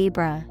of the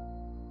zebra.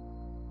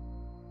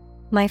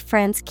 My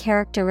friend's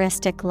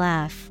characteristic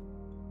laugh.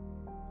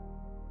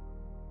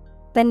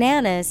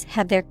 Bananas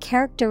have their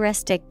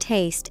characteristic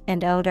taste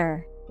and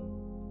odor.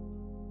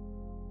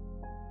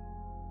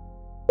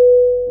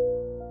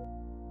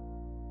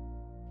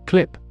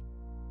 Clip.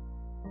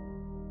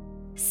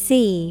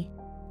 CLIP.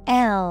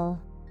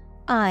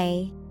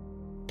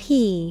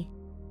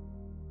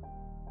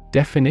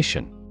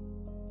 Definition: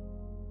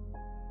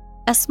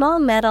 A small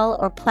metal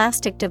or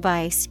plastic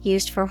device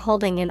used for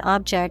holding an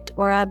object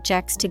or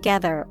objects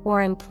together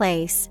or in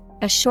place,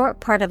 a short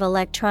part of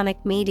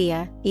electronic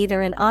media,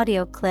 either an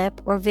audio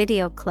clip or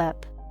video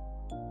clip.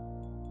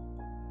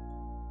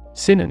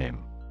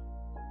 Synonym: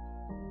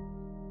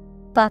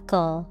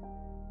 Buckle,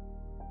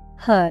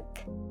 hook,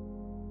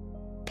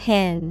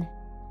 pin.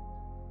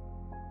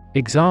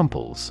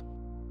 Examples: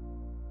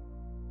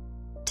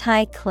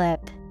 Tie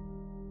clip,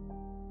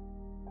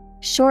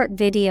 short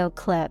video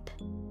clip.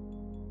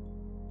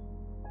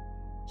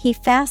 He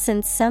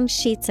fastened some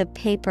sheets of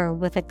paper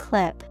with a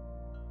clip.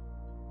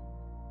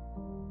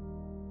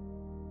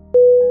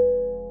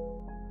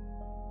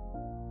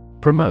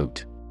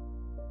 Promote.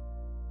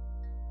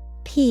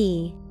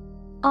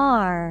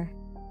 PROMOTE.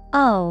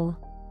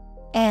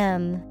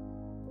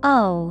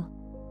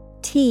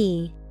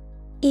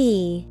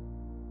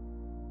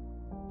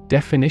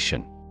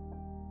 Definition: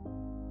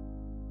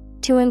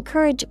 To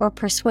encourage or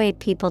persuade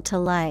people to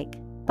like,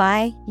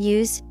 buy,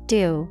 use,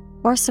 do,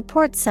 or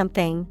support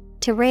something,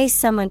 to raise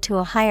someone to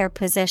a higher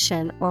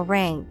position or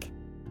rank.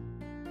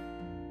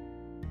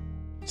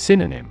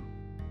 Synonym: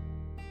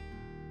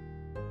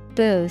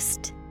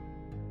 Boost,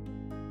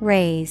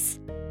 raise,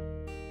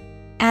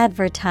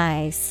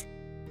 advertise.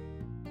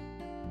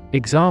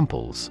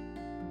 Examples: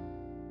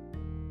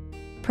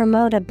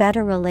 Promote a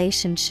better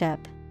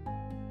relationship.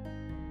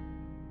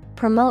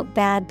 Promote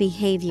bad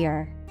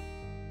behavior.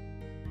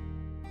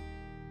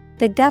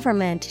 The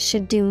government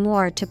should do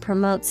more to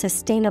promote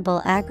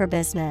sustainable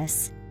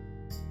agribusiness.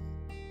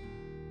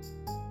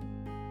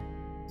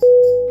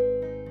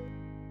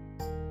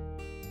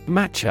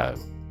 Macho.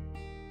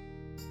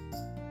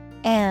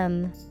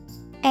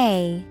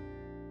 MACHO.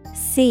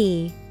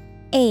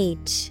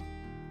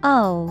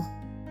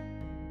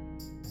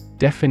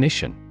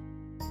 Definition: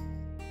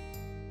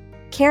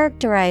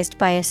 Characterized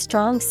by a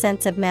strong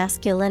sense of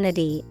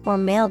masculinity or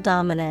male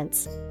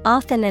dominance,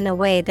 often in a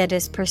way that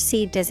is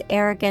perceived as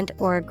arrogant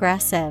or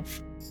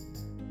aggressive.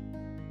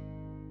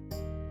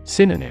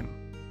 Synonym: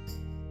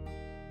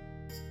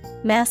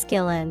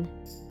 Masculine,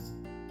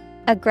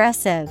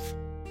 aggressive,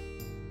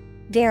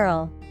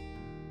 virile.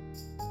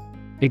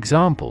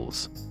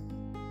 Examples: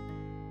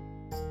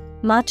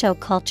 Macho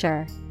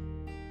culture.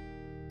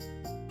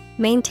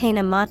 Maintain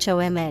a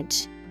macho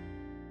image.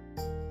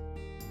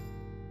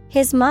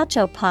 His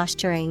macho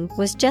posturing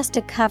was just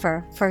a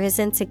cover for his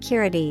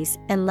insecurities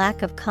and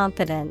lack of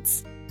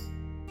confidence.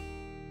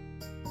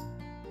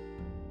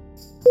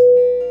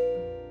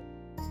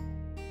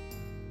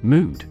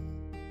 Mood.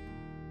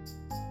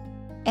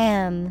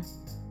 M-O-O-D.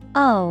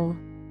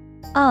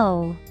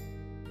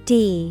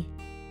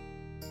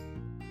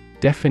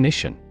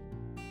 Definition.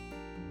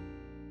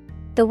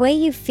 The way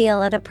you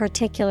feel at a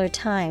particular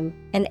time,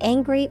 an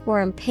angry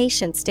or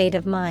impatient state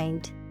of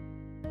mind.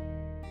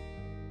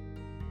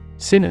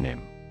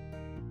 Synonym.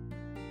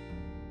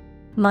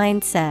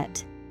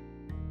 Mindset,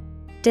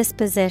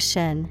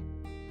 disposition,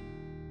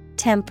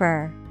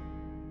 temper.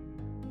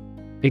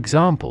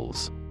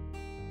 Examples.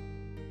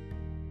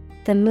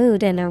 The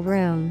mood in a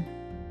room.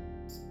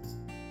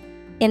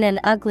 In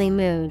an ugly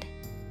mood.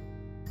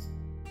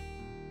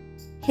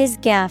 His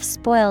gaffe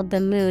spoiled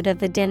the mood of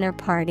the dinner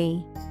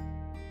party.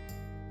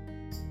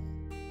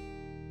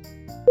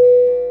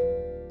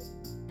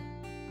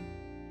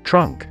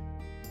 Trunk.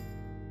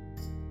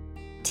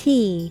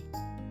 T-R-U-N-K.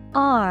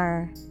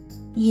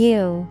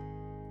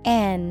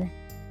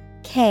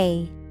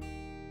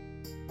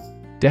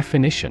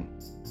 Definition.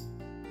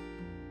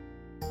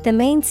 The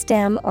main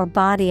stem or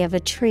body of a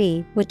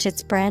tree which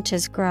its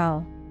branches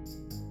grow.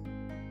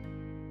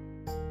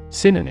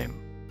 Synonym.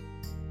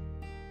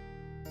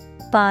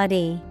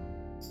 Body,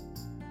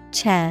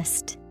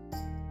 chest,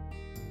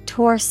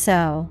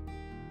 torso.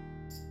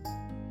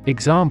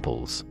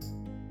 Examples.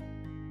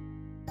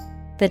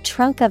 The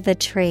trunk of the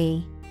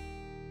tree.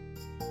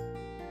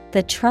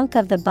 The trunk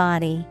of the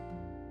body.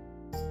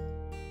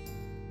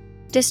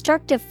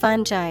 Destructive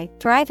fungi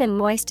thrive in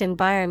moist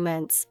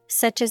environments,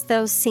 such as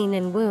those seen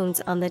in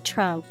wounds on the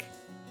trunk.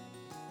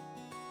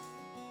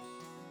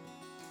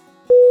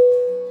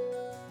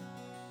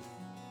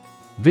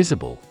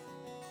 Visible.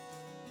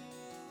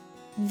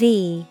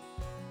 V-I-S-I-B-L-E.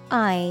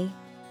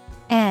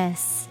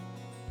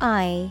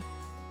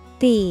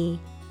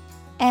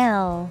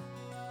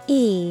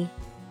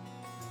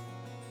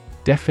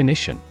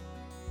 Definition.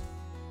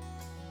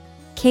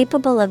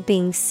 Capable of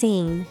being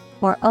seen,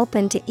 or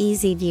open to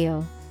easy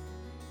view.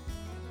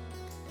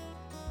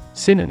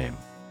 Synonym.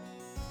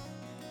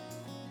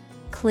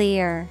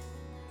 Clear,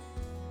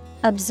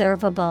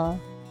 observable,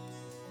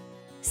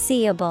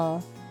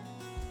 seeable.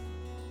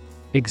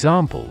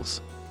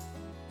 Examples.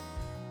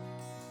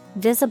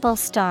 Visible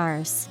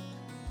stars.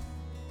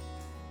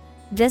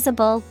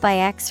 Visible by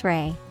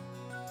X-ray.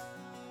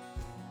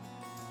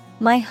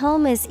 My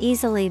home is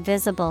easily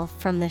visible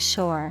from the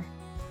shore.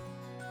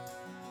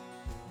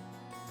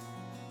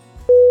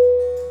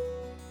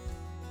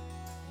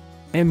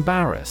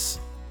 Embarrass.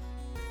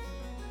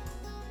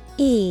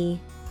 E-M-B-A-R-R-A-S-S.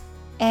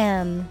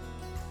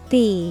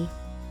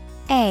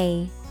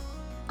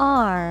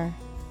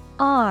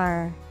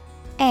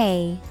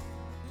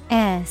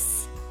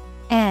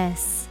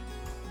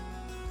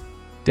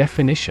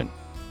 Definition.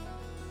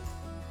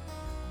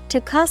 To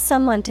cause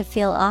someone to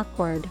feel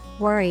awkward,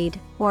 worried,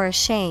 or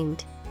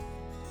ashamed.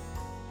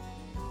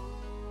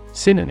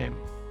 Synonym.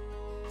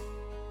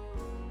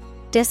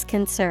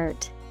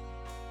 Disconcert,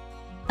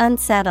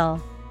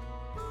 unsettle,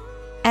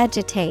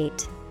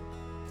 agitate.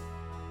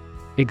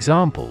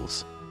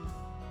 Examples.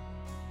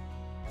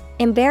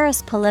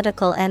 Embarrass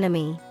political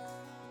enemy.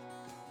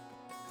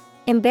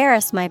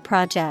 Embarrass my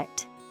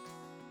project.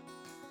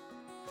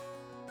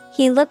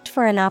 He looked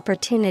for an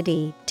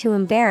opportunity to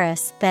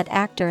embarrass that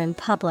actor in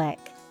public.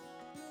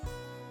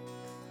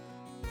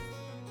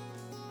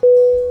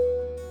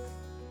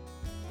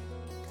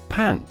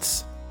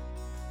 Pants.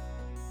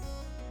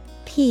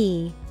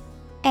 P-A-N-T-S.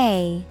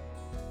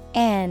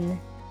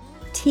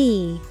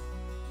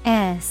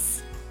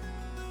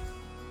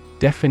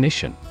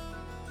 Definition.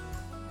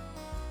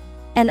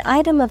 An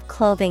item of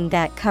clothing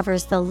that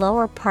covers the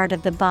lower part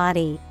of the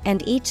body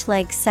and each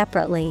leg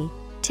separately,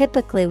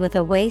 typically with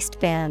a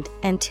waistband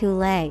and two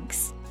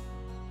legs.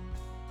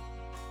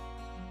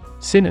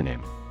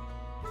 Synonym.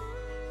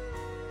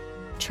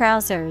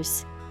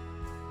 Trousers,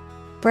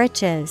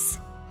 breeches,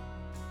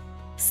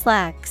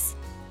 slacks.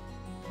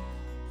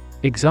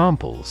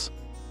 Examples.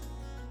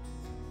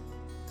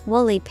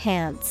 Woolly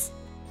pants,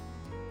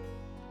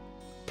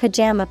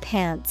 pajama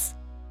pants.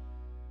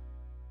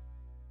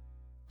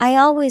 I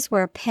always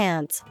wear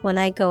pants when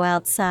I go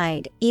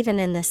outside, even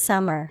in the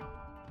summer.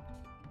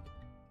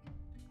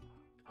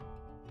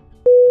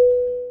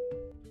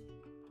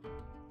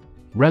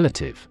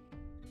 Relative.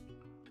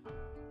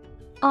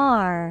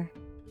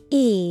 R-E-L-A-T-I-V-E.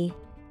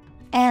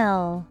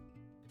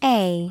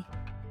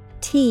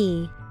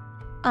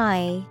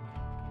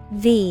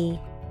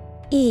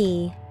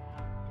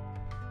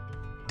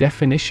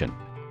 Definition.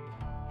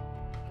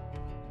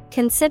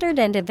 Considered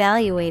and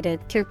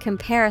evaluated through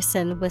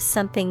comparison with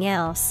something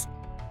else.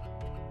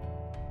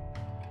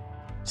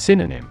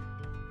 Synonym.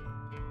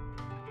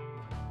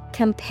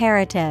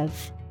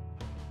 Comparative,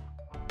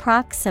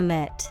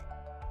 proximate,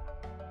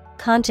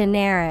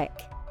 congeneric.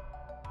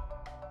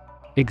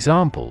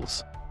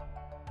 Examples.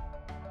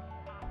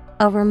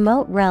 A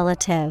remote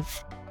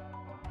relative.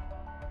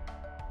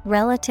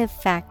 Relative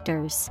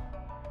factors.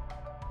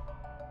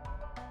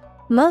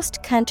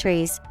 Most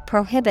countries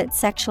prohibit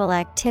sexual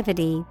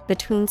activity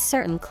between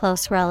certain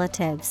close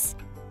relatives.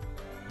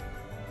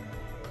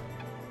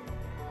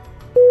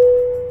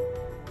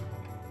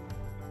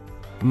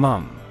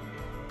 Mum.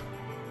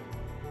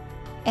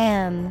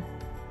 M-U-M.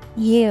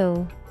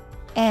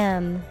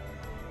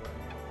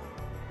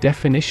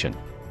 Definition: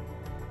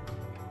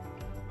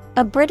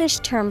 A British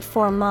term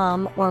for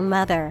mom or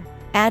mother.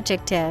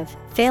 Adjective,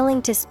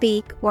 failing to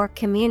speak or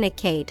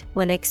communicate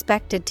when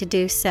expected to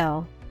do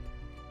so.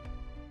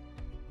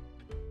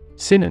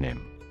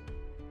 Synonym: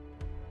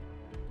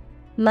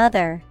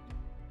 Mother,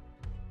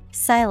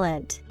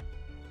 silent,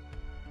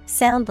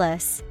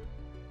 soundless.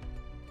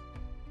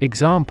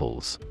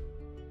 Examples: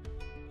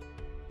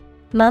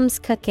 Mum's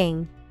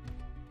cooking.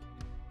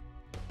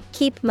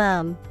 Keep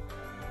mum.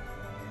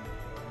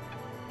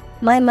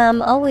 My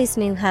mum always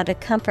knew how to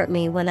comfort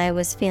me when I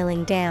was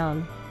feeling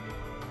down.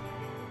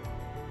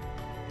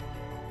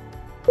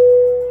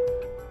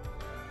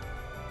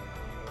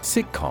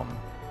 Sitcom.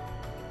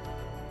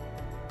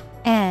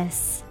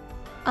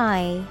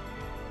 S-I-T-C-O-M.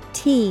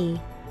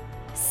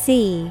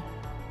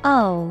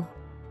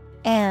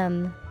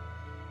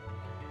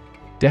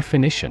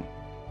 Definition: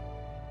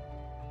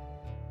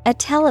 A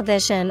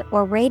television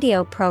or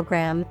radio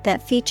program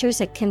that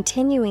features a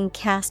continuing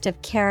cast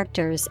of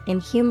characters in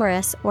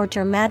humorous or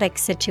dramatic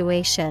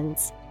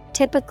situations,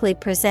 typically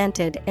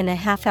presented in a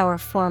half-hour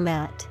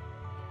format.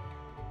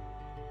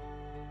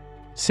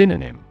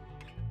 Synonym: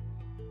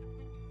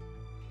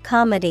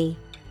 Comedy,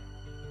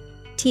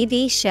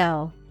 TV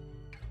show.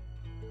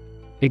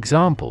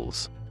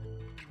 Examples: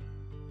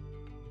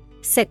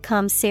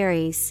 Sitcom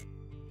series.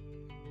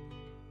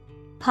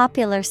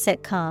 Popular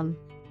sitcom.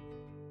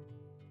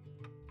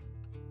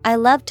 I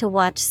love to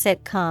watch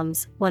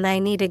sitcoms when I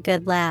need a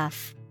good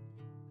laugh.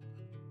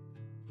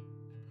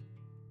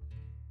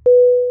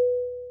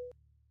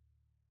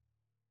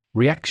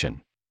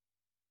 Reaction.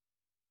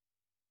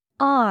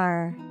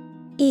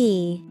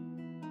 R-E-A-C-T-I-O-N.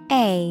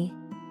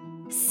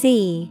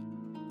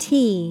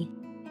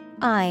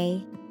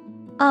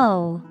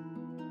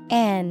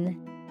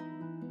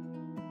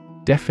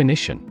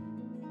 Definition: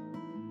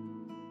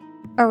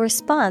 A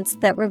response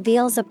that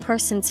reveals a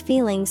person's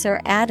feelings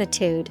or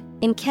attitude.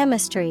 In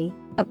chemistry,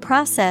 a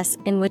process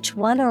in which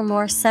one or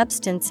more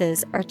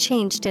substances are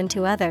changed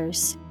into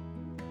others.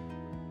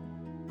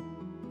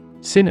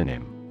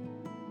 Synonym: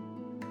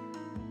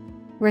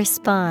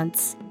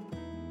 Response,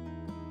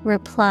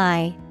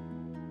 reply,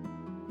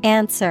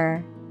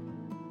 answer.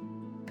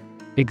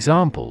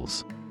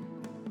 Examples: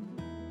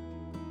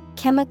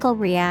 Chemical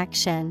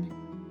reaction.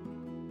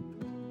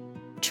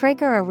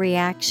 Trigger a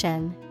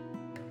reaction.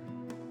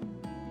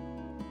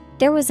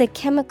 There was a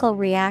chemical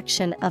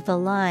reaction of the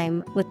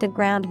lime with the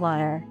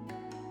groundwater.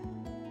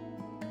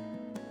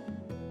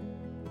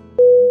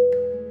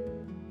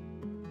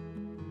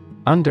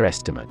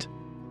 Underestimate.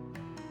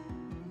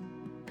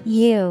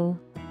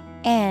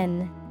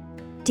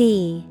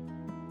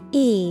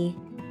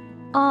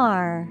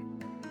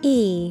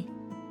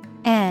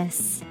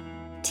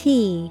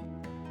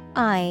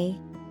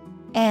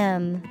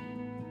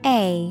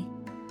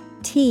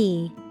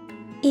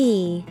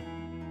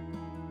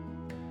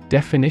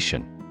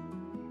 Definition: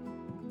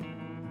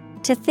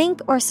 To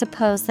think or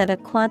suppose that a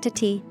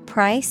quantity,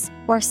 price,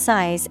 or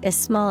size is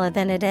smaller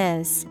than it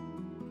is.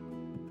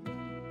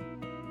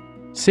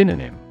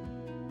 Synonym: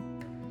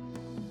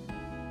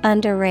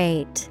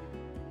 Underrate,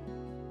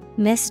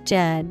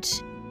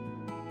 misjudge,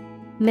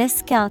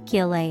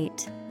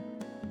 miscalculate.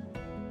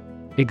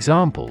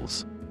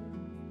 Examples: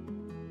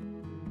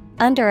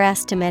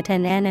 Underestimate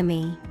an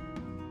enemy.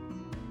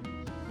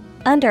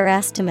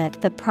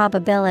 Underestimate the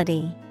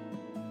probability.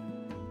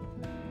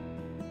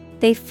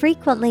 They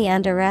frequently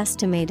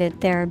underestimated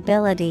their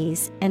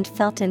abilities and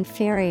felt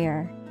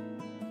inferior.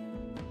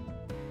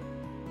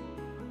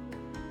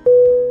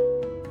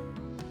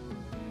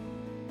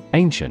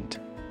 Ancient.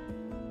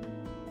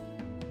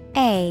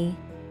 A-N-C-I-E-N-T.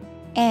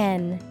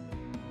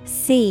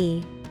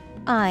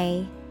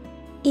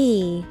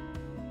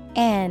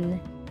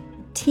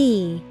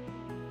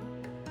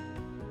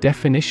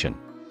 Definition: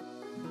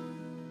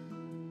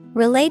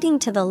 Relating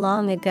to the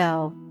long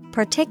ago,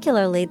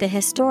 particularly the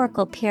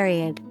historical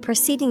period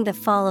preceding the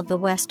fall of the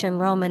Western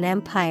Roman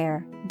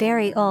Empire,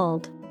 very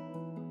old.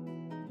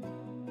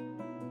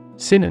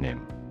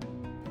 Synonym: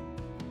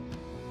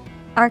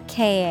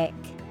 Archaic,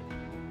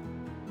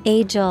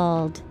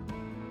 age-old,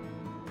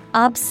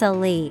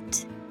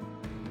 obsolete.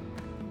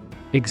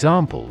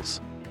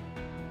 Examples: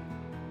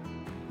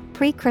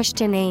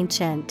 Pre-Christian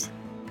ancient.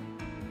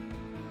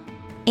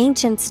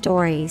 Ancient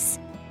stories.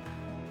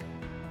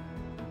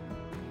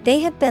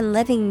 They have been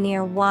living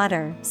near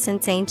water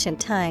since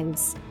ancient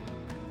times.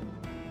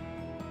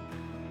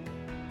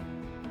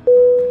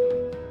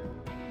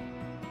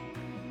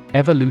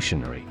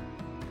 Evolutionary.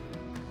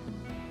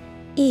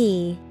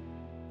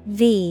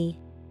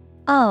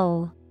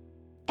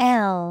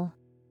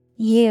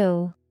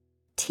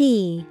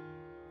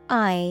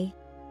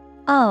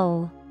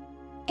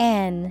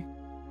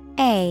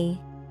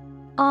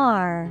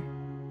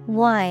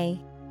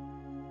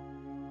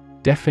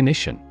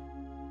 Definition: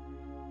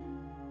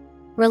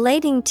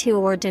 relating to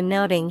or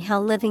denoting how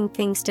living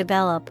things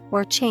develop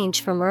or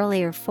change from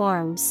earlier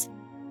forms.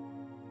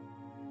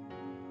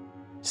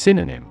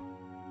 Synonym: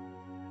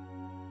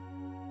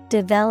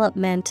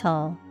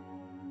 Developmental,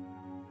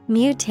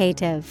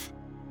 mutative,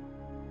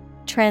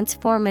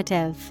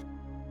 transformative.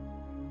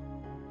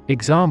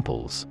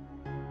 Examples: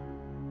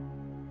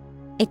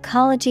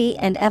 Ecology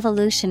and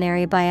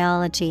evolutionary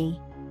biology.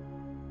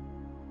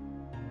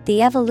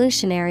 The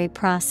evolutionary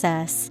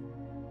process.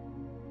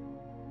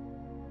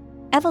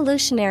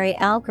 Evolutionary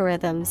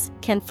algorithms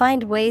can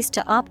find ways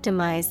to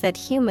optimize that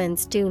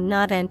humans do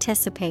not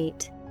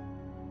anticipate.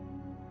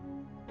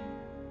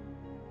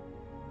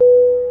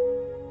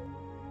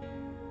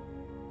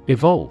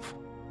 Evolve.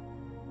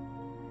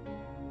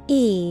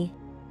 E-V-O-L-V-E.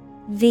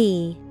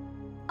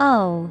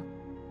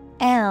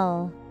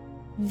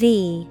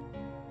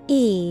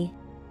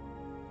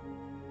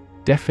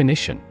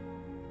 Definition: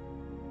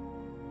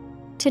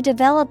 to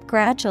develop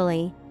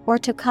gradually, or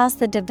to cause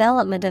the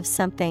development of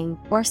something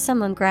or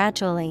someone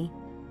gradually.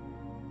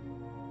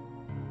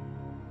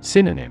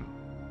 Synonym: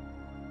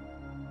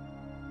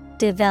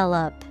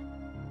 Develop,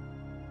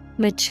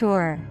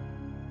 mature,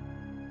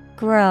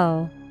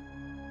 grow.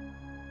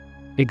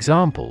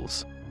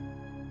 Examples: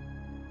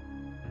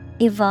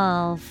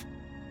 Evolve.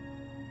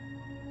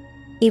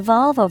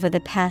 Evolve over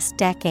the past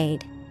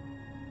decade.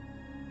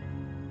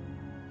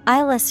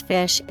 Eyeless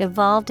fish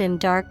evolved in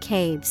dark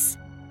caves.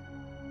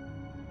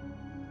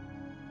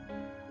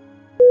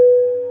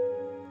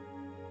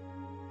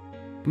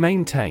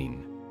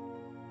 Maintain.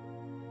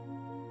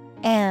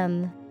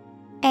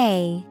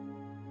 M-A-I-N-T-A-I-N.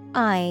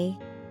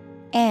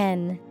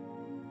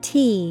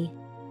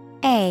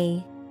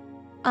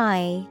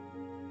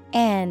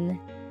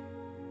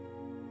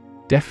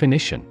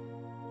 Definition: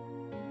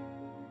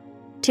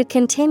 to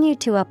continue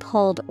to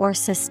uphold or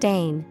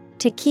sustain,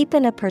 to keep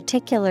in a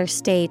particular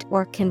state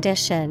or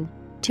condition,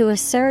 to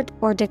assert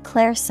or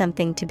declare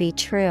something to be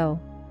true.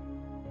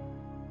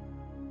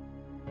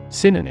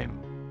 Synonym: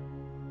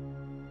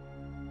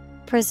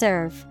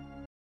 Preserve,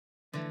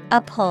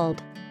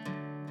 uphold,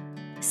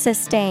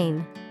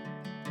 sustain.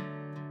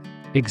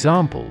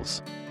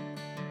 Examples: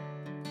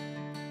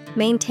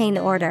 maintain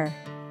order,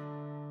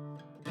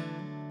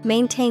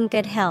 maintain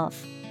good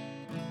health.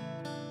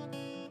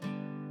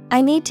 I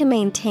need to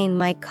maintain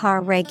my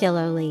car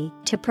regularly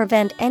to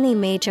prevent any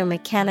major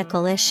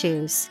mechanical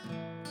issues.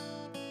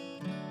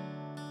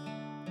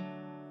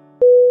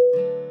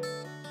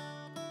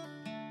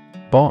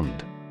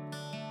 Bond.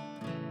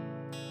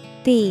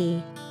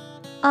 B-O-N-D.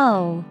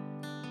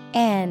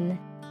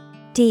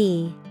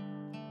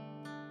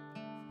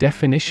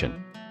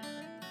 Definition: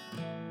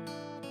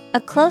 a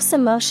close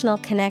emotional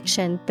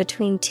connection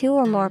between two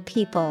or more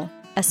people,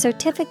 a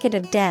certificate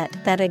of debt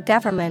that a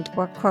government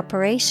or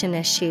corporation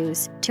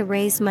issues to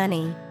raise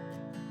money.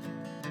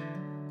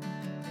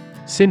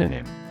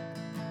 Synonym: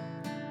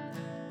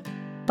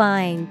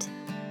 bind,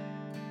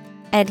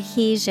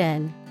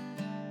 adhesion,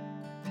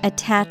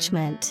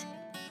 attachment.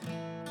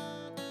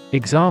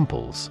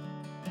 Examples: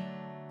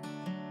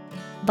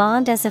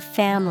 bond as a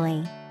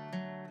family,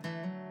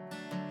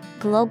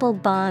 global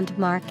bond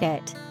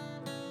market.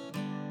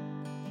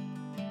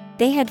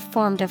 They had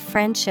formed a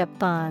friendship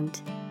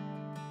bond.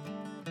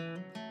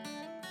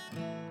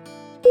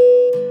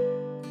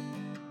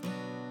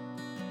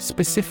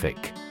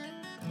 Specific.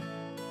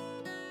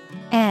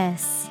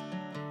 S-P-E-C-I-F-I-C.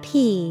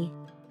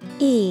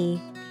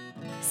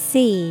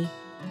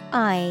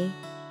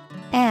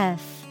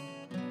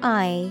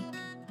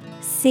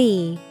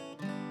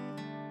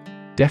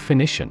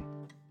 Definition: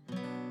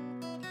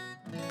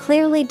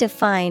 clearly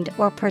defined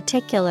or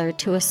particular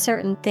to a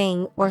certain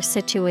thing or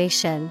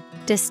situation,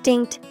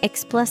 distinct,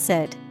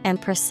 explicit, and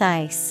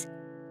precise.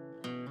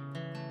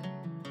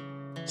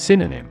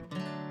 Synonym: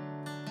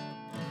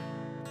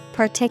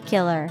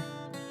 particular,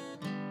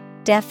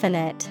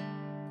 definite,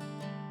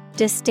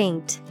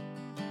 distinct.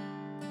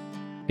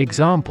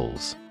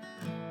 Examples: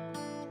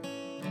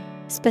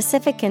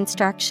 specific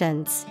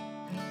instructions,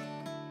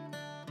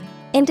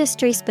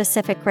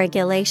 industry-specific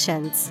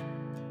regulations.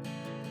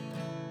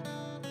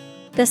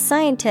 The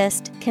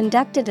scientist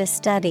conducted a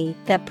study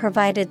that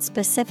provided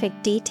specific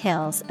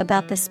details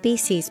about the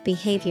species'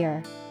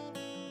 behavior.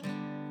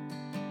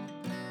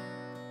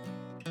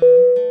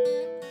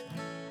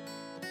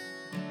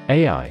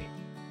 AI.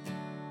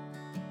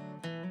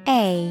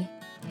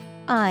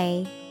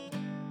 A-I.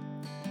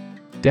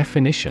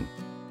 Definition: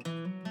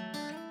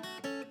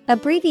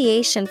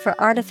 abbreviation for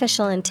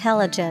artificial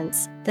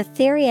intelligence, the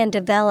theory and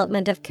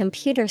development of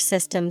computer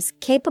systems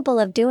capable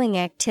of doing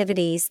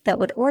activities that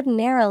would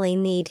ordinarily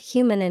need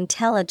human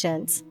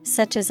intelligence,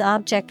 such as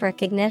object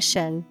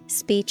recognition,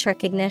 speech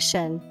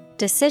recognition,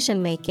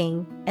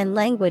 decision-making, and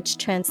language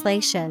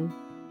translation.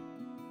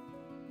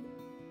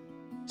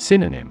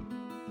 Synonym: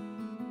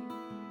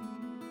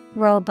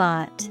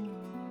 robot,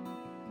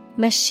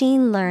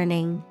 machine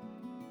learning,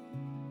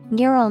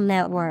 neural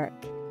network.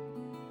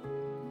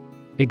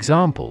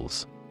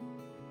 Examples: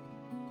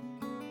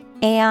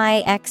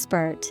 AI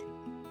expert,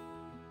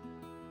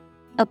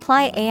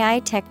 Apply AI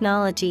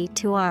technology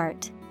to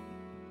art.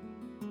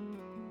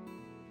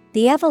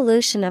 The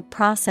evolution of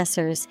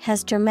processors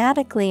has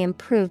dramatically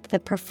improved the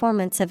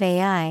performance of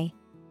AI.